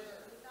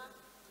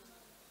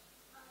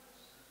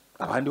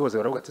 Abandi bose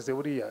baravuga ati se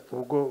buriya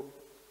ubwo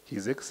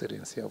His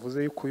Excellency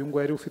yavuze yuko uyu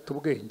ngo yari ufite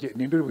ubwenge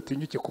ninde uri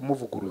butinyuke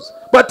kumuvuguruza.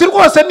 Bati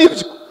rwose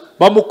nibyo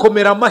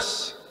bamukomera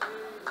amashyi.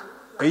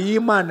 Iyi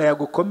Imana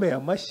yagukomeye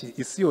amashyi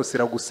isi yose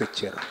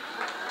iragusekera.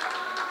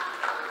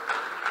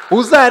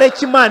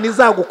 Uzareke Imana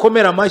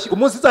izagukomera amashyi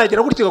umunsi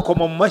izagera gutya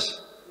igakoma mu mashyi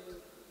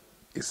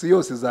isi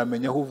yose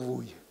izamenya aho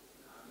uvuye.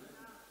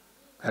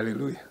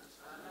 Haleluya.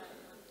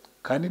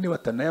 Kandi niba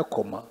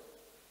atanayakoma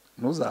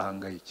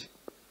ntuzahangayike.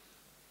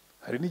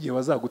 Hari n'igihe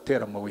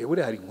bazagutera amabuye.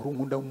 Buri hari inkuru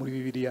nkunda muri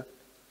Bibiliya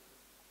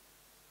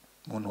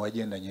umuntu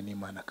wagendanye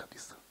n'Imana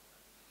kabisa.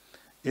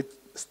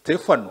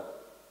 Stefano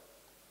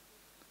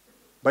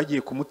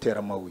bagiye kumutera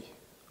amabuye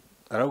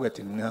aravuga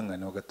ati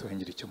mwihangane ho gato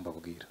ngira icyo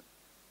mbabwira.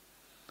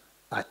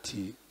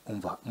 Ati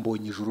umva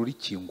mbonye ijuru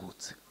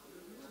rikingutse.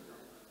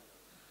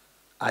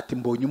 Ati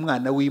mbonye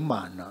umwana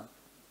w'Imana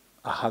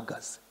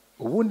ahagaze.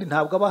 Ubundi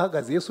ntabwo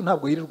abahagaze Yesu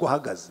ntabwo yirirwa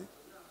ahagaze.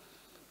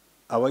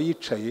 Aba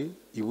yicaye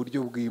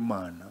iburyo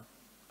bw'Imana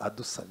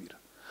adusabira.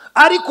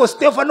 Ariko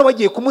Stefano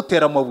bagiye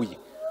kumutera amabuye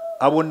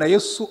abona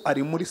Yesu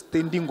ari muri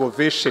standing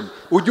ovation.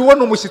 Ujye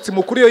ubona umushyitsi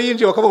mukuru iyo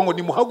yinjiye bakavuga ngo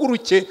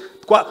nimuhaguruke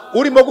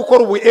urimo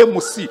gukora ubu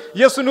MC.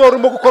 Yesu niwe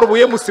urimo gukora ubu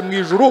MC mu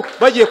ijuru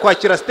bagiye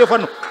kwakira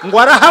Stefano ngo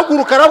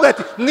arahaguruka aravuga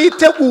ati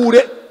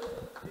mwitegure.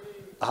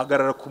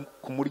 Ahagarara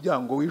ku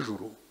muryango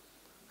w'ijuru.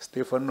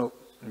 Stefano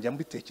njya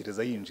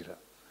mbitekereza yinjira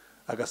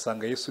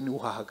agasanga Yesu niwe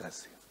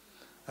uhahagaze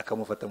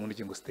akamufata mu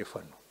ngingo.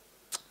 Stefano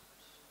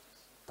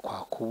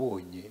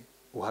twakubonye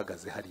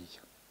uhagaze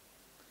hariya.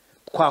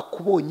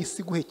 Twakubonye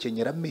isi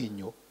guhekenyera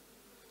amenyo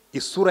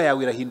isura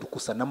yawe irahinduka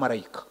usa na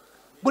marayika.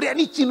 Buriya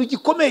ni ikintu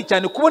gikomeye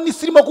cyane kubona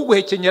isi irimo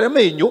kuguhekenyera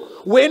amenyo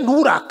we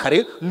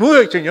nturakare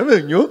ntuhekenyera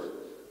amenyo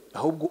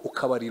ahubwo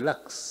ukaba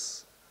relax.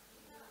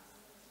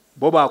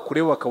 Bo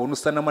bakureba bakabona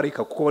usa na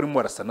marayika kuko barimo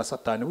barasa na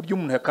Satani. Buryo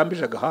umuntu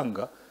yakambije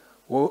agahanga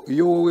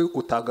iyo wowe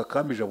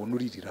utagakambije abona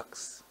uri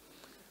relax.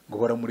 Ngo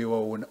baramureba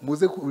babona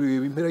muze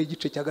kureba impera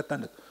y'igice cya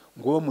 6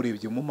 ngo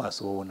bamurebye mu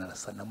maso babona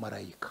arasa na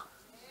marayika.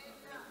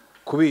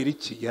 Kubera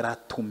iki?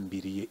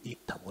 Yaratumbiriye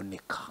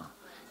itaboneka.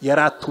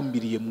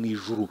 Yaratumbiriye mu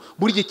ijuru.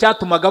 Buryo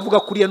cyatumaga avuga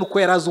kuriya nuko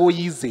yarazi uwo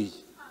yizeye.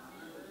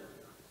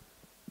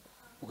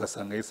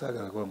 Ugasanga Yesu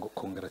agavuga ngo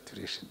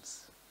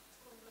congratulations.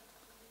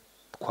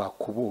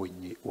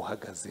 Twakubonye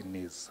uhagaze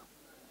neza.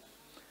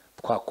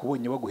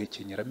 Twakubonye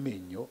baguhekenyera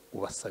amenyo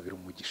ubasabira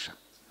umugisha.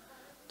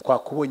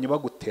 Twakubonye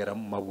bagutera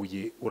mu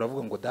mabuye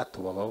uravuga ngo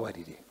dato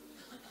bababarire.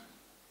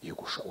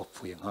 Yegusha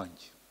wapfuye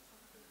nkanjye.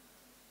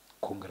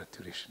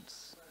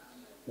 congratulations,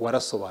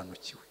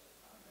 warasobanukiwe.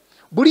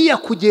 Buriya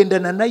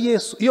kugendana na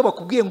Yesu, iyo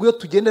bakubwiye ngo iyo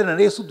tugendana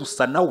na Yesu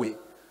dusa nawe,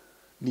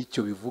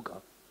 nicyo bivuga.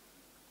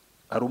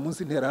 Hari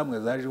umunsi interahamwe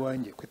zaje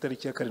iwanjye ku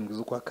itariki ya 7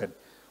 z'ukwa 4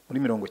 muri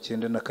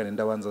 1994,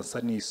 ndabanza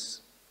nsa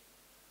n'isi,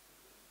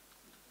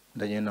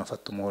 ndagenda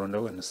mfata umuhoro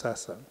ndabona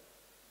sasa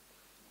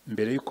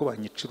mbere yuko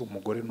banyicira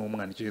umugore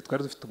n'umwana, icyo gihe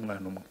twari dufite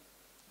umwana umwe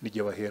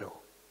n'igihe baheraho,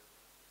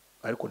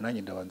 ariko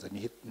nanjye ndabanza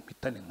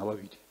mpitane nka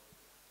babiri,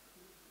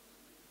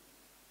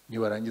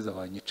 nibarangiza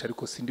banyica,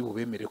 ariko sindi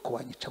bubemere ko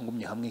banyica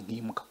ngumye hamwe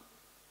nk'imbwa,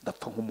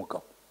 ndapfa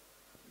nk'umugabo.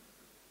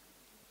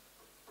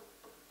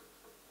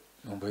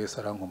 Numva Yesu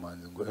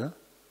arankomanze ngo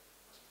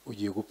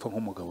ugiye gupfa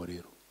nk'umugabo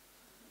rero,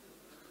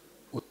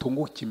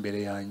 utunguke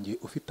imbere yanjye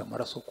ufite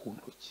amaraso ku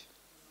ntoki,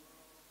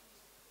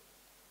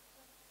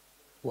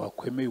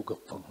 wakwemeye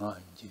ugapfa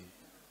nkanjye,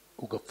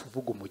 ugapfa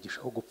uvuga umugisha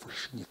wo gupfa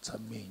ushinyitse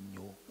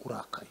amenyo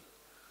urakaye.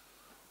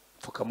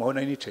 Pfukamaho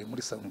nari nicaye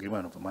muri salo mbwira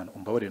Imana, Imana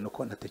umbabarire no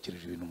kuba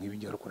natekereje ibintu nk'ibi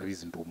ngiye, ariko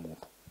nabizi ndi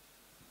umuntu,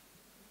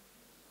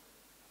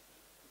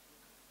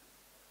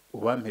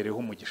 ubampereho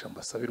umugisha,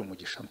 mbasabira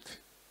umugisha mpfe,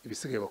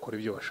 ibisigaye bakora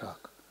ibyo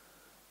bashaka.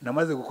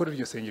 Namaze gukora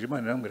iryo sengero,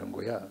 Imana irambwira ngo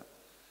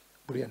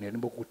buriya nari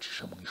ndimo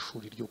gucisha mu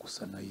ishuri ryo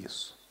gusa na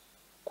Yesu,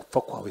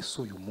 gupfa kwawe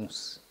si uyu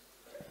munsi.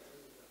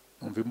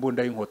 Umva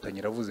imbunda y'inkotanyi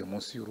iravuze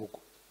munsi y'urugo.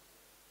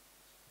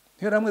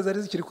 Interahamwe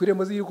zari zikiri ku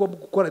irembo ziri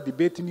gukora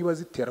debate niba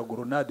zitera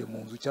grenade mu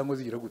nzu cyangwa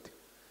zigira gute,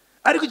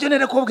 ariko icyo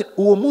nene kubabwira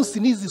uwo munsi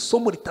nizi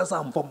somo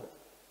ritazamvamo.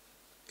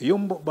 Iyo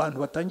bantu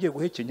batangiye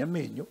guhekenya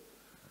amenyo,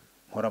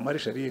 nkora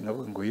marishari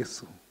nkavuga ngo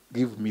Yesu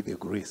give me the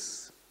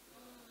grace,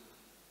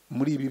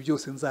 muri ibi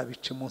byose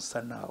nzabicemo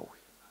nsa nawe.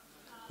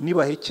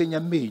 Niba hekenya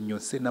amenyo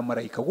se na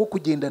marayika wo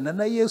kugendana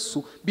na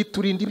Yesu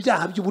biturinda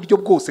ibyaha by'uburyo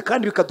bwose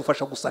kandi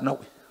bikadufasha gusa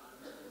nawe.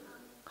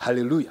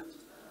 Haleluya.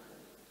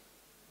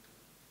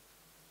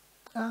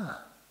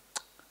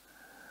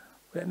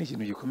 Buriya ni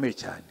ikintu gikomeye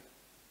cyane.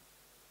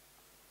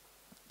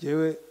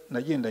 Yewe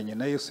nagendanye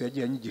na Yesu,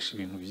 yagiye anyigisha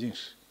ibintu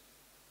byinshi.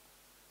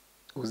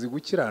 Uzi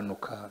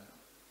gukiranuka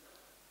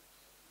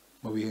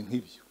mu bihe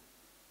nk'ibyo,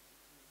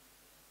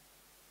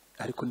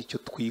 ariko nicyo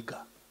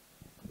twiga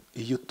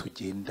iyo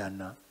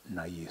tugendana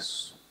na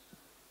Yesu.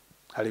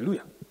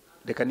 Haleluya.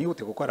 Reka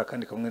nihute kuko hari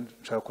akandi kamwe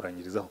nshaka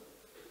kurangirizaho.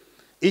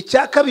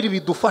 Icya kabiri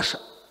bidufasha,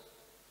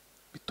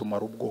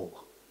 bitumara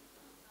ubwoba.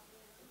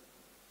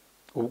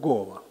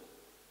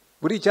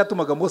 Buri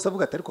icyatumaga Mose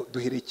avuga ati ariko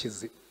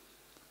duherekeze,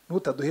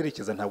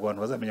 nutaduherekeza ntabwo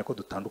abantu bazamenya ko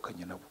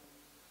dutandukanye nabo.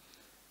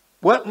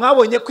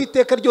 Mwabonye ko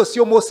iteka ryose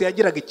iyo Mose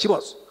yagiraga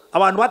ikibazo,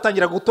 abantu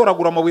batangiraga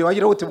gutoragura amabuye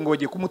bagira ngo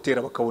bagiye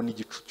kumutera, bakabona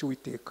igicu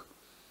cy'Uwiteka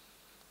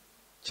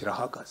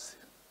kirahagaze,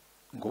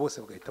 ngo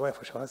bose bagahita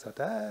bayafasha hasi,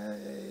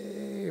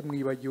 ati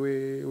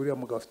mwibagiwe uriya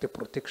mugabo afite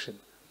protection.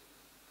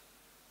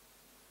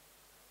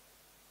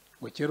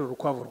 Ngo kera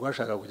urukwavu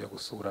rwashaka kujya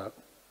gusura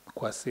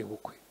kwa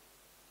sebukwe,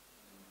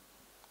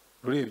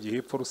 rurebye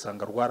hepfo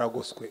rusanga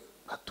rwaragoswe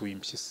hatuye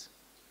impyisi,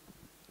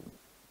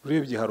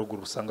 rurebye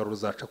haruguru rusanga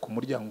ruzaca ku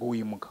muryango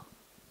w'imbwa,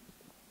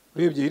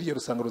 rurebye hirya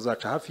rusanga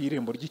ruzaca hafi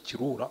y'irembo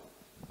ry'ikirura,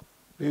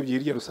 rurebye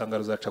hirya rusanga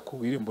ruzaca ku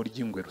irembo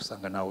ry'ingwe,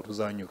 rusanga ntawe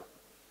ruzanyura.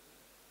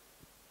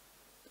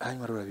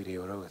 Hanyuma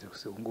rurabireba ruravuga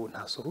ati ngo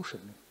nta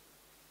solution.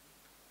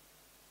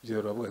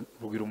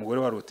 Rubwira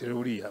umugore wa Rotere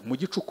uriya mu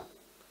gicuku,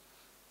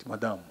 ati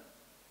madamu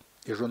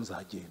ejo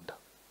nzagenda.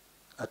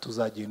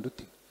 Atuzagenda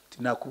ute?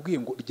 Nakubwiye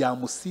ngo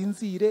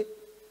ryamusinzire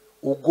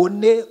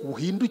ugone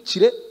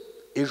uhindukire,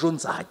 ejo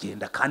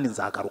nzagenda kandi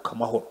nzagaruka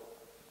amahoro.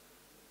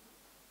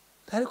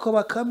 Ariko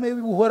Bakame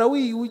buhora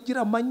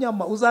ugira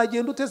amanyama,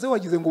 uzagenda uteze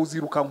wagize ngo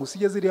uzirukanka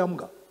usige ziriya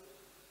mbwa.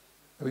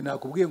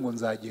 Nakubwiye ngo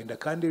nzagenda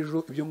kandi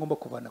ejo ibyo ngomba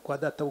kuvana kwa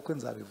data bukwe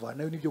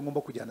nzabivanayo, n'ibyo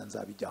ngomba kujyana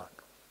nzabijyana.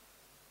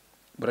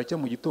 Buracya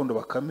mu gitondo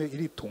Bakame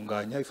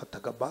iritunganya,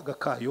 ifataga baga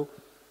kayo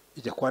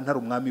ijya kwa Ntare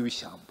umwami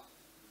w'ishyamba,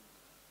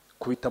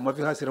 kubita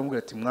amavi hasi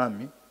iramubwira ati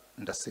mwami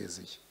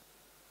ndasezeye,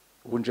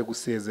 ubu nje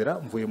gusezera,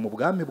 mvuye mu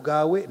bwami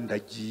bwawe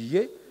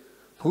ndagiye,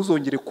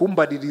 ntuzongere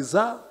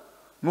kumbaririza,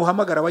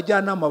 nuhamagara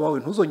abajyanama bawe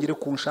ntuzongere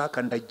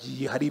kunshaka,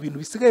 ndagiye. Hari ibintu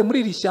bisigaye muri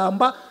iri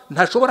shyamba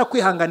ntashobora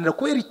kwihanganira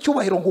kubera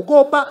icyubahiro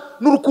nkugomba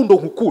n'urukundo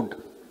nkukunda.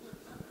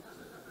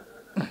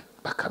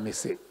 Bakame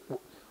se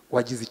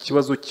wagize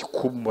ikibazo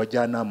mu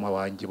bajyanama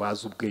banjye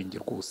bazi ubwenge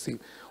rwose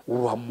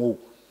ubamo.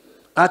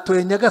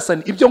 Atoye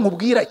Nyagasani ibyo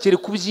nkubwira kere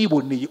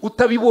kubyiboneye,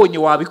 utabibonye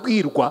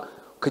wabibwirwa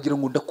ukagira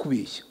ngo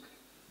ndakubeshya.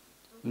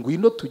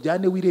 Ngwino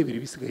tujyane wirebere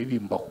bisigaye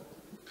bimbaho.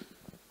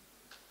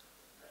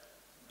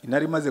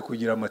 Inari maze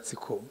kugira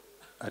amatsiko,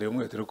 ari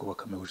umwe ati reko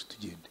Bakame huje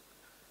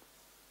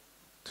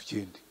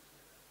tugende.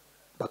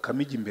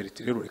 Bakame ijya imbere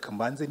iti rero reka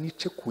mbanze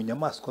nice ku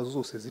nyamaswa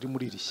zose ziri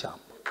muri iri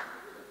shyamba.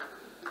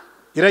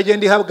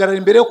 Iragenda ihagarara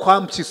imbere yo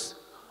kwa Mpyisi.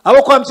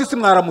 Abo kwa Mpyisi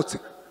mwaramutse.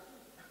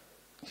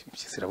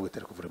 Mpyisi iravuga ati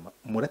reko vrema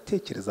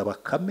muratekereza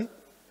Bakame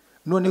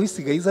noneho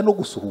isigaye iza no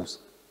gusuhuza.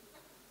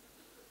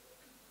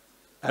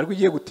 Ariko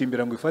igiye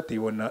gutimbira ngo ifate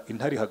ibona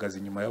intare ihagaze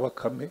inyuma ya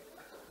Bakame,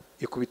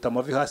 ikubita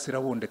amavi hasi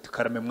irabunda ati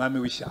karame mwami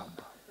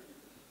w'ishyamba.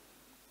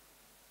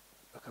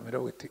 Bakame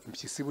iravuga ati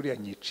Impyisi buriya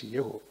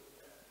nyiciyeho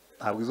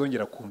ntabwo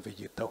izongera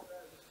kumvegetaho.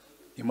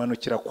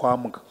 imanukira kwa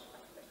mbwa.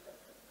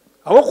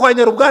 Abo kwa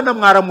Nyarubwana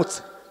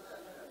mwaramutse.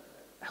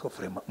 Ako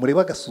vrema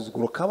mureba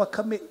agasuzuguro ka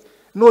Bakame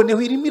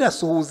noneho irimo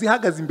irasuhuza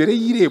ihagaze imbere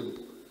y'irembo.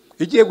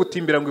 Igiye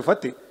gutimbira ngo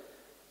ifate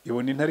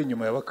ibona intare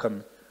inyuma ya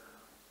Bakame.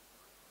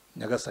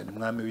 Nyagasani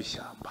mwami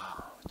w'ishyamba,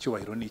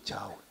 cyubahiro ni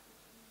cyawe.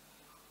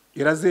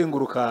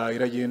 Irazenguruka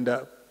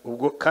iragenda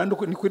ubwo kandi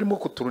niko irimo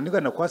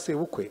kuturunigana kwa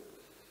sebukwe.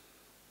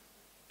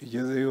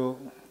 Igezeyo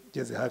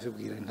geze hafi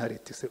bwira intare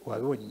iti se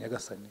wabibonye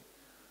Nyagasani?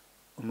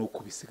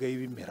 Nuko bisigaye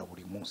bimera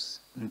buri munsi.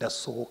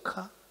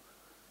 Ndasohoka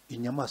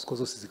inyamaswa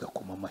zose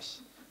zigakoma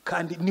amashyi.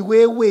 Kandi ni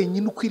wewe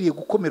wenyine ukwiriye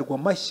gukomerwa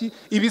amashyi.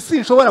 Ibi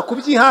sinshobora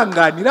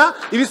kubyihanganira,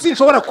 ibi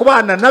sinshobora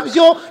kubana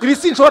nabyo, ibi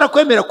sinshobora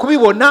kwemera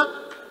kubibona.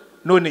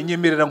 None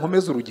nyemerera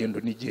nkomeze urugendo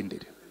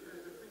nigendere.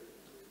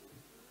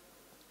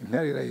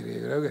 Intare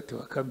irayirebera agati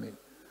Bakame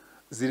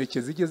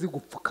zireke zijye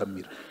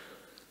zigupfukamira.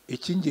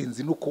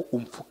 Icy'ingenzi nuko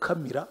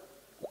umfukamira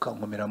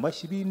ukankomera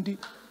amashyi, ibindi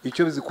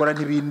icyo bizikora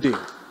ntibinde.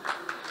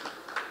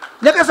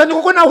 Nyagasani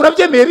kuko nawe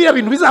urabyemeye bira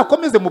bintu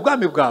bizakomeze mu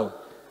bwami bwawe.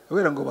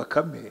 Wera ngo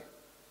Bakame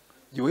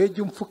yewe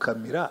jye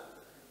umfukamira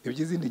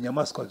iby'izindi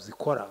nyamaswa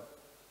zikora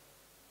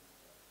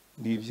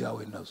ni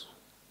ibyawe nazo.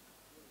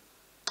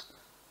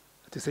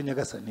 Ati se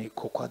Nyagasani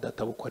ko kwa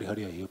data buko ari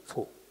hariya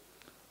hepfo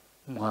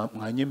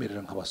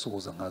mwanyemerera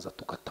nkabasuhuza nkaza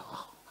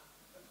tukataha.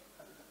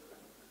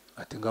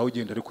 Ati ngaho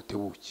ugenda ari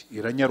kutebuki.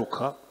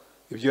 Iranyaruka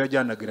ibyo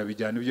yajyanagira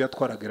bijyana, ibyo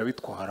yatwaragira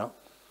bitwara.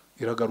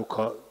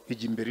 Iragaruka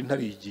ijya imbere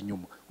intare ijya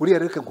inyuma. Uriya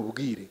reka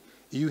nkubwire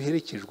iyo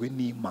uherekejwe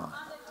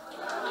n'Imana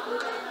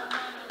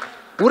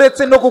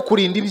uretse no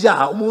kukurinda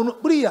ibyaha umuntu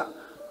buriya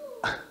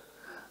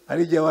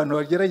ari igihe abantu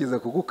bagerageza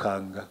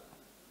kugukanga.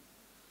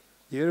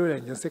 Rero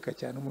biranyaseka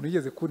cyane umuntu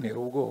yigeze kuntera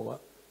ubwoba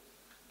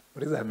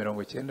muri za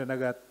 95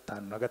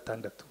 na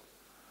 6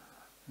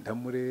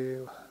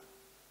 ndamureba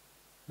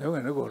nawe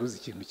ntabwo waruzi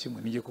ikintu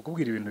kimwe. Nigiye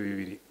kukubwira ibintu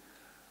bibiri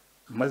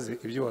maze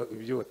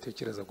ibyo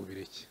watekereza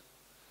gubireke.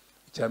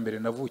 Icya mbere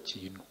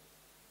navukiye ino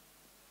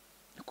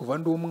kuva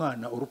ndi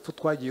umwana, urupfu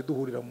twagiye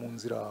duhurira mu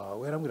nzira.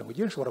 We yarambwira ngo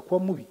nshobora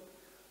kuba mubi.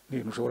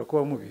 Ntushobora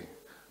kuba mubi,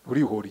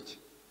 urihora iki?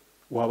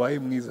 Wabaye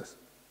mwiza se?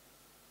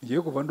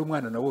 Ngiye kuva ndi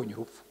umwana nabonye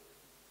urupfu,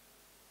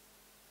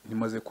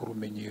 nimaze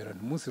kurumenyera.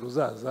 Umunsi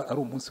ruzaza ari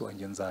umunsi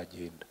wanjye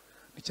nzagenda.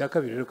 Icya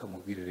kabiri rero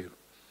kamubwire rero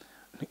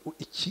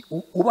iki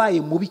ubaye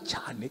mubi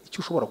cyane icyo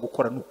ushobora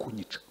gukora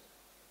nukunyica.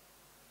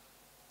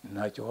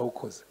 Ntacyo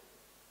wawukoze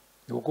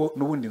ubwo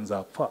nubundi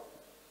nzapfa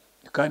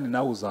kandi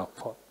nawe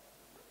uzapfa.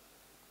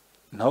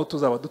 Naho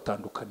tuzaba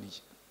dutandukaniye.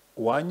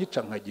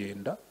 Wanyica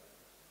nkagenda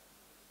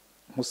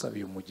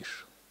musabiye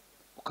umugisha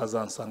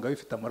ukazansanga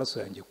bifite amaraso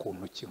yanjye ku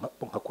ntoki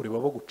nkakureba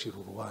bagucira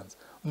urubanza.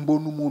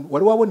 Mbona umuntu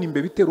wari wabona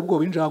imbe bitera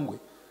ubwoba injangwe.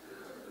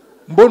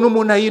 Mbona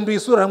umuntu ahinduye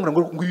isura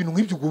ngo ibintu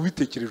nk'ibyo ubu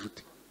bitekereje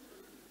ute?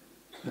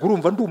 Ngo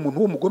urumva ndi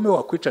umuntu w'umugome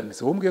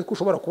wakwicanise wombwiye ko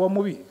ushobora kuba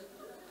mubi?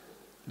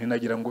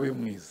 Ninagira ngo ube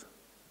mwiza.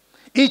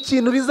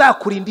 Ikintu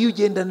bizakurinda iyo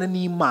ugendana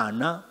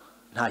n'Imana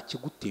nta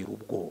kigutera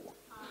ubwoba.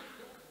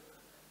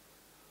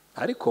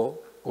 Ariko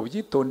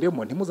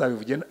ubyitondemo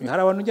ntimuzabivuge.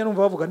 Hari abantu njya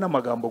numva bavuga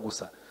n'amagambo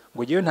gusa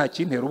ngo ngewe nta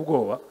kintera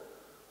ubwoba,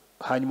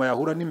 hanyuma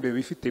yahura n'imbeba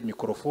ifite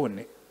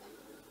mikrofone.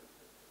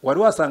 Wari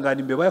wasangana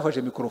imbeba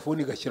yafashe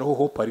mikrofone igashyiraho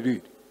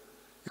hoparleur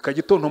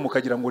ikagitonto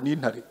mukagira ngo ni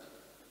intare.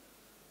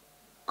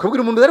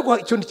 Kabwira umuntu ariko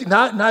icyo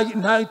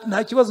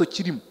nta kibazo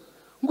kirimo.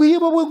 Ngo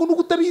yeba we ngo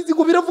nugutabizi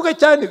ngo biravuga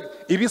cyane.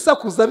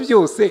 Ibisakuza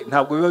byose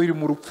ntabwo biba biri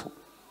mu rupfu.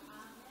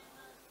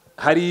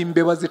 Hari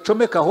imbeba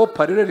zicomeka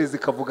hoparleur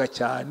zikavuga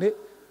cyane,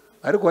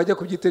 ariko wajya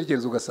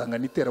kubyitekereza ugasanga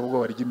nitera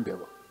ubwoba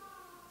ry'imbeba.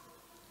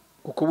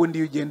 Kuko ubundi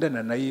iyo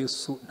ugendana na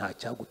Yesu nta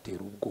cyagutera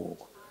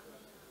ubwoba.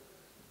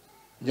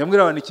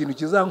 Nyamwira abantu ikintu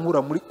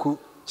kizankura muri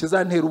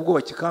kizantera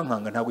ubwoba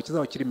kikankanga ntabwo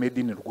kizaba kiri made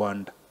in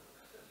Rwanda.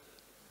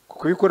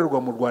 Kuko bikorerwa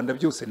mu Rwanda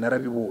byose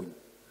narabibonye.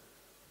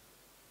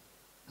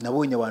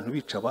 Nabonye abantu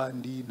bica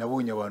abandi,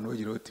 nabonye abantu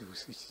bagira bati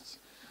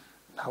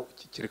ntawe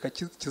kireka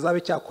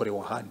kizabe cyakorewe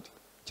ahandi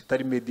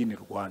kitari made in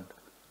Rwanda.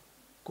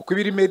 Kuko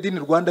ibiri made in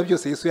Rwanda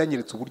byose Yesu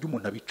yanyeretse uburyo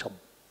umuntu abicamo.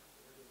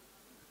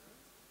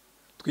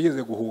 Twigeze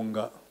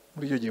guhunga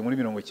muri icyo gihe muri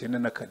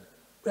 94.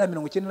 Buriya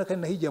 94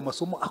 nahigiye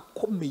amasomo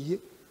akomeye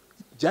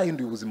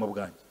byahinduye ubuzima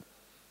bwanjye.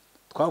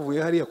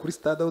 Twavuye hariya kuri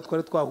stade aho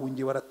twari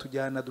twahungiye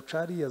baratujyana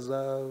ducariya za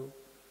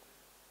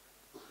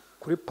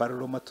kuri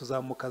Parloma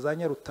tuzamuka za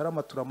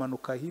Nyarutarama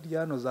turamanuka hirya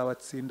hano za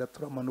Batsinda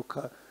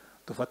turamanuka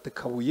dufate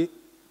Kabuye.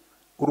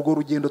 Urwo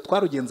rugendo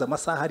twarugenza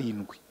amasaha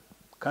 7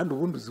 kandi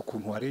ubundi uzi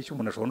ukuntu wareshya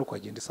umuntu ashobora no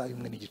kwagenda isaha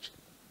 1 n'igice.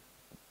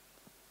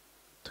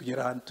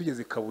 Tugera ahantu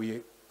tugeze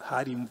Kabuye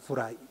hari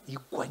imvura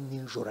igwa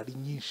n'injoro ari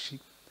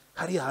nyinshi.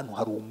 Hari ahantu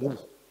hari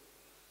umubu,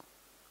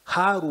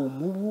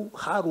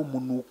 hari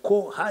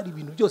umunuko, hari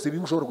ibintu byose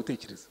bibi ushobora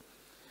gutekereza.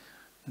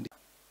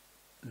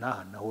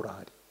 Naho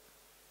urahari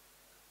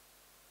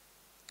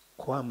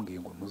kwambwiye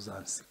ngo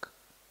ntuzansika.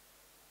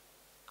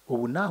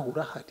 Ubu naho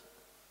urahari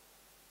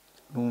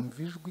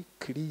numva ijwi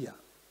clear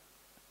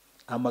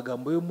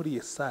amagambo yo muri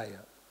Yesaya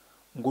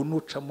ngo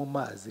nuca mu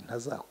mazi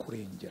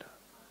ntazakurengera,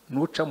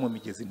 nuca mu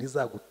migezi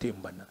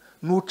ntizagutembana,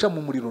 nuca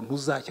mu muriro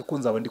ntuzashye ko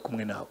nzaba ndi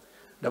kumwe nawe.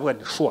 Ndavuga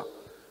nti shwa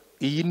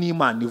iyi ni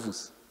Imana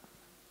ivuze.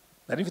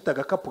 Nari mfite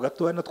agakapu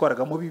gato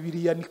natwaragamo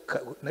Bibiliya,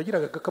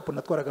 nagiraga agakapu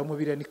natwaragamo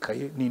Bibiliya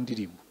n'ikaye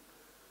n'indirimbo,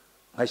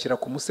 nkashyira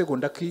ku musego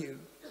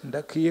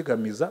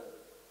ndakiyegamiza,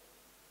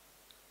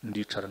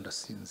 ndicara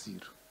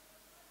ndasinzira,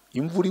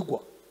 imvura igwa.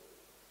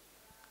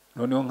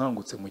 Noneho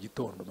nkangutse mu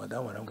gitondo,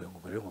 madamu arambwira ngo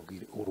rero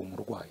nkubwire uri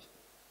umurwayi,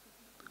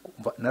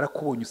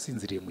 narakubonye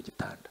usinziriye mu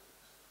gitanda,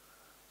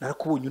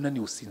 narakubonye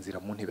unaniwe usinzira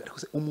mu ntebe.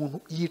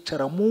 Umuntu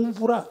yicara mu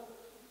mvura,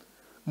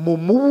 mu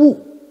mubu,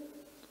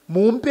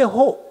 mu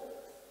mbeho,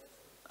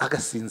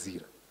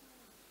 agasinzira.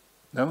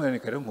 Namwe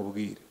rero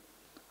nkubwire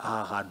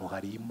aha hantu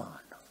hari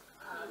Imana.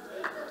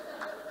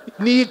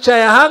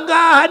 Nicaye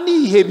ahangaha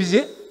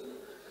nihebye,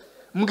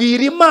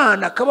 mbwira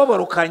Imana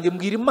akababaro kanjye,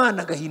 mbwira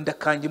Imana agahinda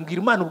kanjye,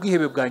 mbwira Imana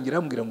ubwihebe bwanjye,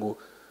 arambwira ngo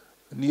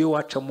niyo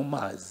waca mu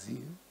mazi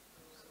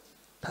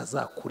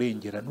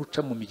tazakurengera,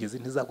 nuca mu migezi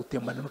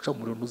ntizagutembana, nuca mu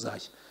muriro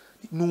ntuzashya.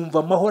 Numva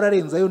amahoro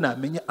arenze ayo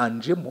namenya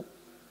anjemo,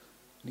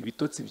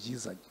 n'ibitotsi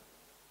byizanye.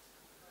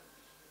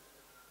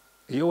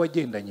 Iyo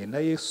wagendanye na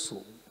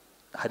Yesu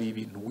hari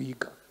ibintu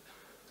wiga.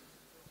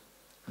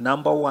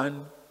 Number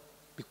 1,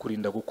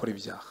 bikurinda gukora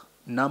ibyaha.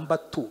 Number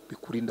 2,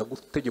 bikurinda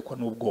gutegekwa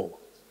n'ubwoba.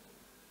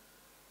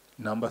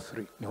 Number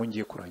 3, niho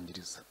ngiye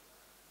kurangiriza,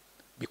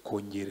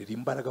 bikongerera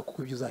imbaraga,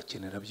 kuko ibyo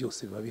uzakenera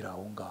byose biba biri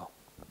aho ngaho.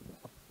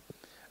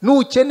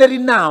 Nukenera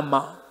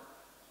inama,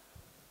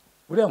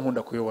 uriya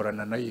nkunda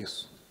kuyoborana na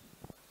Yesu.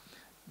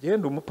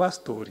 Genda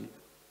umupastori,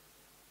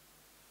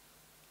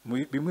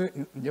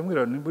 bimwe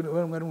njyamwira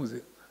mwari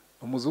muze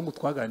umuzungu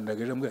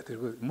twaganiraga ejo,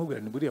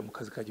 mbwira ni buriya mu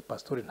kazi ka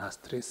gipastori nta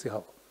stress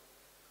haba.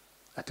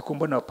 Ati ko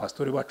mbona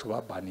abapastori bacu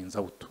babaninze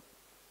out,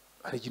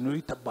 hari ikintu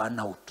bita burn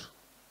out.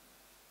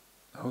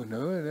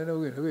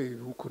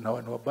 Uko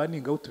n'abantu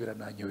babaninga out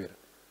birananyobera,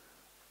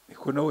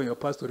 niko nawe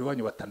abapastori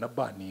banyu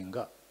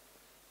batanabaninga,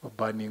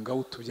 babaninga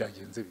out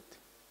byagenze bite?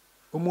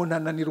 Umuntu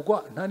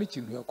ananirwa nta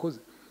n'ikintu yakoze.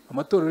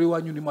 Amatorero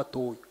iwanyu ni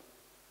matoya.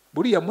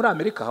 Buriya muri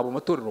Amerika haba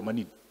amatorero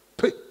manini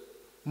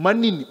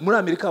manini, muri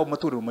Amerika haba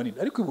amatorero manini,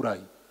 ariko i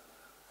Burayi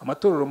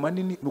amatorero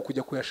manini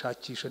nukujya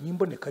kuyashakisha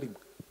n'imboneka rimwe.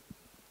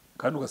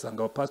 Kandi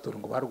ugasanga abapastori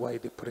ngo barwaye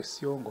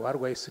depression, ngo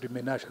barwaye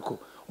surmenage. Ariko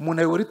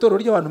umuntu ayobora itorero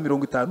ry'abantu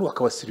 50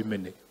 akaba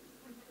surmenage,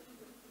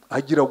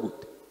 agira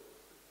gute?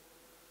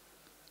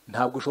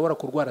 Ntabwo ushobora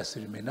kurwara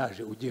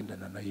surmenage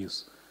ugendana na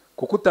Yesu,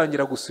 kuko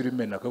utangira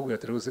gusurmena akabwira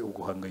ati rwose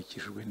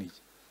uguhangayikishijwe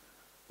n'iki?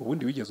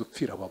 Ubundi wigeze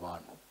upfira aba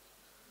bantu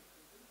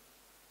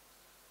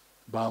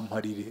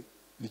bamparire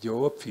n'igihe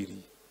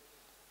wabapfiriye.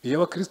 Iyo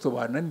abakristo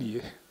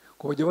bananiye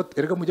ko bajya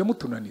erega mujya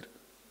mutunanira.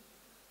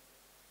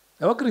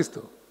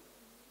 Abakristo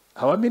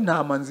habamo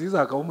intama nziza,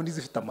 hakabamo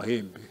n'izifite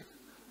amahembe.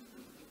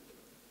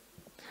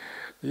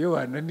 Iyo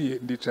bananiye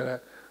ndicara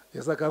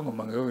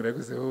yasakankomanga yo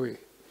biraguze, wowe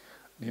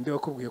ninde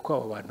wakubwiye ko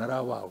aba bantu ari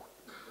abawe?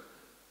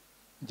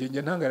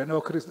 Njye ntangara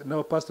n'abakristo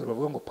n'abapastori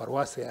bavuga ngo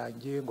paroisse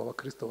yanjye, ngo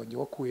abakristo banjye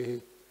wakuye he?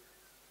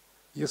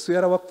 Yesu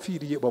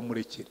yarabapfiriye,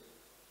 bamurekere.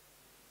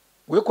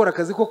 We kora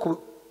akazi ko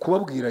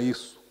kubabwira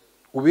Yesu,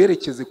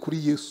 uberekeze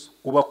kuri Yesu,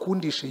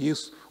 ubakundishe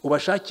Yesu,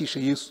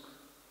 ubashakishe Yesu,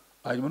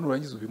 hanyuma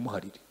nurangiza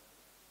ubimuharire.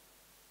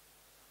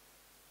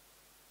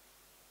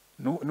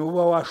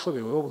 Nuba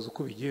washobewe wabuze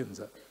uko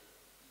bigenza,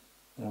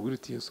 umubwire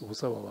uti Yesu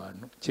ubusaba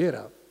abantu.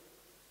 Kera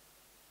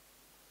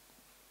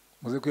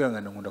muze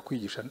kwihangana, nkunda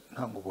kwigisha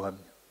ntanga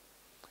ubuhamya.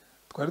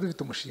 Twari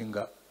dufite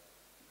umushinga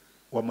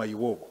wa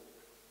mayibobo,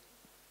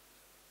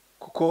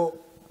 kuko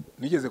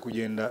nigeze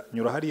kugenda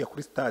nyura hariya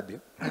kuri stade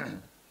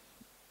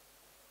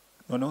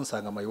noneho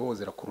nsanga mayibobo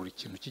zirakurura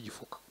ikintu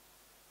cy'igifuka.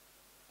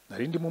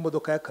 Nari ndi mu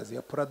modoka y'akazi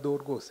ya Prado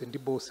rwose, ndi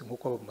boss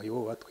nk'uko aba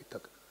mayibobo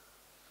batwitaga.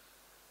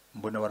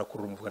 Mbona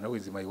barakurura umufuka, nawe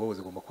izi mayibobo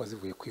zigomba kuba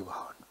zivuye kwiba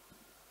ahantu.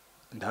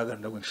 Ndahagarara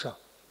ndabona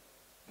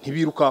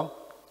ntibiruka,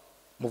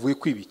 muvuye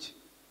kwiba iki?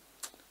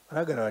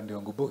 Barahagarara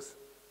ndiwe ngo boss,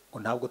 ngo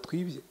ntabwo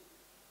twibye.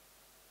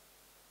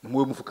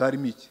 N'uwo mufuka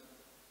harimo iki?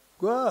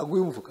 Ngo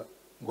uyu mufuka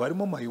ngo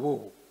harimo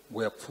mayibobo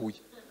ngo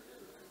yapfuye.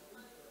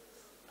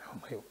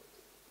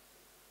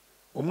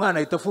 Umwana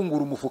ahita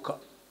afungura umufuka,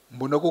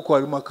 mbona ko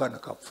harimo akana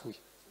kapfuye.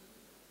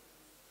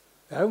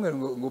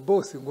 Ngo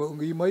boss,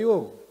 ngo iyi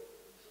mayibobo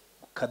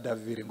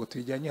kadavire ngo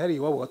tuyijyanye hari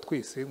iwabo wa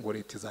twese, ngo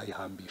leta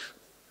izayihambisha.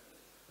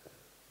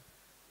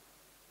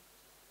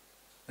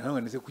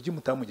 Nangwa nise kuki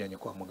mutamujyanye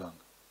kwa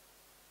muganga?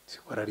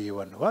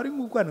 Bararebana, bari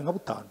mu Rwanda nka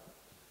 5.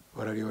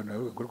 Bararebana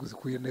ngo rwuze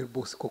kuye ne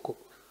boss koko.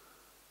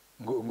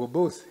 Ngo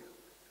boss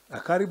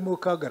akarimo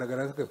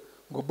kagaragara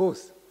ngo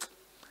boss,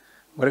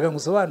 ngo reka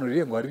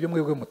ngusobanurire ngo hari ibyo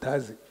mwebwe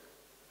mutazi.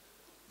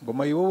 Ngo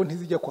mayibobo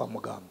ntizijya kwa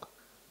muganga,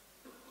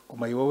 ngo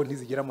mayibobo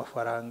ntizigira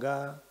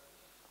amafaranga,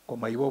 ngo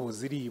mayibobo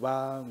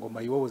ziriba, ngo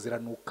mayibobo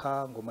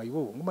ziranuka, ngo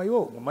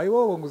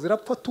mayibobo ngo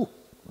zirapfa tu.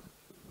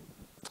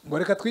 Ngo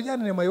reka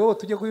twijyanire mayibobo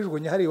tujye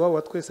kuyijugunya hari iwabo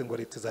wa twese, ngo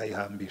leta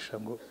izayihambisha,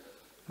 ngo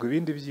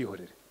ibindi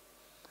byihorere.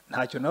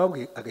 Ntacyo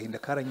nababwiye, agahinda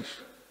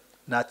karanyishe.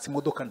 Natse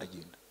imodoka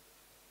ndagenda,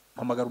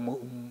 mpamagara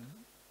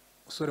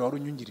umusore wari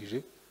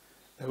unyungirije,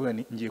 nawe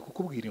ngiye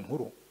kukubwira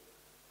inkuru,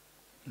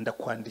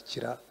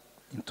 ndakwandikira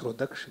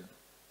introduction,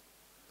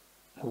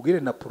 nkubwire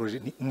na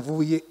projet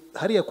mvuye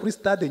hariya kuri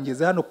stade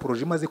ngeze hano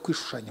projet imaze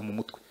kwishushanya mu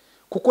mutwe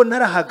kuko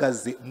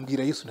narahagaze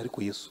mbwira Yesu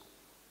nariko Yesu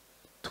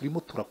turimo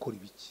turakora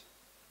ibiki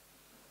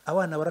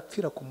abana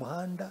barapfira ku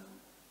muhanda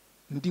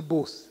ndi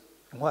boss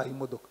ntwaye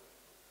imodoka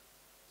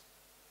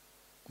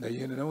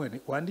ndayene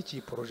nawe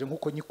wandikiye projet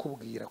nkuko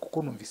nyikubwira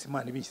kuko numvise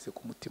Imana ibishyize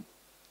ku mutima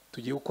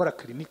tugiye gukora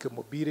clinique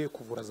mobile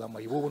kuvura za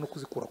mayibobo no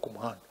kuzikura ku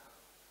muhanda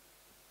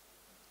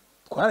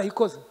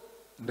twarayikoze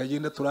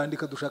ndagenda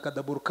turandika dushaka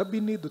double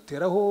cabine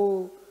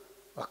duteraho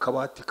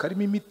akabati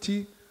karimo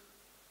imiti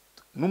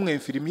n'umwe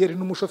infirmiere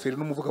n'umushoferi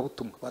n'umuvuga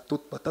butumwa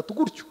batatu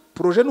gutyo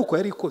projet nuko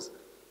yari ikoze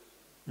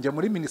njya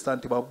muri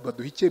ministante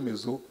baduha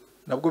icyemezo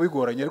nabwo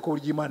bigoranye ariko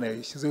burya Imana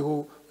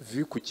yashyizeho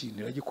vi ku kintu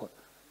iragikora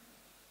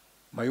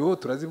mayo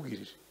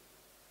turazibwirije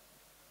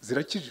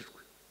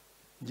zirakijijwe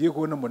ngiye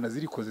kubona mbona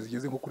zirikoze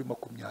zigeze nko kuri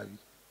 20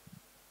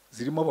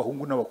 zirimo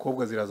abahungu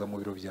n'abakobwa ziraza mu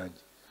biro byanjye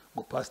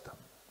ngo pastor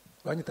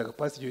banyitaga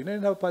pastor iyo nari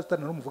na pastor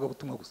n'umuvuga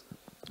butumwa gusa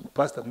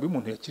pastor ngo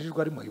umuntu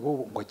yakijijwe ari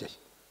mayibobo ngo ajyaye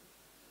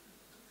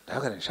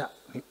ndaganisha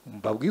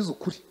mbabwiza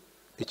ukuri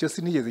icyo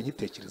sinigeze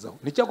nkitekerezaho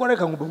nicyakora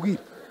reka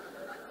ngubwire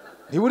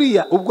ni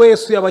buriya ubwo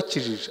Yesu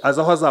yabakijije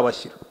azaho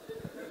azabashyira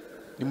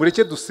ni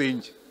mureke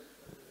dusenge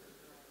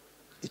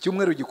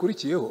icyumweru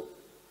gikurikiyeho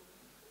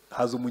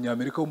haza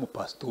umunyamerika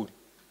w'umupastori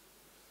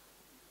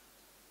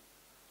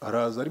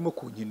araza arimo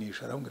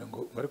kunkinisha arambwira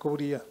ngo ariko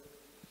buriya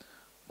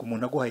ngo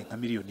umuntu aguhaye nka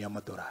miliyoni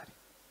y'amadolari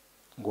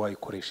ngo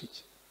wayikoresha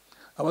iki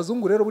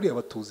abazungu rero buriya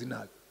batuzi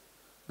nabi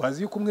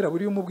bazi yuko umwira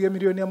buriya umubwiye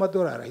miliyoni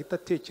y'amadolari ahita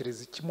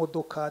atekereza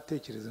ikimodoka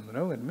atekereza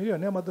ngo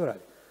miliyoni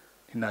y'amadolari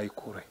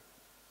ntinayikurahe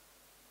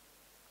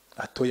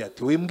atoya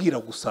ati we mbwira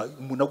gusa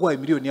umuntu aguhaye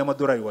miliyoni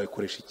y'amadolari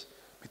wayikoresha iki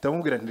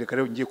bitamubwira nti reka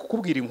rero ngiye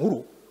kukubwira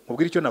inkuru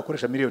mubwira icyo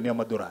nakoresha miliyoni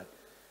y'amadolari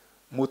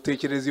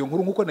mutekereza iyo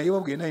nkuru nkuko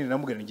nayibabwiye nani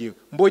namubwira ngiye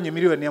mbonye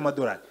miliyoni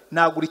y'amadolari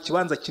nagura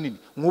ikibanza kinini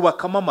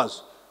nkubakamo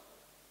amazu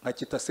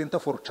nkakita Center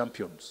for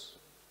Champions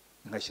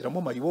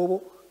nkashyiramo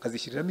mayibobo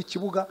nkazishyiriramo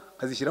ikibuga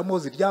nkazishyiramo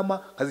ziryama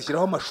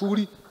nkazishyiraho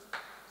amashuri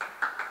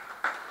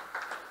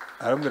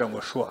arambwira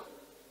ngo shwa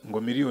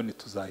ngo miliyoni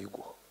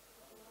tuzayiguha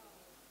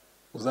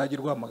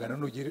uzagirwa magana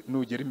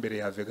nugera imbere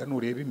ya Vega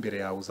nureba imbere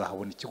yawe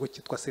uzahabona ikigo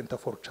cyitwa Center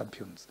for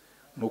Champions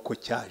nuko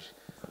cyaje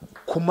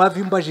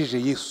kumavi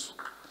mbajije Yesu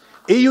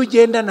iyo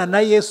ugendana na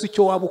Yesu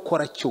icyo waba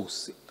ukora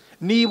cyose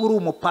niba uri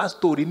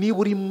umupastori niba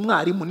uri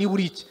mwarimu niba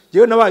uri iki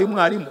yewe nabaye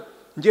umwarimu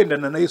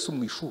ngendana na Yesu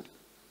mu ishuri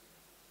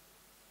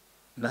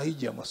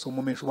nahigiye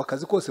amasomo menshi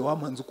bakazi kose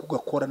wamanze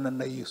kugakorana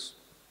na Yesu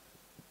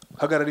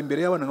hagarara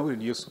imbere y'abana nkaburi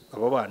ni Yesu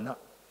aba bana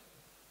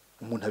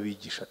umuntu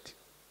abigisha ati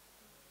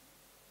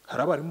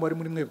hari abarimu bari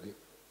muri mwebwe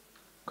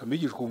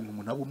kamigishwa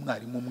umuntu abo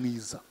umwarimu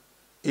mwiza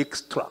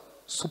extra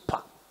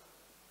super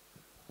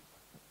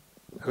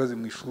hagaze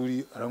mu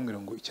ishuri arambwira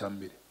ngo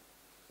icyambere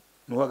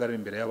nuhagarara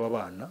imbere y'aba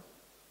bana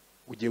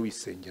ujye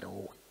wisengera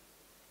wowe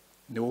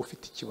ni wowe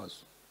ufite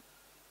ikibazo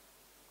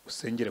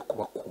usengere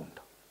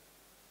kubakunda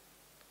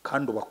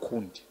kandi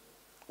ubakundi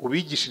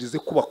ubigishirize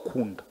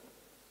kubakunda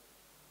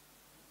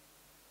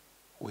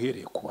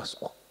uhereye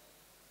kubaswa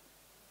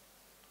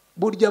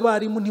burya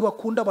abarimu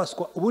ntibakunda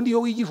baswa ubundi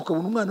iyo wigisha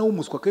ukabona umwana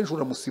w'umuswa kenshi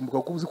uramusimbuka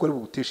kuko uzi ko ari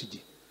bugutesha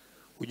igihe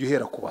ujye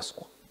uhera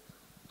kubaswa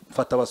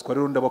mfata abaswa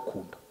rero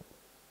ndabakunda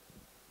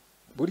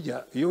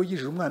burya iyo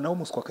wigishije umwana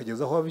w'umuswa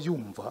akageza aho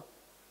abyumva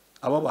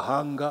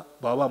ababahanga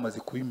baba bamaze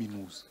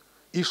kubiminuza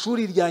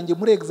ishuri ryanjye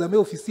muri examen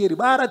officiel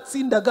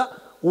baratsindaga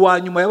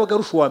uwanyuma yabaga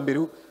arusha uwa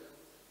mbere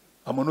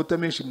amanota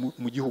menshi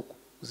mu gihugu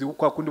uzi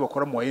kwa kundi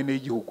bakora mu wayene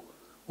y'igihugu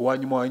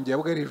uwanyuma wanjye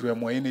yabaga hejuru ya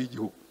mu wayene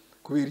y'igihugu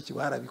kubera iki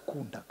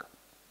barabikundaga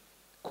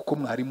kuko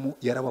mwarimu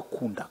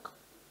yarabakundaga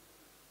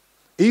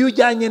iyo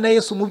ujyanye na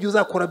Yesu mu byo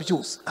uzakora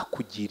byose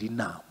akugira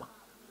inama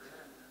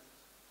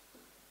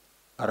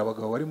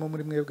arabagabo barimo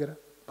muri mwebwe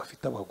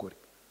bafite abagore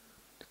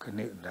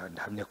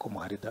ndahamya ko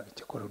muharida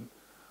cyakora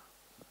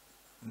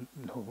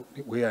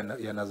we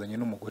yanazanye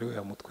n'umugore we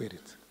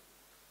yamutweretse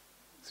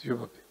sibyo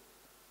babe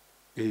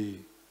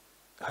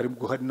hari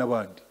bwo hari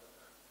nabandi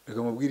reka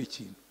mubwire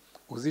ikintu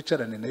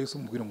uzicarane na Yesu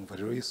mubwire umva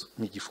rero Yesu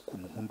nyigisha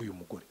ukuntu nkunda uyu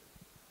mugore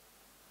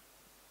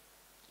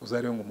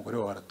uzareba ngo umugore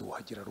wawe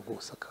araduhagira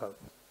rwose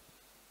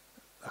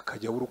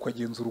akajya buri uko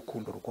agenza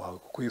urukundo rwawe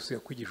kuko Yesu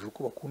yakwigishije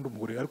uko bakunda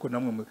umugore ariko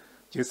namwe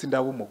cyese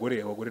ndabo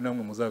umugore abagore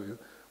namwe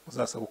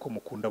muzasaba uko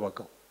mukunda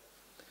abagabo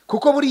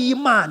kuko buri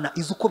Imana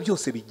izi uko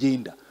byose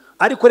bigenda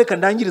ariko reka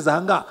ndangiriza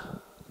aha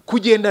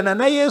kugendana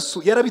na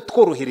Yesu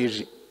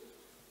yarabitworohereje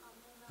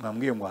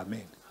mwambwiye ngo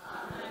amen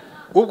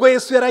ubwo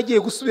Yesu yaragiye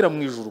gusubira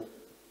mu ijuru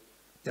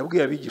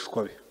yabwiye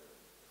abigishwa be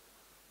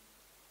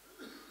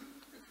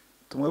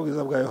tumwe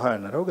bwiza bwa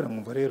Yohana arabwira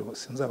mwumva rero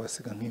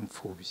sinzabasiga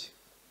nk'imfubyi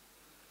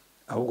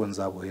ahubwo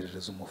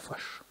nzaboherereza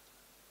umufasha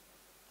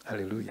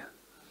haleluya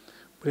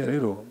buriya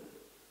rero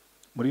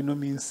muri no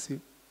minsi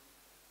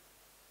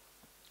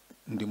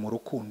ndi mu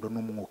rukundo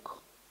n'umwuka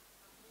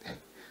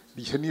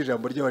iryo ni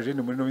ijambo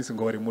ry'abajene muri no minsi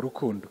ngo bari mu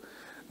rukundo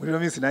muri no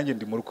minsi nanjye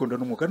ndi mu rukundo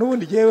n'umwuka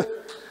n'ubundi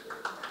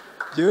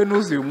jewe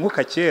nuzuye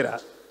umwuka kera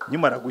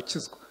nyimara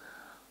gukizwa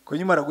ko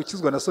nyimara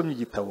gukizwa nasomye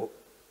igitabo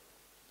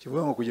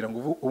kivuga ngo kugira ngo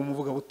ube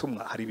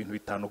umuvugabutumwa hari ibintu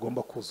bitanu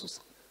ugomba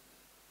kuzuza,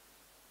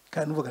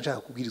 kandi nuvuga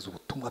nshaka kubwiriza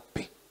ubutumwa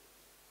pe,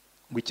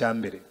 ngo icya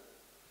mbere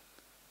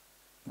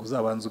ngo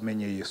uzabanze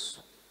umenye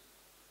Yesu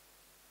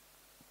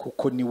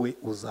kuko niwe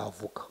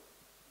uzavuga,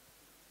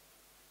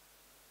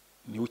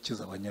 niwe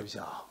ukiza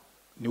abanyabyaha,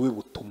 niwe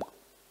butumwa.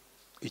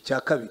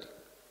 Icya kabiri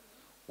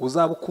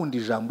uzaba ukunda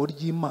ijambo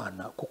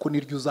ry'Imana kuko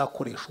niryo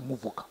uzakoresha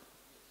umuvuga.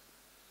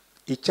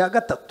 Icya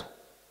gatatu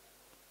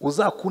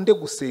uzakunde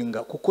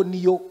gusenga kuko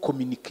niyo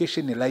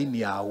communication line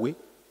yawe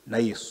na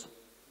Yesu.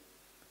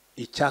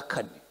 Icya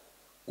kane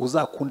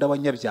uzakunda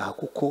abanyabyaha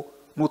kuko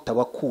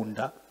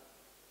nutabakunda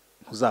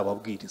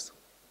ntuzababwiriza.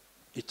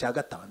 Icya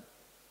gatanu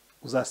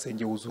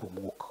uzasenge wuzura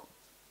umwuka.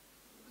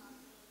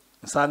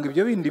 Nsanga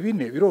ibyo bindi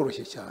bine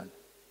biroroshye cyane.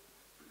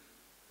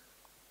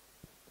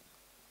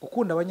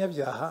 Gukunda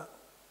abanyabyaha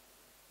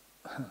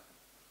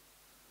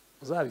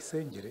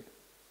uzabisengere.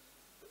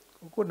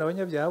 Gukunda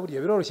abanyabyaha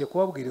buriya biroroshye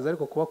kubabwiriza,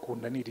 ariko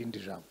kubakunda ni irindi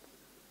jambo.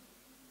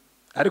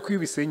 Ariko iyo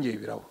ubisengeye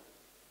birabo.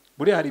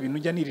 Buriya hari ibintu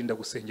ujya nirinda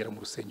gusengera mu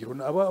rusengero,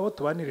 abo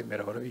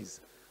tubaniremera barabizi.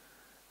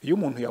 Iyo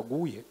umuntu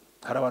yaguye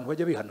hari abantu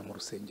bajya bihana mu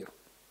rusengero,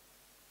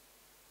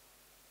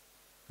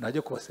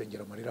 najya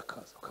kubasengera amarira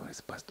akaza, ukabona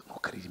se pastor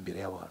ntukarira imbere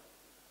y'abantu.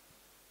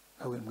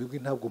 Nawe mwebwe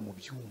ntabwo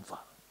mubyumva,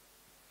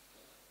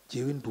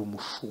 jewe ndi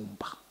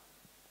umushumba,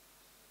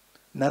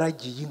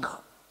 naragiye inka.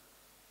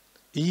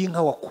 Iyi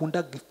nka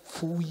wakundaga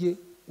ipfuye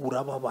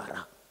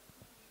urababara,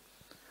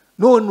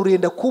 none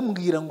urenda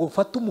kumbwira ngo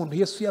mfate umuntu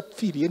Yesu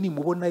yapfiriye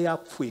nimubona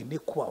yapfuye ne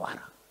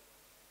kubabara.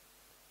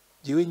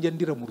 Jewe njya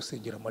ndira mu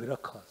rusengero amarira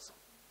akaza.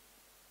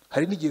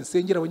 Hari n'igihe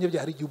nsengera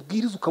abanyabyaha, hari igihe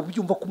ubwiriza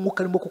ukabyumva ko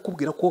umwuka arimo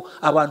kukubwira ko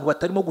abantu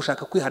batarimo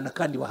gushaka kwihana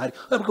kandi bahari.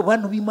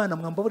 Abantu b'Imana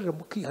mwambabarira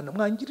mukihana,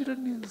 mwangirira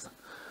neza.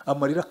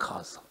 Amarira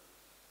akaza.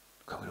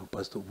 Ukabona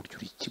pastor uburyo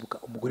uri ikibwa.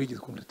 Umugore yigeze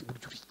kumbwira ati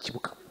uburyo uri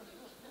ikibwa.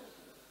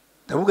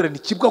 Ndamubwira ni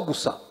ikibwa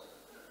gusa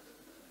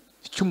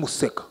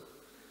icy'umuseka.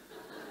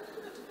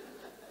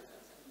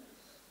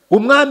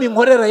 Umwami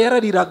nkorera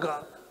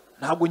yarariraga,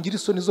 ntabwo ngira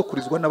isoni zo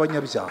kurizwa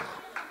n'abanyabyaha.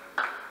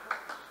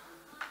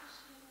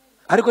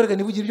 Ariko reka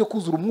nibugira ibyo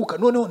kuzura umwuka,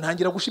 noneho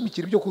ntangira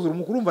gushimikira ibyo kuzura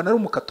umwuka. Urumva nari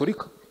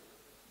umukatolika,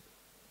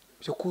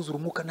 byo kuzura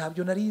umwuka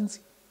ntabyo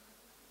narinzi.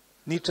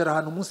 Nicara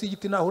ahantu munsi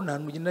y'igiti, naho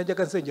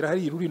najyaga nsengera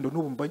hari irurindo,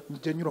 n'ubu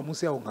njya nyura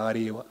munsi yaho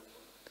nkareba.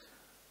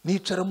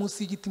 Nicara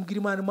munsi y'igiti mbwira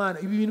Imana,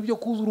 ibi bintu byo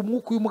kuzura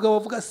umwuka uyu mugabo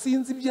avuga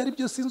sinzi ibyo ari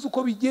byo, sinzi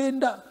uko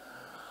bigenda,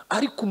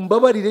 ariko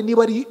mbabarire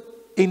niba ari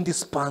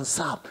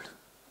indispensable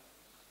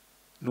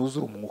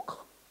nuzura umwuka,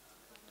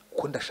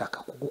 ko ndashaka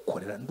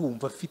kugukorera.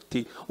 Ndumva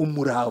afite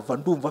umurava,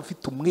 ndumva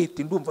afite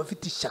umwete, ndumva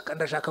afite ishyaka,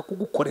 ndashaka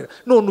kugukorera,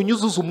 none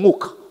unyuzuza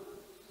umwuka.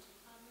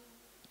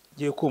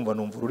 Ngiye kumva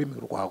numva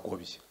ururimi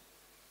rwagobye.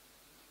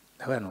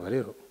 Abantu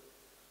rero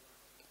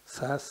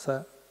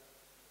sasa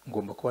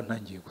ngomba kuba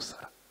ntangiye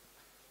gusara.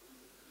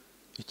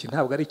 Iki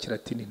ntabwo ari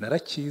Kilatini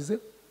narakize,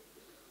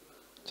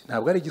 iki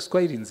ntabwo ari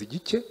Igiswahili nzi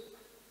gike,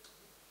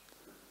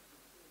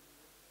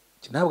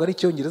 iki ntabwo ari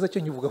Icyongereza cyo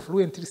nkivuga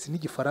fluently, si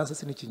n'Igifaransa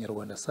si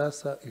n'Ikinyarwanda.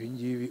 Sasa ibi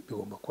ngibi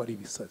bigomba kuba ari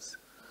ibisazi,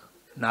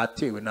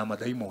 natewe na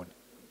madayimoni.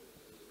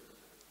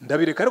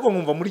 Ndabireka ariko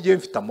nkumva muri gihe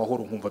mfite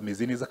amahoro, nkumva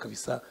meze neza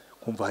kabisa,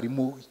 nkumva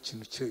harimo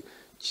ikintu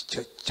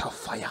cya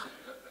fire.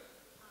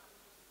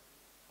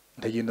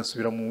 Ndagenda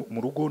nsubira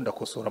mu rugo,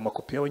 ndakosora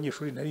amakopi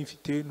y'abanyeshuri nari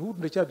mfite, n'ubu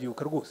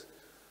ndacyabyibuka rwose.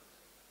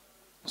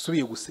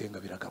 Nsubiye gusenga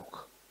biragaruka.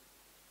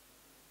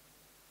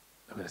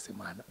 Nabirase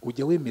Imana,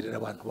 ujya wemerera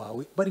abantu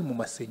bawe bari mu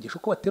masengesho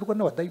ko baterwa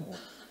n'abadayimoni?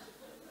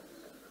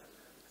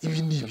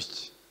 Ibi ni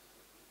ibiki?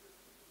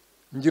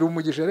 Ngira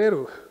umugisha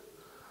rero,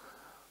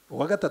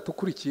 uwa gatatu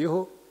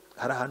ukurikiyeho,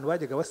 hari ahantu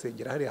bajyaga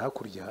basengera hari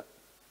hakurya,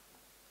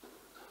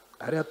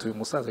 hari hatuye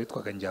umusaza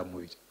witwaga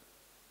Njyamubiri.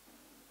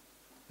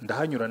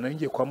 Ndahanyura nari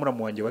ngiye kwa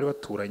muramu wanjye bari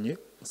baturanye,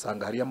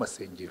 nsanga hari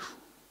amasengesho.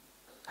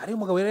 Hari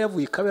umugabo yari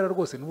yavuye Kabera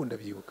rwose, n'ubu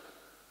ndabyibuka.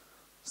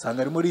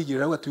 Nsanga arimo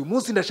rigirira ati uyu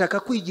munsi ndashaka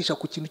kwigisha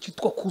ku kintu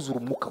cyitwa kuzura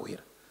umwuka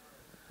wera.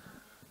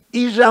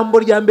 Ijambo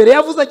rya mbere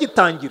yavuze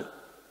agitangira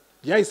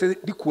ryahise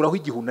rikuraho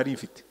igihu nari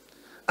mfite.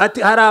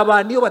 Ati hari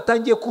abantu iyo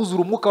batangiye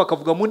kuzura umwuka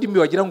bakavuga mu ndimi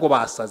wagira ngo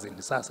basaze.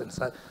 Ni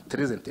sasa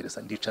Tereze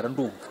interesa, ndicara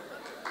ndumva.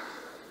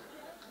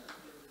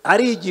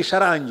 Arigisha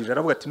arangije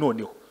aravuga ati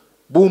noneho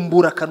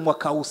bumbura akanwa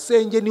kawe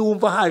usenge,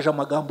 niwumva haje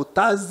amagambo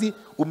utazi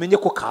umenye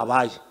ko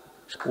kabaye.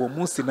 Uwo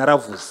munsi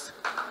naravuze,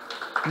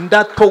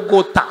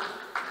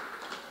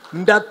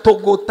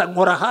 ndatogota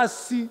nkora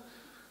hasi,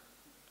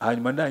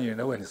 hanyuma ndangije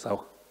nawe ni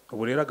sawa.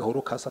 Ubu rero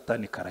agahoro ka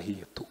Satani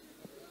karahiye tu.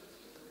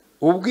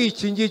 Ubwo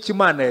iki ngiki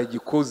Imana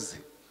yagikoze,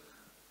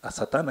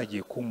 Satani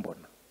agiye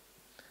kumbona.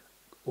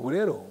 Ubu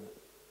rero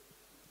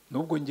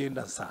nubwo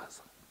ngenda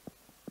nsaza,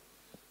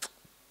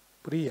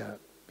 buriya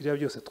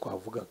byose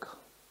twavugaga,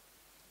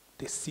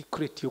 the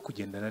secret yo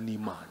kugendana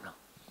n'Imana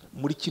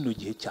muri kino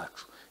gihe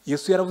cyacu.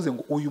 Yesu yaravuze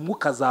ngo uyu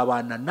mwuka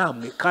azabana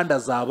namwe kandi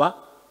azaba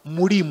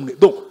muri mwe.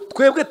 Donc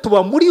twebwe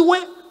tuba muri we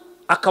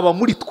akaba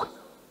muri twe.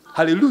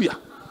 Haleluya.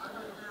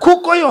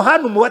 Kuko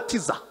Yohana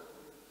umubatiza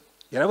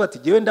yaravuze ati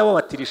jewe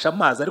ndababatirisha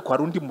amazi, ariko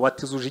hari undi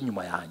mubatiza uje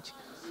inyuma yanjye.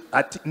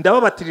 Ati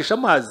ndababatirisha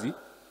amazi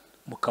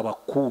mukaba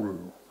cool.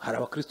 Hari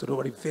abakristo rero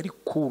bari very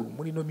cool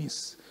muri no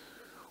minsi,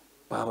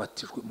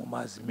 babatijwe mu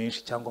mazi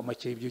menshi cyangwa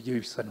make y'ibyo giye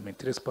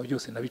bisanometres pa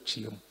byose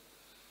nabiciyemo,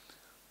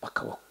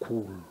 bakaba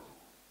cool,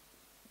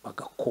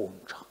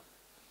 bagakonja.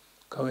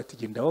 Kabati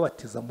genda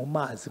babatiza mu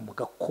mazi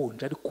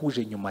mugakonja, ari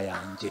kuje nyuma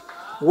yanjye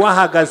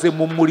wahagaze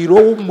mu muriro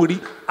w'umuri,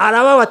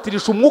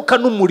 arababatirisha umwuka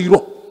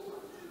n'umuriro,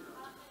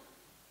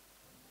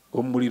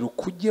 umuriro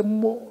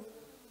kujyemo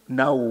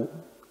nawo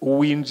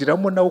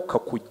uwinjiramo nawo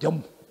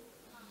ukakujyamo.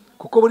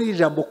 Kuko buri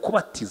ijambo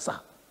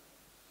kubatiza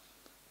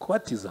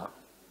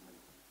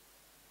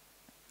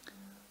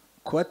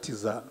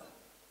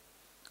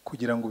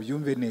kugira ngo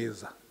ubyumve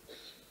neza.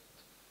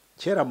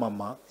 Kera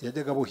mama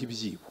yajyaga aboha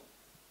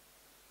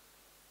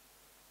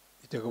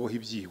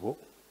ibyibo,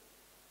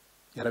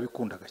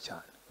 yarabikundaga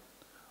cyane.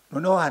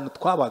 Noneho ahantu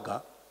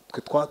twabaga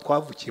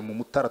twavukiye mu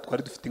Mutara,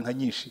 twari dufite inka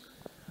nyinshi,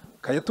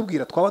 kajya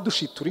tubwira twaba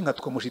dushitura inka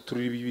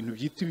tukamushiturira ibintu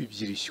byita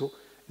ibibyirishyo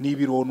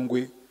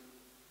n'ibirondwe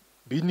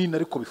binini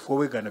ariko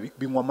bifowegana,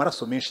 binywa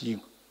amaraso menshi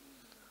y'inka,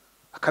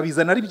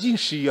 akabizana ari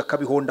byinshi,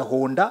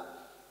 akabihondahonda,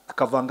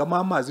 akavangamo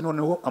amazi,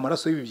 noneho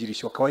amaraso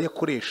y'ibibyirisho akaba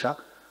yakoresha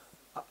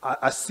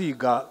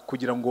asiga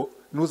kugira ngo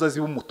nuza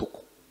zibe umutuku.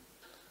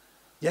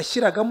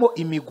 Yashyiragamo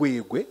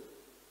imigwegwe,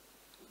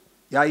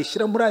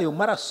 yayishyira muri ayo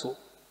maraso,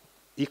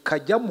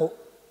 ikajyamo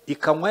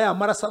ikanywa ya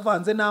maraso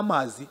avanze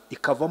n'amazi,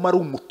 ikavamo ari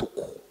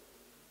umutuku.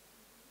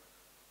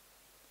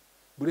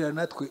 Buriya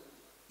natwe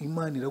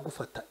Imana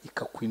iragufata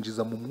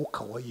ikakwinjiza mu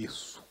mwuka wa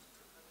Yesu,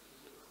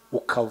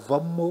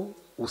 ukavamo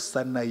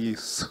usa na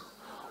Yesu,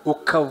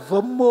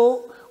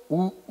 ukavamo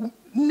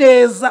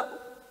neza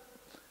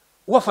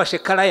wafashe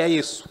kara ya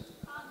Yesu.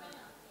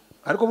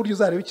 Ariko buryo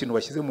uzareba ikintu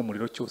bashyize mu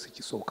muriro cyose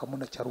gisohokamo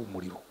na cyari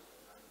umuriro.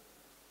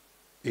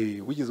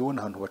 Wigeze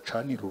ubona ahantu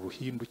bacanira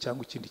uruhindu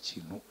cyangwa ikindi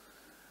kintu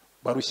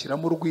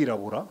barushyiramo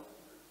urwirabura?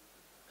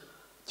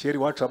 Kera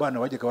iwacu abana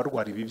bajyaga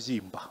barwara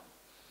ibibyimba,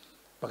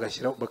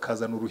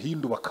 bakazana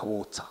uruhindu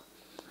bakabotsa,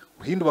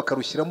 uruhindu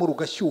bakarushyiramo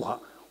rugashyuha,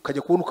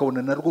 ukajya kubona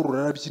ukabona narwo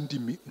rurarabye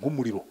indimi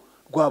nk'umuriro,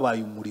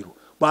 rwabaye umuriro.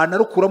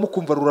 Banarukuramo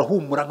kumva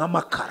rurahumura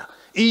nk'amakara.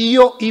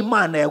 Iyo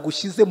Imana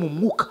yagushyize mu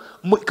mwuka,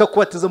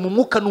 ikakubatiza mu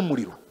mwuka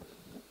n'umuriro,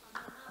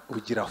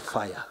 ugira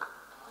fire.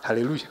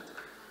 Haleluya.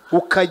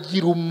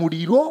 Ukagira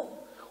umuriro,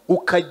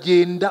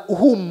 ukagenda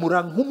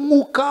uhumura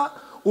nk'umwuka,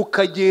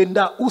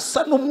 ukagenda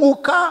usa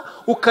n'umwuka,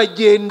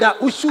 ukagenda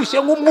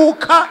ushyushye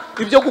nk'umwuka.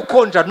 Ibyo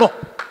gukonja no,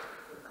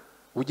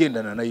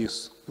 ugendana na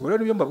Yesu. Ubwo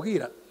rero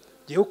mbabwira,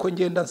 ngiye uko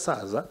ngenda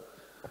nsaza,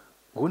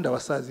 ubundi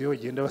abasaza iyo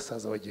bagenda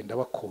basaza bagenda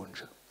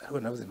bakonja. Ariko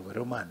navuze ngo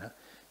rero Mana,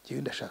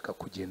 ngiye ndashaka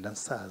kugenda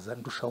nsaza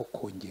ndushaho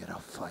kongera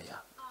fire.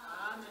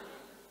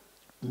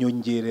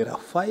 Nyongerera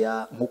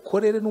fire,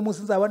 mukorere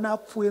n'umunsi nzaba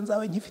napfuye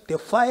nzaba nkifite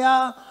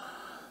fire.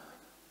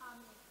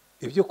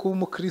 Ibyo kuba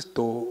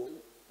umukristo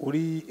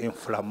uri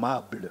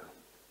inflammable,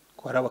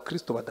 ko hari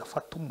abakristo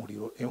badafata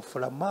umuriro.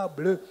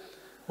 Inflammable,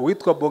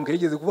 uwitwa Bonke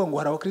yigeze kuvuga ngo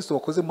hari abakristo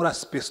bakoze muri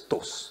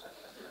asbestos.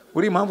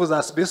 Buri impamvu za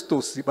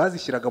asbestos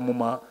bazishyiraga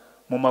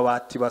mu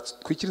mabati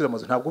batwikiriza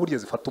amazu, ntabwo burya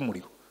zifata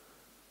umuriro.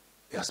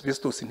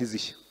 Asbestos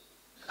ntizishya.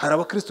 Hari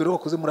abakristo rero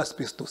bakoze muri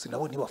asbestos,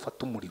 nabo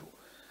ntibafata umuriro.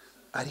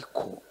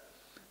 Ariko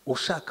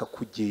ushaka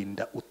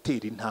kugenda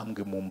utera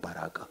intambwe mu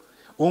mbaraga,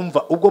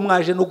 umva ubwo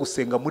mwaje no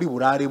gusenga muri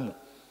buraremu,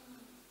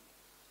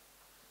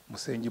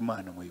 musenge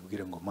Imana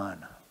muyibwire ngo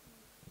Mana,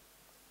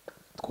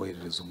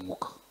 twoherereza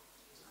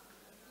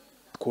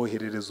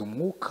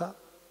umwuka,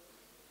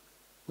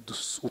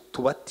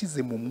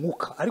 utubatize mu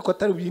mwuka. Ariko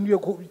atari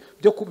ibintu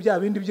byo kubya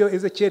bindi byo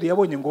Ezekiel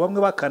yabonye ngo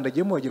bamwe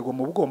bakandagiyemo bagerwa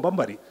mu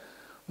bugombambari,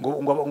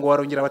 ngo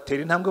barongera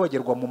batera intambwe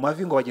bagerwa mu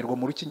mavi, ngo bagerwa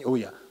mu rukinyi.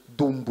 Oya,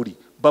 dumburi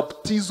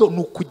baptizo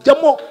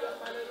nukujyamo,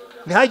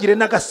 ntihagire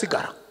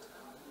n'agasigara,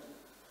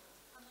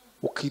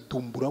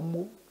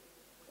 ukidumburamo,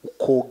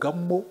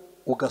 ukogamo,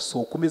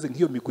 ugasohoka umeze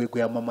nk'iyo migwego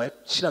ya mama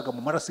yashiraga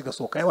mu maraso,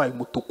 igasohoka yabaye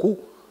umutuku,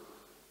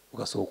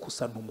 ugasohoka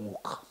usa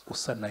n'umwuka,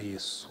 usa na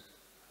Yesu.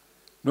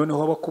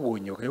 Noneho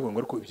abakubonye bakavuga ngo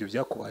ariko ibyo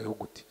byakubayeho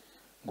gute?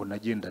 Ngo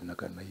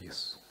nagendanaga na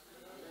Yesu.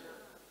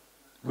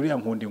 Buriya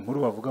nkundi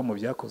inkuru bavuga mu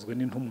byakozwe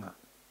n'intumwa,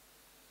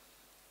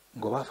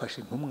 ngo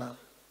bafashe intumwa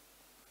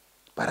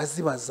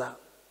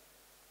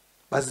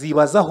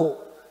bazibazaho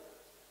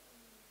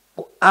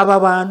aba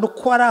bantu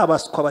ko ari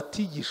abaswa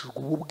batigishijwe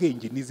ubu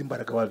bwenge n'izi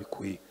mbaraga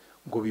babikuye,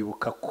 ngo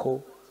bibuka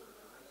ko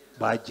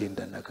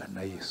bagendanaga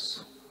na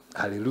Yesu.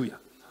 Haleluya.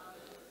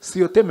 Si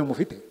yo teme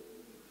mufite?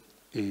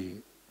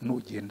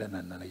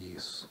 Nugendana na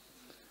Yesu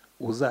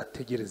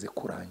uzategereze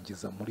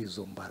kurangiza muri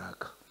izo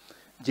mbaraga.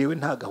 Jewe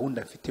nta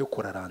gahunda mfite yo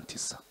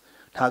kurarantisa,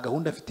 nta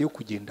gahunda mfite yo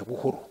kugenda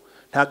buhoro,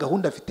 nta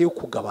gahunda mfite yo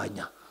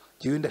kugabanya.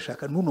 Jewe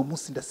ndashaka nuno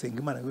munsi ndasenga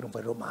Imana wirumva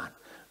rero Mana,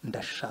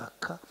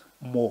 ndashaka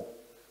mo.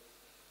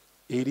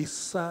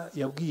 Elisa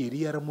yabwiye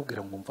Eliya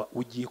aramubwira ngo mva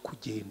ugiye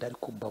kugenda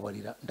ariko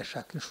mbabarira,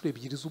 ndashaka inshuro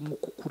ebyiri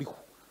z'umwuka kuriho.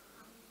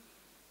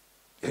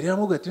 Eliya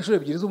aramubwira ati inshuro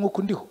ebyiri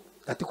z'umwuka ndiho?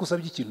 Ati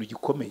kusabye ikintu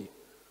gikomeye.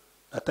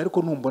 Atari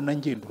ko numbona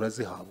ngenda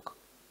urazihabwa.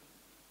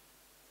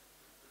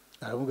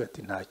 Aravuga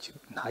ati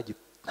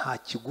nta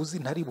kiguzi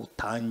ntari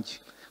butange,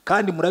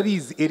 kandi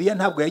murabizi Eliya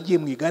ntabwo yagiye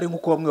mu igare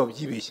nk'uko bamwe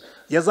babyibeshya,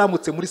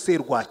 yazamutse muri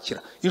serwakira.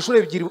 Inshuro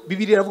ebyiri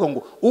Bibiliya iravuga ngo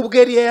ubwo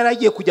Eliya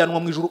yaragiye kujyanwa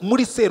mu ijuru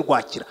muri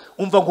serwakira.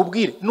 Umva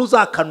nkubwire,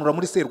 nuzakanura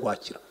muri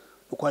serwakira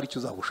uko hari icyo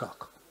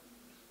uzagushaka.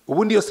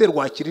 Ubundi iyo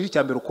serwakira iri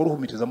cyambere ukora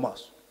uhumiriza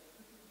amaso,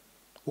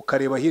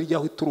 ukareba hirya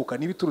aho ituruka,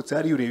 niba iturutse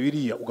hari ureba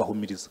iriya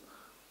ugahumiriza.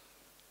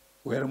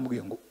 We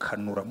yaramubwiye ngo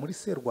kanura muri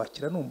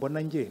serwakira,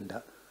 numbona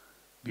ngenda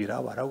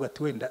birabara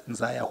ugati wenda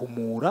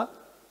nzayahumura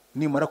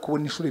nimara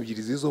kubona inshuro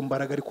ebyiri zizo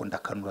mbaraga, ariko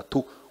ndakanura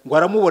tu. Ngo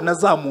aramubona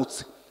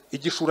azamutse,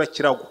 igishura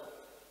kiragwa.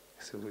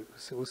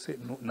 Se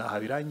naha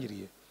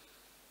birangiriye.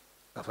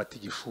 Afata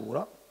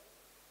igishura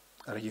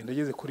aragenda,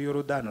 ageze kuri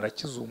Yorodani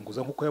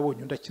arakizunguza nkuko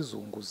yabonye undi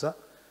akizunguza.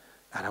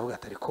 Aravuga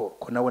ati ariko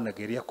ko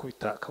nabonaga Eliya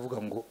akubita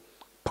akavuga ngo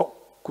po,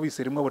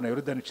 kubise rimwe abona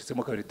Yorodani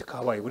icitsemo kabiri,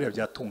 kabaye buriya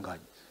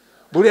byatunganye.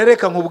 Buriya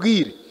reka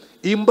nkubwire,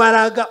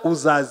 imbaraga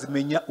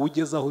uzazimenya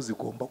ugeze aho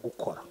zigomba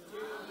gukora.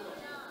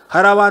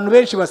 Hari abantu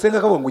benshi basenga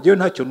akavuga ngo ngewe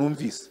ntacyo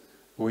numvise.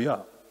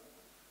 Oya,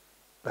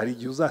 hari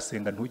igihe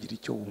uzasenga ntugire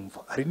icyo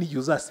wumva, hari n'igihe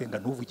uzasenga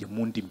ntuvuge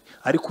mu ndimi,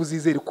 ariko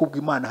uzizere ko ubwo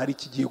Imana hari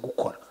ikigiye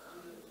gukora.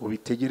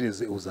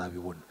 Ubitegereze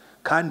uzabibona.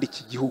 Kandi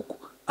iki gihugu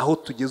aho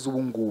tugeze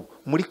ubu ngubu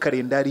muri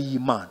kalendari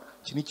y'Imana,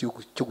 iki ni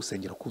igihugu cyo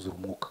gusengera kuzura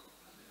umwuka.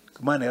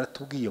 Imana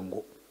yaratubwiye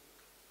ngo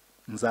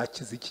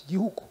nzakiza iki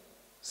gihugu.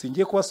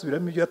 Singiye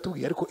kubasubiramo ibyo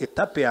yatubwiye, ariko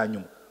etape ya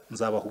nyuma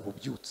nzabaha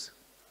ububyutse.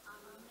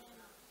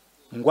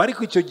 Ngo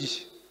ariko icyo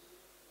gihe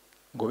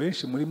ngo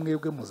benshi muri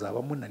mwebwe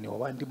muzaba munaniwe,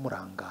 abandi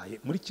murangaye.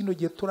 Muri kino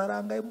gihe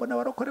turarangaye, mbona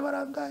abarokore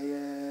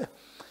barangaye.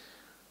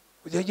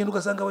 Ugenda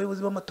ugasanga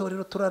abayobozi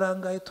b'amatorero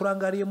turarangaye,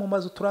 turangariye mu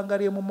mazu,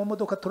 turangariye mu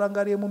mamodoka,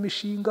 turangariye mu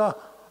mishinga.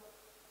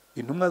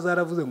 Intumwa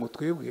zaravuze ngo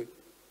twebwe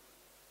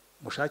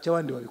mushake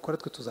abandi babikora,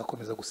 twe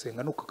tuzakomeza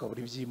gusenga no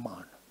kugabura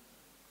iby'Imana.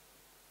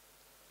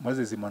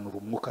 Maze zimanura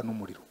umwuka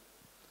n'umuriro.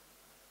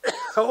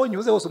 Aho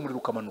nyuze hose umuriro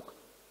ukamanuka.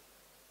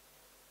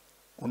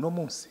 Uno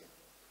munsi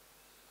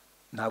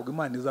ntabwo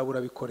Imana izabura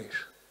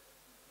bikoresha.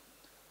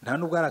 Nta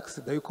nubwo ari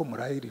accident yuko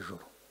muraye iri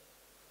joro,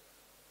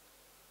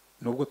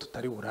 nubwo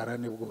tutari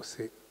burarane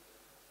bwose.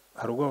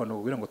 Hari ubwo abantu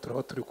bubwira ngo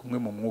turaba turi kumwe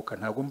mu mwuka.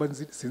 Ntabwo mba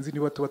sinzi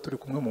niba tuba turi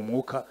kumwe mu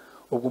mwuka.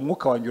 Ubwo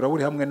umwuka wanjye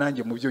uraburi hamwe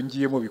nanjye mu byo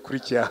ngiyemo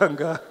bikurikiye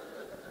ahanga.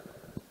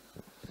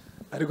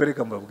 Ariko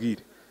reka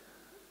mbabwire,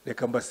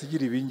 reka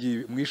mbasigire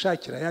ibingibi,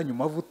 mwishakira yanyu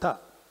mavuta.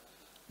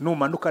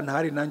 Numanuka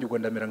ntahari nanjye ubwo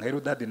ndamera nka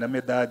Herodadi na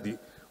Medadi,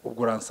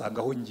 ubwo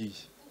uransanga aho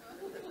ngiye.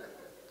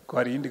 Ko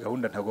hari indi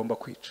gahunda ntagomba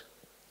kwica.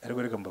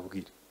 Ariko reka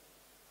mbabwire,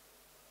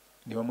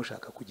 niba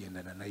mushaka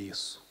kugendana na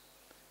Yesu,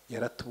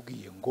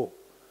 yaratubwiye ngo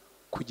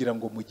kugira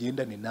ngo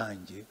mugendane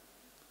nanjye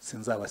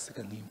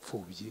sinzabasiga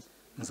nk'imfubyi,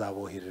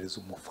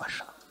 nzaboherereza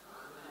umufasha.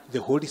 The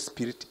Holy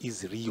Spirit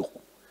is real.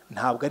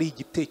 Ntabwo ari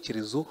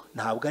igitekerezo,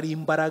 ntabwo ari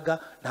imbaraga,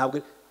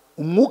 ntabwo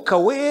umwuka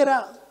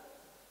wera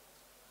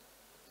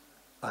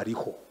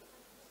ariho.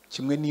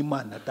 Kimwe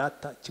n'Imana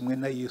Data, kimwe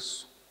na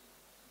Yesu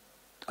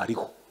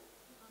ariho.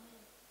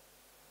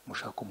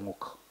 Mushaka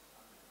umwuka,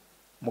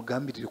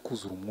 mugambirire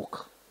kuzura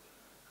umwuka,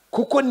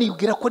 kuko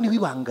nibwira ko niho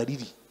ibanga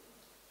riri.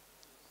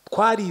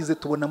 Twarize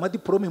tubona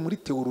amadiplome muri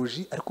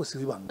teoloji, ariko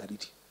si ibanga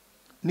riri.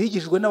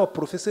 Nigishijwe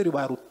n'abaprofeseri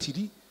ba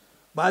rutiri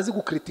bazi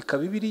gukritika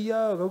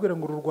Bibiliya, bagabwira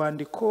ngo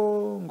urwandiko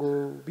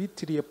ngo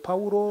bitiriye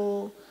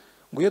Paulo,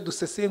 ngo iyo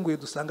dusesenguye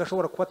dusanga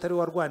ashobora kuba atari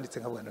warwanditse.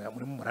 Nkabwana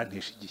muri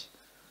murantesha igihe.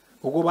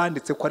 Ubwo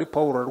banditse ko ari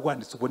Paulo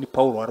warwanditse, ubwo ni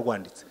Paulo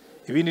warwanditse.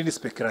 Ibindi ni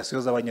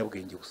speculation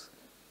z'abanyabwenge gusa.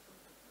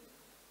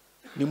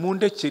 Ni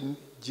mundeke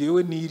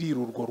jewe nirira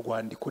urwo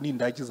rwandiko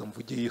nindagiza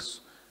mvuge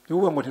Yesu.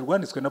 Nibuvuga ngo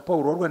ntirwanditswe na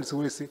Paulo, warwanditse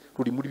wese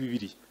ruri muri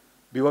Bibiliya,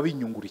 biba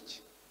binyungura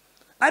iki?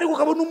 Ariko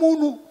ukabona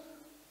umuntu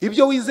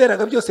ibyo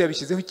wizeraga byose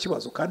yabishyizeho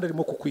ikibazo, kandi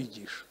arimo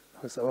kukwigisha.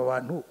 Basaba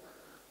abantu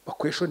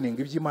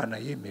bakweshoninga iby'Imana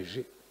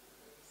yemeje.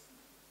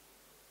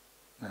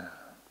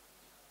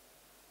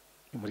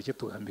 Nimureke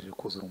tugambirire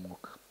kuzura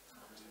umwuka.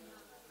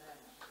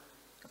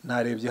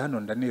 Narebye hano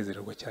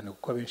ndanezererwa cyane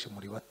kuko abenshi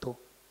muri bato,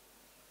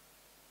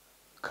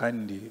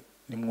 kandi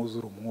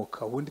nimwuzura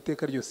umwuka. Ubundi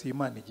iteka ryose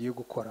Imana igiye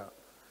gukora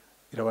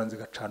irabanza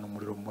igacana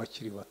umuriro mu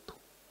bakiri bato.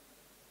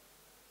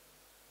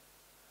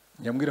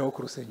 Nyambwira aho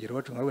ku rusengero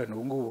wacu nkabwana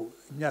ubu ngubu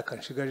imyaka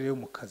nshigaje yo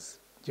mu kazi,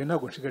 njye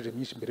ntabwo nshigaje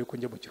myinshi mbere yuko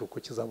njya mu kiruhuko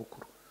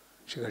cy'izabukuru,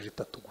 nshigaje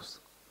 3 gusa.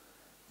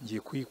 Ngiye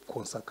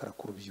kwikonsakara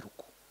ku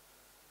rubyiruko.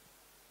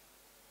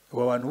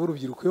 Abo bantu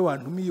b'urubyiruko iyo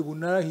bantumiye ubu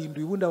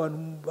narahinduye. Ubundi abantu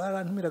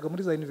barantumiraga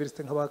muri za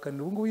university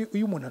nkabakanira. Ubu ngubu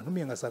iyo umuntu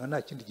antumiye ngasanga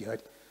nta kindi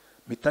gihari,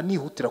 mpita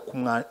nihutira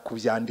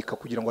kubyandika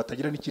kugira ngo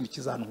hatagira n'ikindi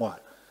kizantwara,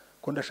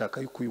 ko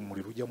ndashaka yuko uyu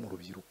muriro ujya mu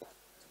rubyiruko.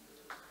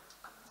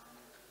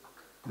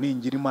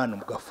 Ningira Imana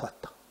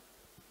mugafata,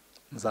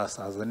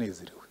 nzasaza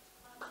nezerewe.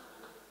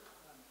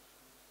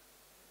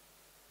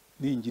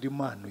 Ningira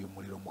Imana uyu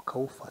muriro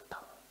mukawufata,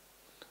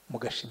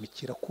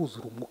 mugashimikira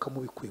kuzura umwuka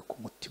mubikuye ku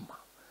mutima,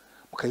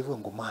 mukayivuga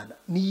ngo Mana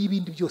niyo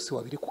ibindi byose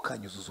wabire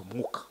kukanyuzuza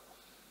umwuka,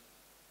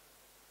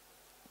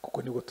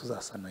 kuko nibwo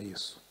tuzasa na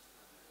Yesu.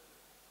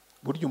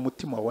 Burya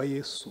umutima wa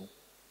Yesu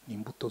ni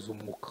imbuto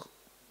z'umwuka,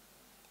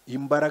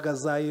 imbaraga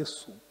za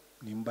Yesu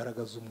ni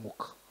imbaraga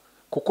z'umwuka,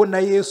 kuko na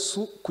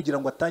Yesu kugira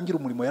ngo atangire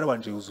umurimo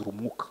yarabanje yuzura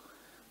umwuka.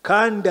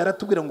 kandi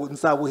aratubwira ngo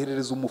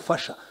nzaboherereza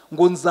umufasha,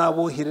 ngo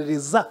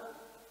nzaboherereza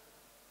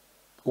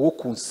uwo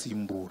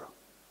kunsimbura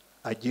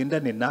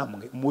agendane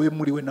namwe, mube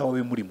muri we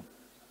nawe muri mwe.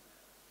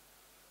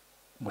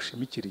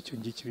 Mushimikire icyo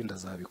ngiki ibindi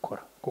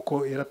azabikora,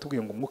 kuko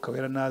yaratubwiye ngo umwuka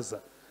wera naza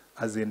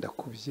azenda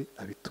kubye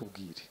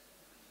abitubwire.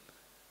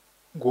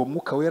 Ngo uwo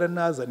mwuka wera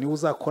naza niwe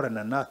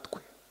uzakorana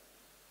natwe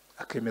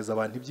akemeza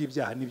abantu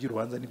iby'ibyaha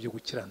n'iby'urubanza n'ibyo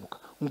gukiranuka.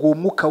 Ngo uwo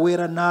mwuka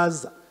wera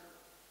naza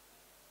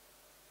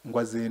ngo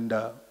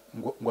azenda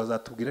ngo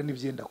azatubwira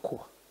n'ibyenda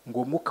kuba. Ngo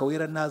uwo mwuka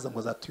wera naza ngo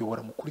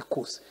azatuyobora mu kuri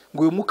kose.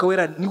 Ngo uwo mwuka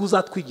wera niwe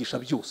uzatwigisha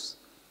byose.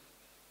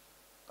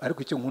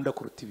 Ariko icyo nkunda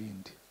kuruta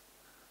ibindi,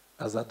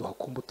 azaduha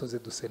ku mbuto ze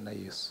duse na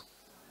Yesu.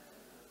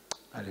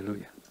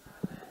 Haleluya.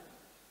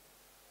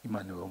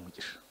 Imana ibahe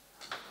umugisha.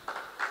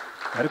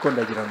 Ariko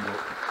ndagira ngo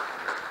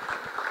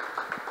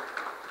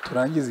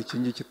turangize iki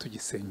ngiki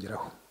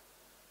tugisengeraho.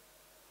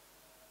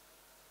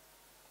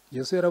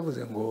 Yesu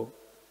yaravuze ngo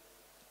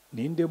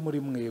ninde muri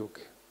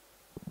mwebwe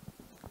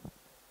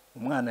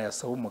umwana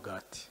yasaba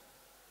umugati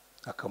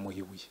akamuha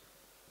ibuye,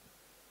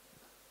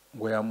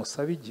 ngo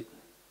yamusaba igi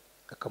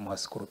akamuha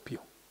sikoropiyo,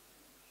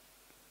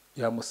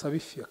 yamusaba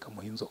ifi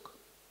akamuha inzoka.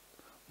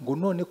 Ngo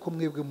none ko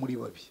mwebwe muri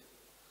babi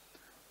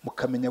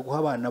mukamenya guha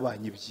abana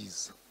banyu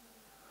ibyiza,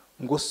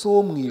 ngo so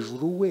wo mu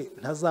ijuru we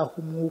ntazaha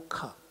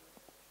umwuka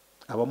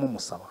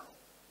abamumusaba.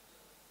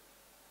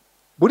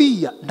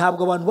 Buriya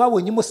ntabwo abantu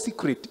babonyemo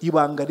secret,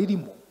 ibanga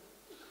ririmo.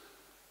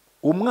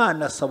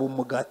 Umwana asaba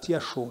umugati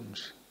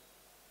yashonje,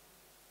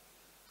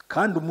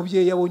 kandi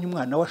umubyeyi yabonye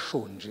umwana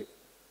washonje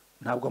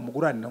ntabwo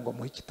amuguranira ngo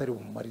amuhe ikitari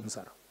bumumara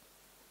inzara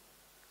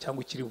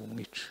cyangwa ikiri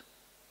bumwice.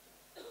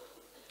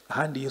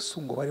 Ahandi Yesu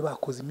ngo bari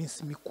bakoze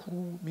iminsi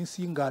mikuru,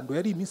 iminsi y'ingando,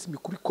 yari iminsi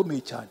mikuru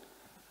ikomeye cyane.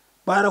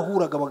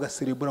 Barahuraga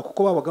bagaserebura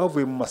kuko babaga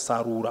bavuye mu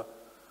masarura,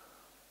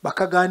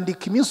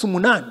 bakagandika iminsi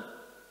 8,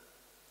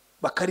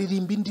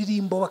 bakaririmba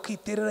indirimbo,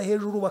 bakiterera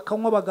hejuru,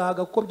 bakanywa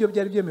bagahaga, kuko byo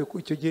byari byemewe ku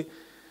icyo gihe.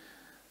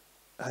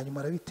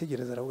 Hanyuma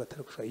arabitegereza aravuga ati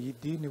ariko iyi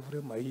dini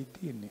vrema, iyi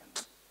dini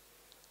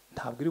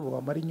ntabwo iri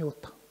bubamara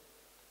inyota.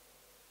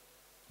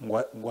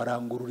 Ngo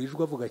arangurura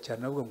ijwi avuga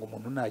cyane, avuga ngo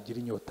umuntu nagira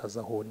inyota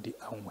azahondi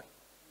anywe,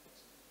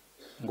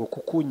 ngo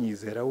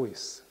kukunyizera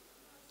wese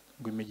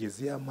ngo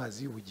imigezi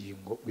y'amazi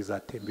y'ubugingo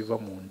bizatemba iva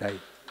mu nda ye.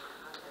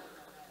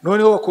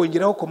 Noneho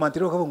bakongeraho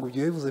komantire bakavuga ngo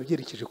ibyo bivuze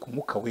byerekeje ku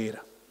mwuka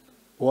wera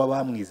uwo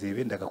bamwizeye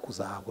bendaga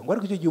kuzahabwa. Ngo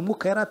ariko icyo gihe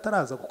umwuka yari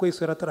ataraza, kuko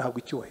Yesu yari atarahabwa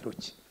icyubahiro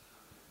cye.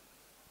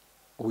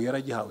 Ubu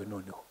yaragihawe.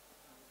 Noneho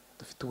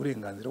dufite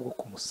uburenganzira bwo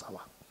kumusaba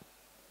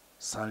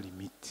sans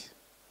limite,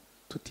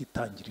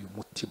 tutitangiriye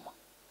umutima.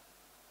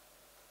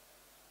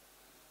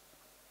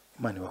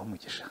 Imana ibahe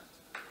umugisha.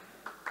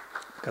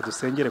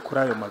 Kadusengere kuri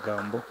ayo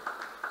magambo.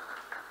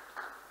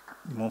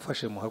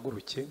 Nimumfashe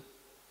muhaguruke,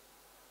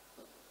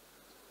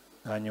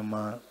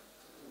 hanyuma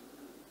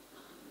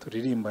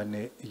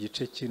turirimbane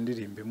igice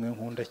cy'indirimbo imwe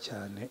nkunda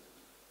cyane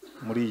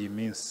muri iyi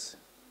minsi.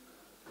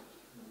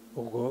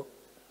 Ubwo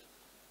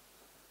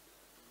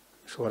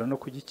ushobora no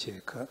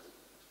kugikeka.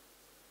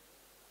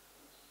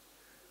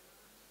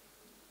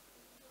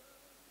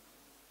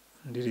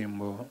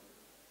 Indirimbo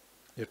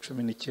ya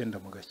 19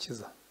 mu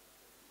Gakiza.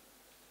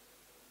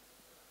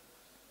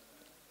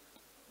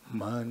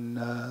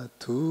 Mana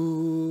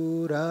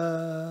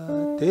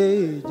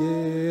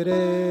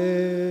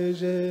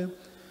turategereje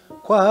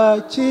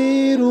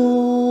kwakira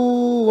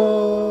uwo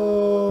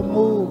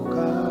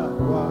mwuka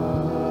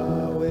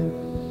wawe,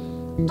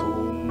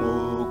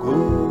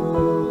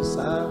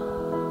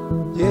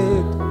 tumugusabye.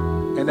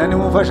 Enda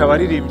nimumfasha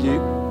abaririmbyi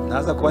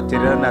ntaza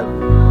kubaterera nabi.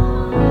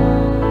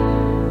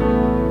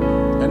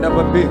 Enda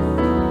babe.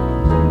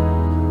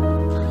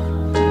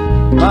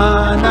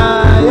 Mana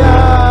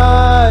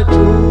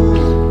yacu,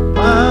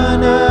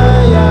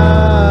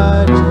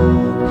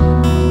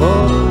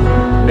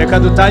 reka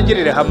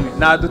dutangirire hamwe,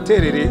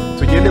 naduterere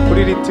tugende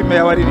kuri ritime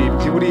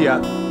y'abaririmbyi. Buriya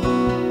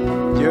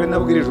yewe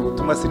nabwirije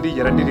ubutumwa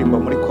sindigera ndirimba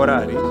muri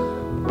korali.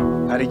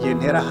 Hari igihe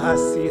ntera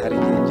hasi, hari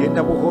igihe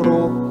ngenda buhoro,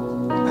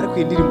 ariko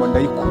iyi ndirimbo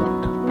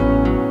ndayikunda.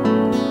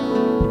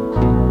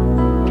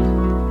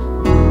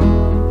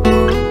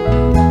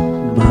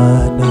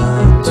 Mana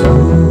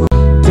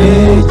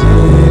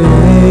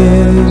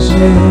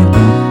tutegereje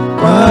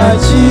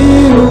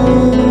kwakira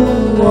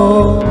uwo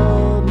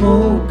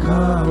mwuka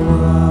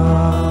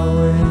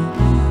wawe,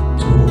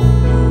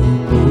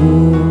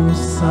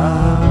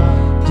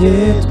 tumugusabye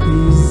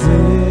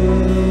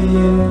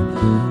twizeye,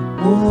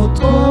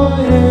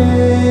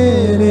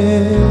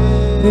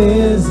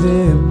 utwoherereze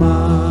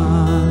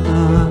Mana,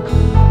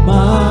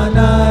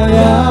 Mana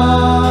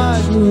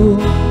yacu,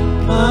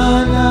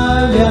 Mana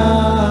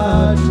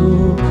yacu,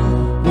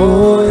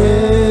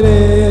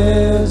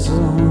 wohereze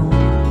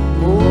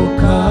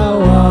umwuka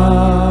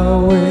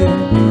wawe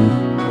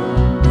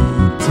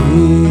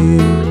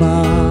imitima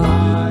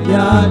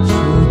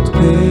yacu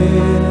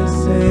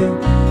twese,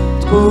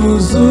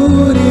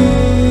 twuzurize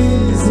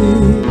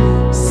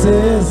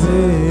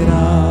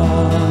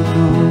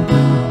isezerano,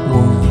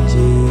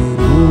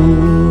 wongera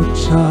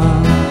uca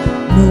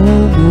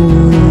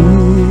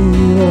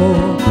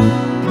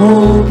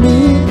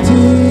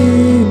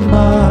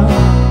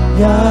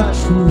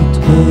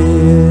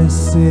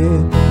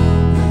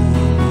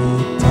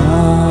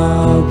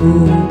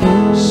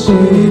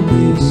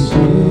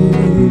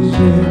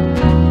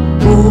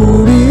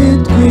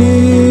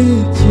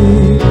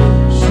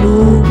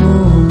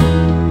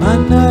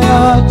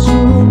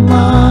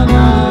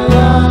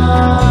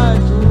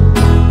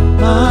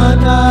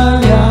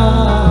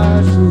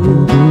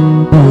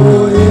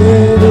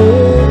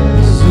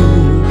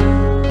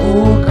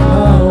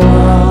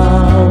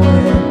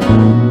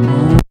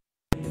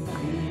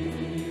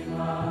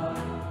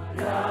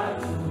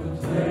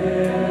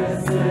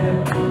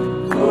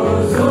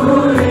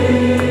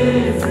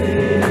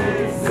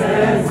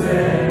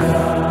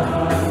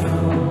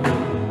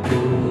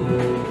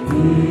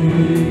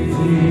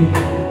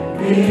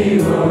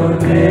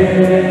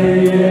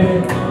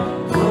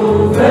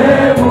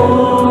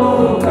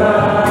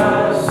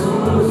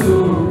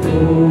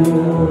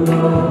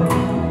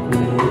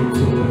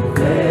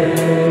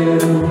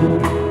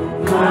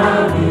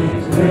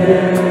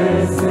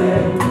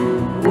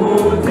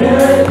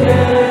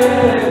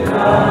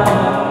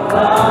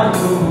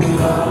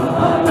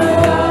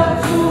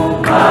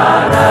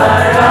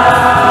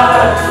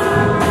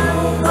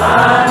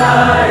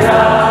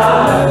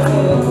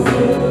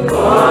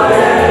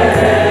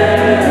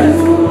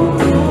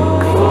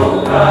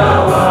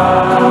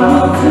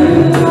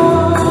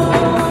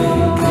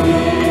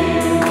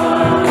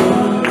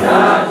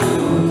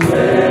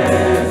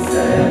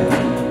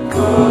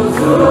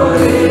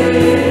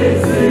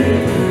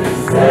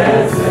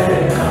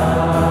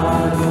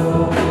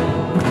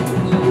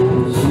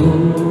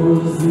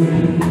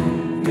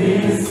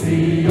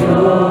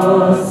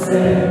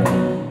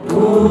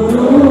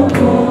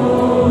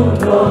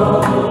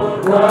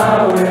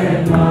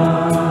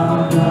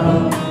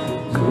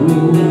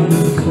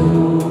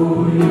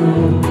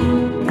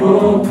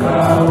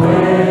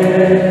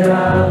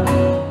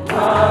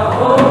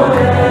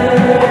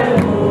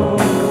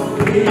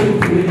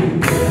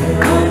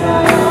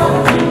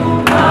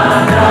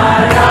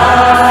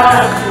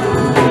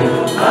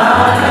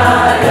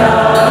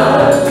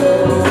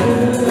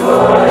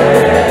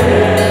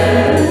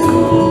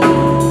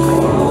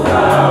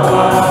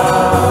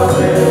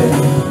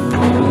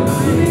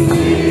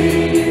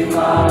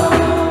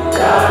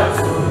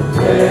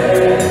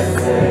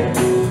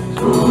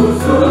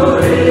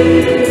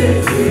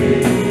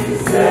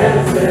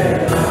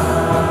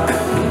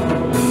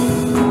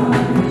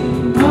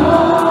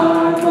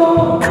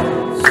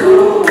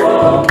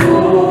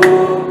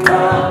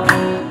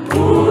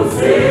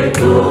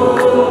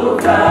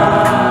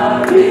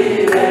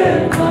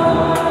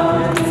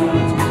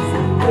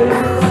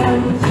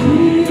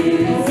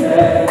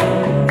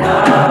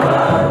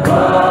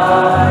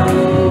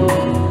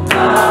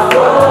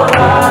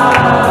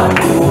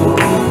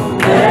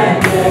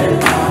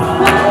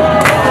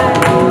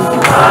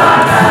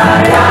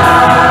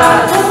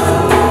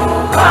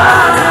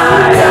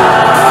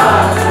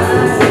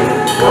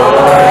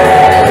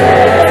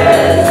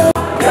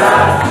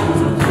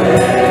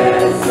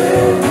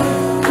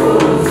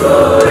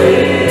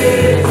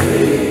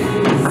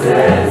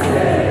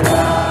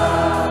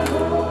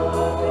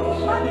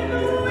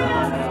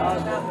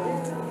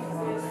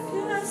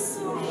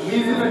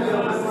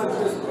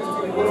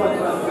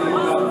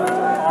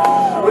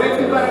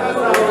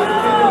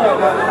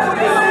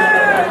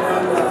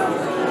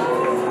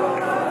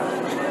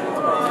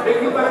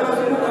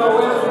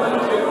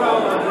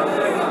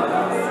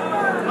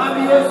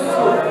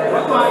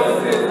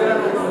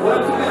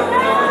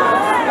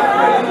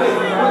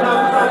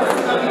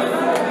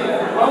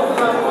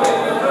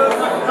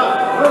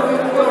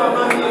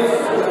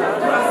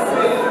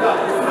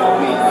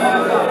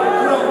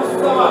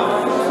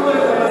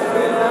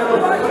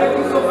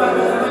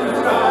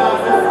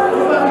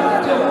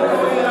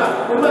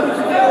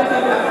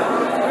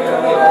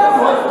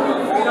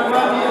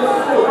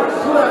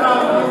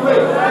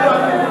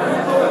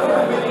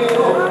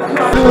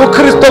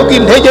ubukristo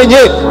bw'intege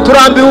nke,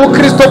 turambiwe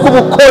ubukristo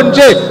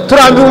bw'ubukonje,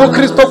 turambiwe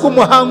ubukristo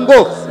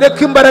bw'umuhango.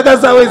 Reka imbaraga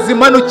zawe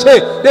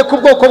zimanuke, reka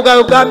ubwoko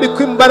bwawe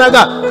bwambikwe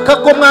imbaraga.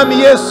 Kako mwami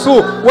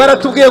Yesu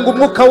waratubwiye ngo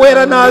umwuka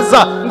wera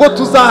naza ngo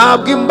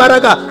tuzahabwa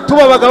imbaraga,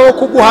 tuba abagabo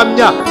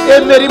kuguhamya.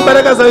 Emera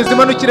imbaraga zawe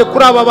zimanukire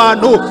kuri aba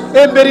bantu,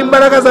 emera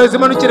imbaraga zawe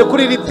zimanukire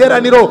kuri iri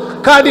teraniro,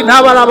 kandi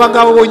ntabari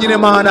abangabo bonyine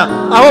Mana,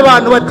 aho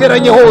abantu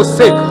bateranye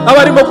hose,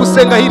 abarimo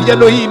gusenga hirya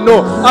no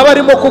hino,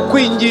 abarimo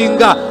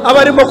kukwinginga,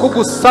 abarimo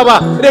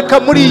kugusaba. Reka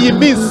muri iyi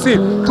minsi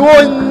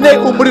tubone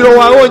umuriro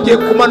wawe wongeye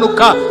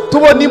kumanuka,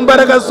 tubone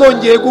imbaraga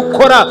zongeye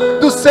gukora,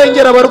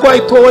 dusengera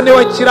abarwayi tubone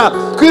bakira,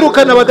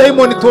 twirukana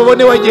abadayimoni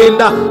tubone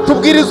bagenda,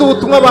 tubwirize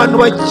ubutumwa abantu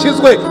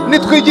bakizwe,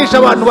 nitwigisha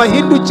abantu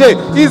bahinduke,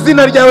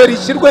 izina ryawe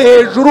rishyirwe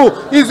hejuru,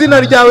 izina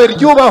ryawe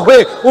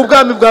ryubahwe,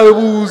 ubwami bwawe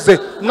buze.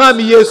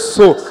 Mwami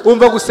Yesu,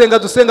 umva gusenga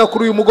dusenga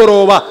kuri uyu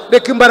mugoroba,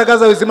 reka imbaraga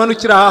zawe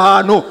zimanukira aha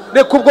hantu,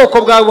 reka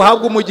ubwoko bwawe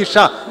buhabwe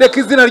umugisha, reka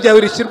izina ryawe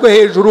rishyirwe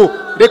hejuru,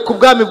 reka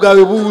ubwami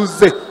bwawe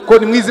buze, ko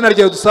ni mu izina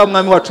ryawe dusaba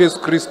mwami wacu Yesu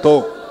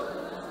Kristo,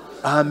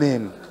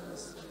 amen.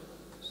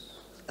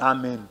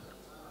 Amen.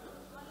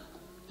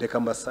 Reka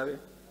mbasabe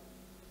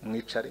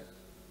mwicare,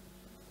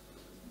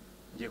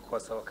 ngiye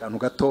kubasaba akantu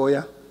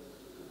gatoya.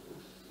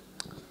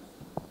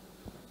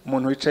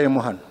 Umuntu wicayemo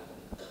hano,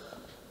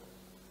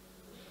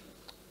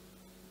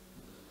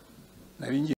 nari